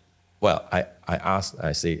 Well,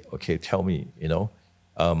 I say, okay, tell me,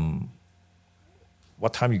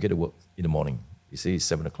 what time you get to work in the morning? You say it's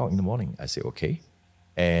 7 o'clock in the morning. I say, okay.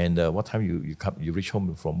 And what time you reach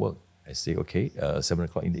home from work? I say, okay, 7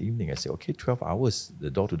 o'clock in the evening. I say, okay, 12 hours, the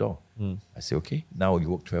door to door. I say, okay, now you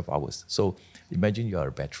work 12 hours. So imagine you are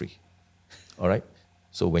a battery, all right?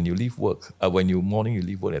 So when you leave work, when you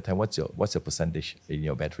leave work at time, what's your percentage in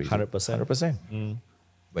your battery? 100%. 100%.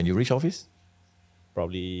 When you reach office?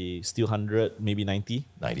 Probably still 100, maybe 90.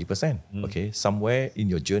 90%. Okay, somewhere in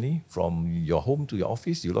your journey from your home to your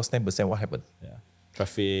office, you lost 10%. What happened? Yeah.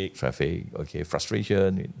 Traffic. Okay,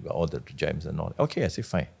 frustration, all the jams and all. Okay, I say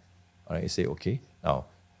fine. All right, I say okay. Now,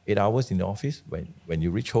 8 hours in the office. When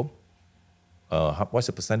you reach home, what's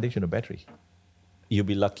the percentage in the battery? You'll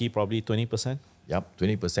be lucky, probably 20%. Yep,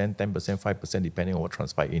 20%, 10%, 5%, depending on what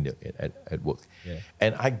transpired at work. Yeah.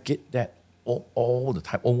 And I get that all the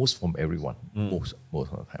time, almost from everyone, most of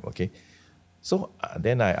the time, okay? So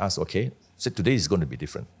then I asked, okay, so today is going to be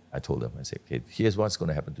different. I told them, I said, okay, here's what's going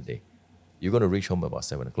to happen today. You're going to reach home about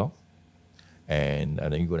 7 o'clock, and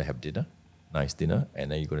then you're going to have dinner, nice dinner,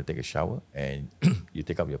 and then you're going to take a shower, and you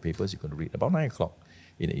take up your papers, you're going to read about 9 o'clock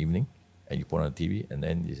in the evening, and you put on the TV, and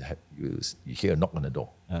then you hear a knock on the door.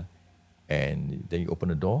 And then you open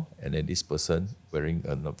the door, and then this person wearing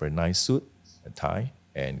a very nice suit, a tie,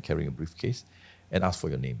 and carrying a briefcase, and ask for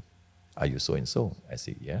your name. Are you so and so? I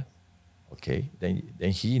say, yeah. Okay.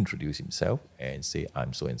 Then he introduced himself and say,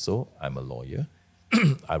 I'm so and so. I'm a lawyer.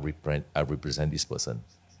 I represent this person.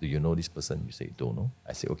 Do you know this person? You say, don't know.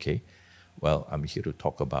 I say, okay. Well, I'm here to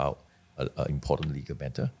talk about an important legal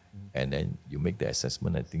matter. And then you make the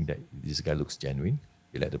assessment. I think that this guy looks genuine.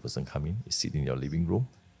 You let the person come in. You sit in your living room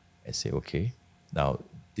and say, okay, now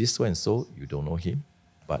this so and so, you don't know him,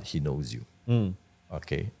 but he knows you.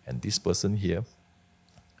 Okay, and this person here,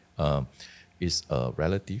 is a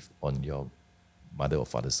relative on your mother or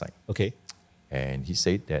father's side. Okay. And he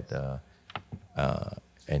said that,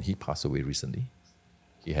 and he passed away recently.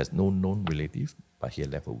 He has no known relative, but he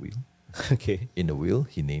had left a will. Okay. In the will,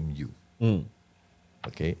 he named you.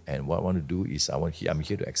 Okay, and what I want to do is I'm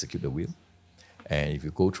here to execute the will. And if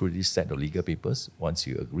you go through this set of legal papers, once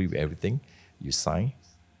you agree with everything, you sign,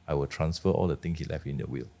 I will transfer all the things he left in the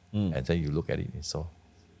will. And then you look at it and saw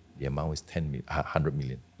the amount is 100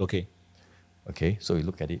 million. Okay. Okay, so you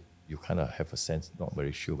look at it, you kind of have a sense, not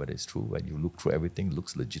very sure whether it's true, but you look through everything,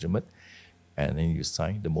 looks legitimate, and then you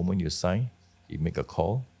sign. The moment you sign, you make a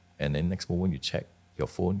call, and then next moment you check your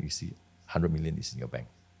phone, you see 100 million is in your bank.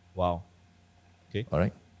 Wow. Okay. All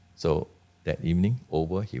right. So that evening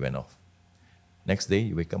over, he went off. Next day,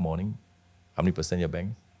 you wake up morning, how many percent your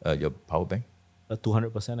bank, your power bank?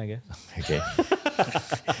 200%, I guess. Okay.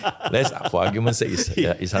 Let's, for argument's sake,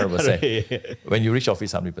 it's 100%. When you reach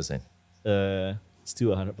office, how many percent?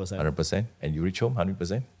 Still 100%. 100%. And you reach home,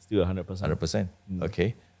 100%? Still 100%. 100%.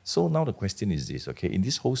 Okay. So now the question is this, okay? In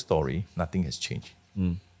this whole story, nothing has changed.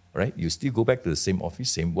 Right? You still go back to the same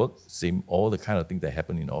office, same work, same all the kind of things that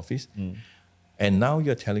happen in the office. And now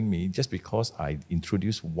you're telling me just because I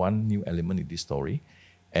introduced one new element in this story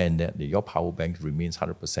and that your power bank remains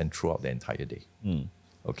 100% throughout the entire day.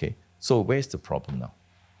 Okay. So where's the problem now?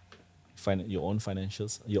 Your own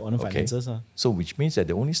financials, your own finances. So which means that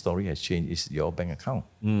the only story has changed is your bank account.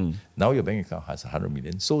 Now your bank account has 100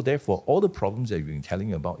 million. So therefore, all the problems that you've been telling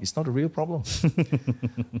me about is not a real problem.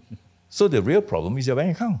 So the real problem is your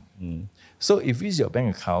bank account. So if it's your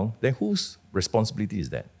bank account, then whose responsibility is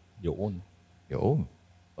that? Your own. Your own.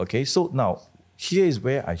 Okay, so now here is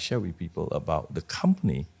where I share with people about the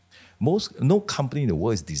company. No company in the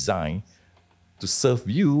world is designed to serve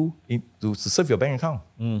you, to serve your bank account.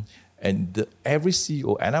 And every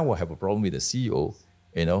CEO, and I will have a problem with the CEO,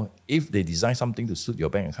 if they design something to suit your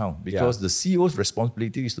bank account, because the CEO's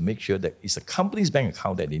responsibility is to make sure that it's a company's bank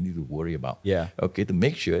account that they need to worry about. Okay, to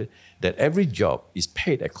make sure that every job is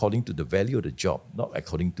paid according to the value of the job, not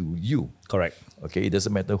according to you. Correct. Okay, it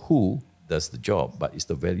doesn't matter who does the job, but it's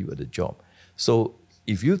the value of the job. So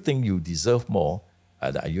if you think you deserve more,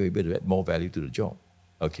 are you able to add more value to the job?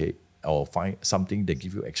 Okay, or find something that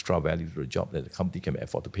gives you extra value to the job that the company can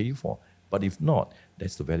afford to pay you for. But if not,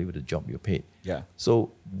 that's the value of the job you're paid.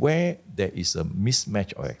 So where there is a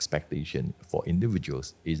mismatch or expectation for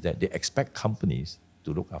individuals is that they expect companies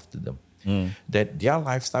to look after them. That their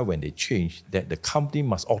lifestyle, when they change, that the company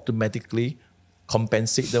must automatically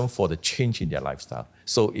compensate them for the change in their lifestyle.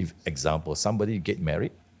 So if, example, somebody get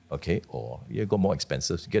married, okay, or you got more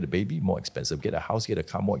expensive, get a baby, more expensive, get a house, get a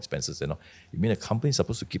car, more expensive. You mean a company is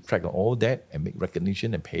supposed to keep track of all that and make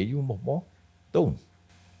recognition and pay you more? Don't.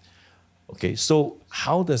 Okay, so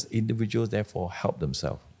how does individuals therefore help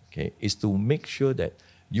themselves? Okay, is to make sure that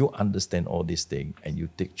you understand all these things and you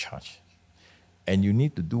take charge. And you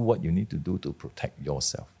need to do what you need to do to protect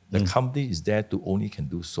yourself. The company is there to only can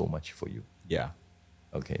do so much for you.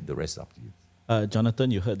 Okay, the rest is up to you.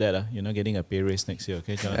 Jonathan, you heard that. You're not getting a pay raise next year,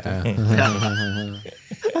 okay, Jonathan?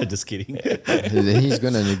 Just kidding. Then he's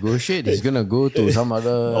gonna negotiate. He's gonna go to some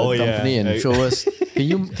other company and show us. Can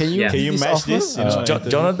you match this?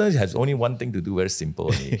 Jonathan has only one thing to do, very simple.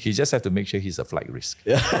 Only. He just have to make sure he's a flight risk.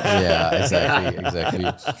 Exactly.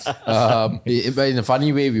 But in a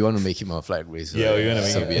funny way, we want to make him a flight risk. We want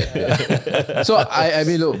to make it. So I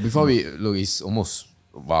mean, look, before we look, it's almost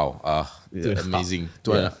amazing.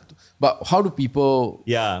 But how do people?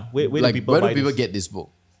 Where do people get this book?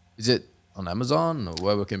 Is it on Amazon or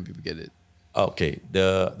wherever can people get it? Okay,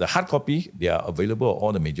 the hard copy, they are available at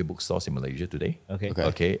all the major bookstores in Malaysia today.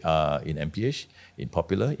 Okay. In MPH, in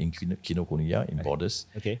Popular, in Kinokuniya, in Borders,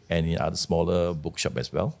 and in other smaller bookshop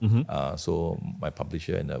as well. So my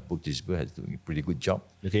publisher and the book distributor has doing a pretty good job.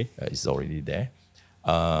 It's already there.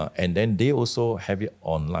 And then they also have it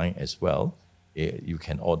online as well. You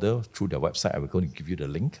can order through their website. I'm going to give you the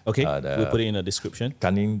link. We'll put it in the description.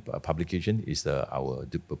 Kanin Publication is our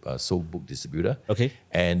sole book distributor.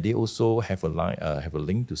 And they also have a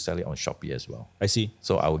link to sell it on Shopee as well. I see.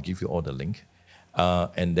 So I will give you all the link.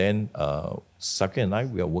 And then Saqib and I,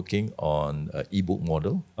 we are working on an ebook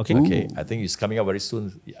model. Okay. I think it's coming out very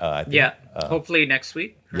soon. Hopefully next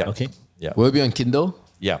week. Will it be on Kindle?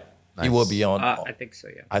 Nice. It will be on. I think so.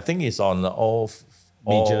 I think it's on all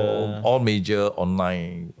major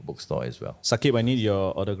online bookstore as well. Saqib, I need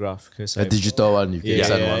your autograph. A digital one. You can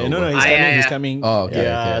send one. No, he's coming. Oh,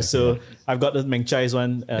 okay. So I've got the Meng Chai's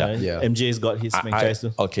one. MJ's got his Meng Chai's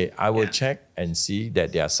too. Okay, I will check and see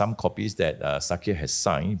that there are some copies that Saqib has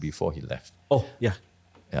signed before he left. Oh, yeah.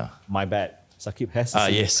 My bad. Saqib has.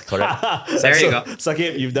 Yes, correct. There you go.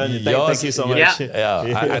 Saqib, you've done it. Yours- Thank you so much. Yeah.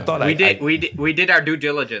 Yeah, I thought We did our due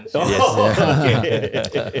diligence. Yes.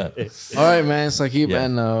 All right, man. Saqib Yeah.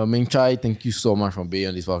 and Meng Chai, thank you so much for being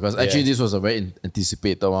on this podcast. Actually, this was a very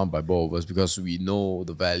anticipated one by both of us because we know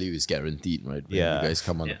the value is guaranteed, right? When Yeah. you guys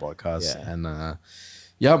come on the Yeah. podcast. Yeah. And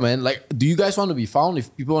yeah, man. Like, do you guys want to be found?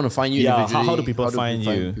 If people want to find you Yeah, individually, how do people find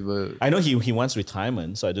you? people? I know he wants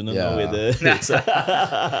retirement, so I don't know Yeah. whether it's Okay.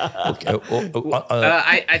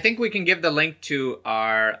 I think we can give the link to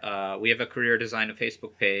our we have a career designer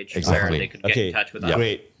Facebook page where Exactly. they could get in touch with us.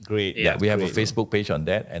 Great. Yeah. we have a Great. Facebook page on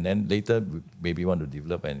that, and then later we maybe want to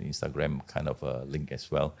develop an Instagram kind of a link as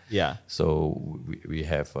well. Yeah. So we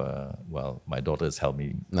have my daughter has helped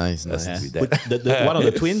me Nice. assist with But that. the one of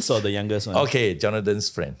the twins or the youngest one? Okay, Jonathan's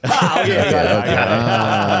friend.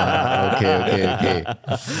 Okay.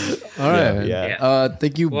 All right. Yeah.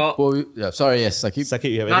 Thank you. Well- both. Yeah. Sorry. Yes. Saqib.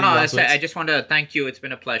 Saqib, you have No, anything no. last words? I just want to thank you. It's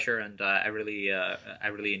been a pleasure, and I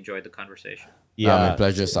really enjoyed the conversation. My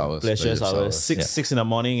pleasure's ours. Pleasure's ours. ours. Six in the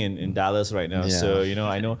morning in Dallas right now. Yeah. So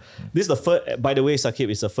I know this is the first. By the way, Saqib,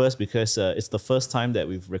 it's the first because it's the first time that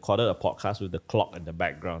we've recorded a podcast with the clock in the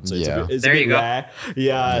background. So Yeah. it's There a you bit go. rare.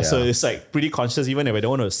 Yeah. So it's like pretty conscious. Even if I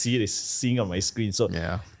don't want to see it, it's seeing on my screen. So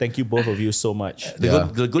Yeah. thank you both of you so much. The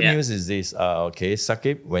good Yeah. news is this. Okay,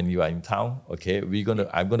 Saqib, when you are in town, okay,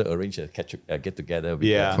 I'm gonna arrange a get together. With,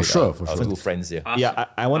 Yeah. with For sure, our, for our sure. two friends here. Awesome. Yeah,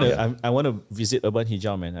 I want to. I want to visit Urban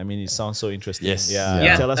Hijau, man. I mean, it sounds so interesting. Yes. Yeah.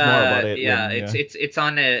 Yeah. Tell us more about it. Yeah, when- it's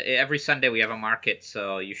on every Sunday we have a market,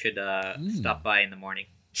 so you should stop by in the morning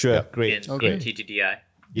Sure. Yeah. Great. in TTDI.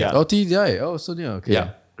 Yeah. Oh, TDI. Oh, so yeah. Okay. Yeah.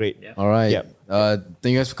 Great. Yeah. All right. Yep.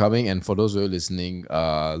 Thank you guys for coming, and for those who are listening,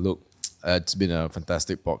 look, it's been a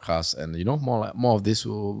fantastic podcast, and more of this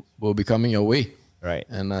will be coming your way. Right.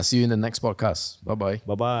 And see you in the next podcast. Bye bye.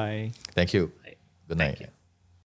 Bye bye. Thank you. Good night. Thank you.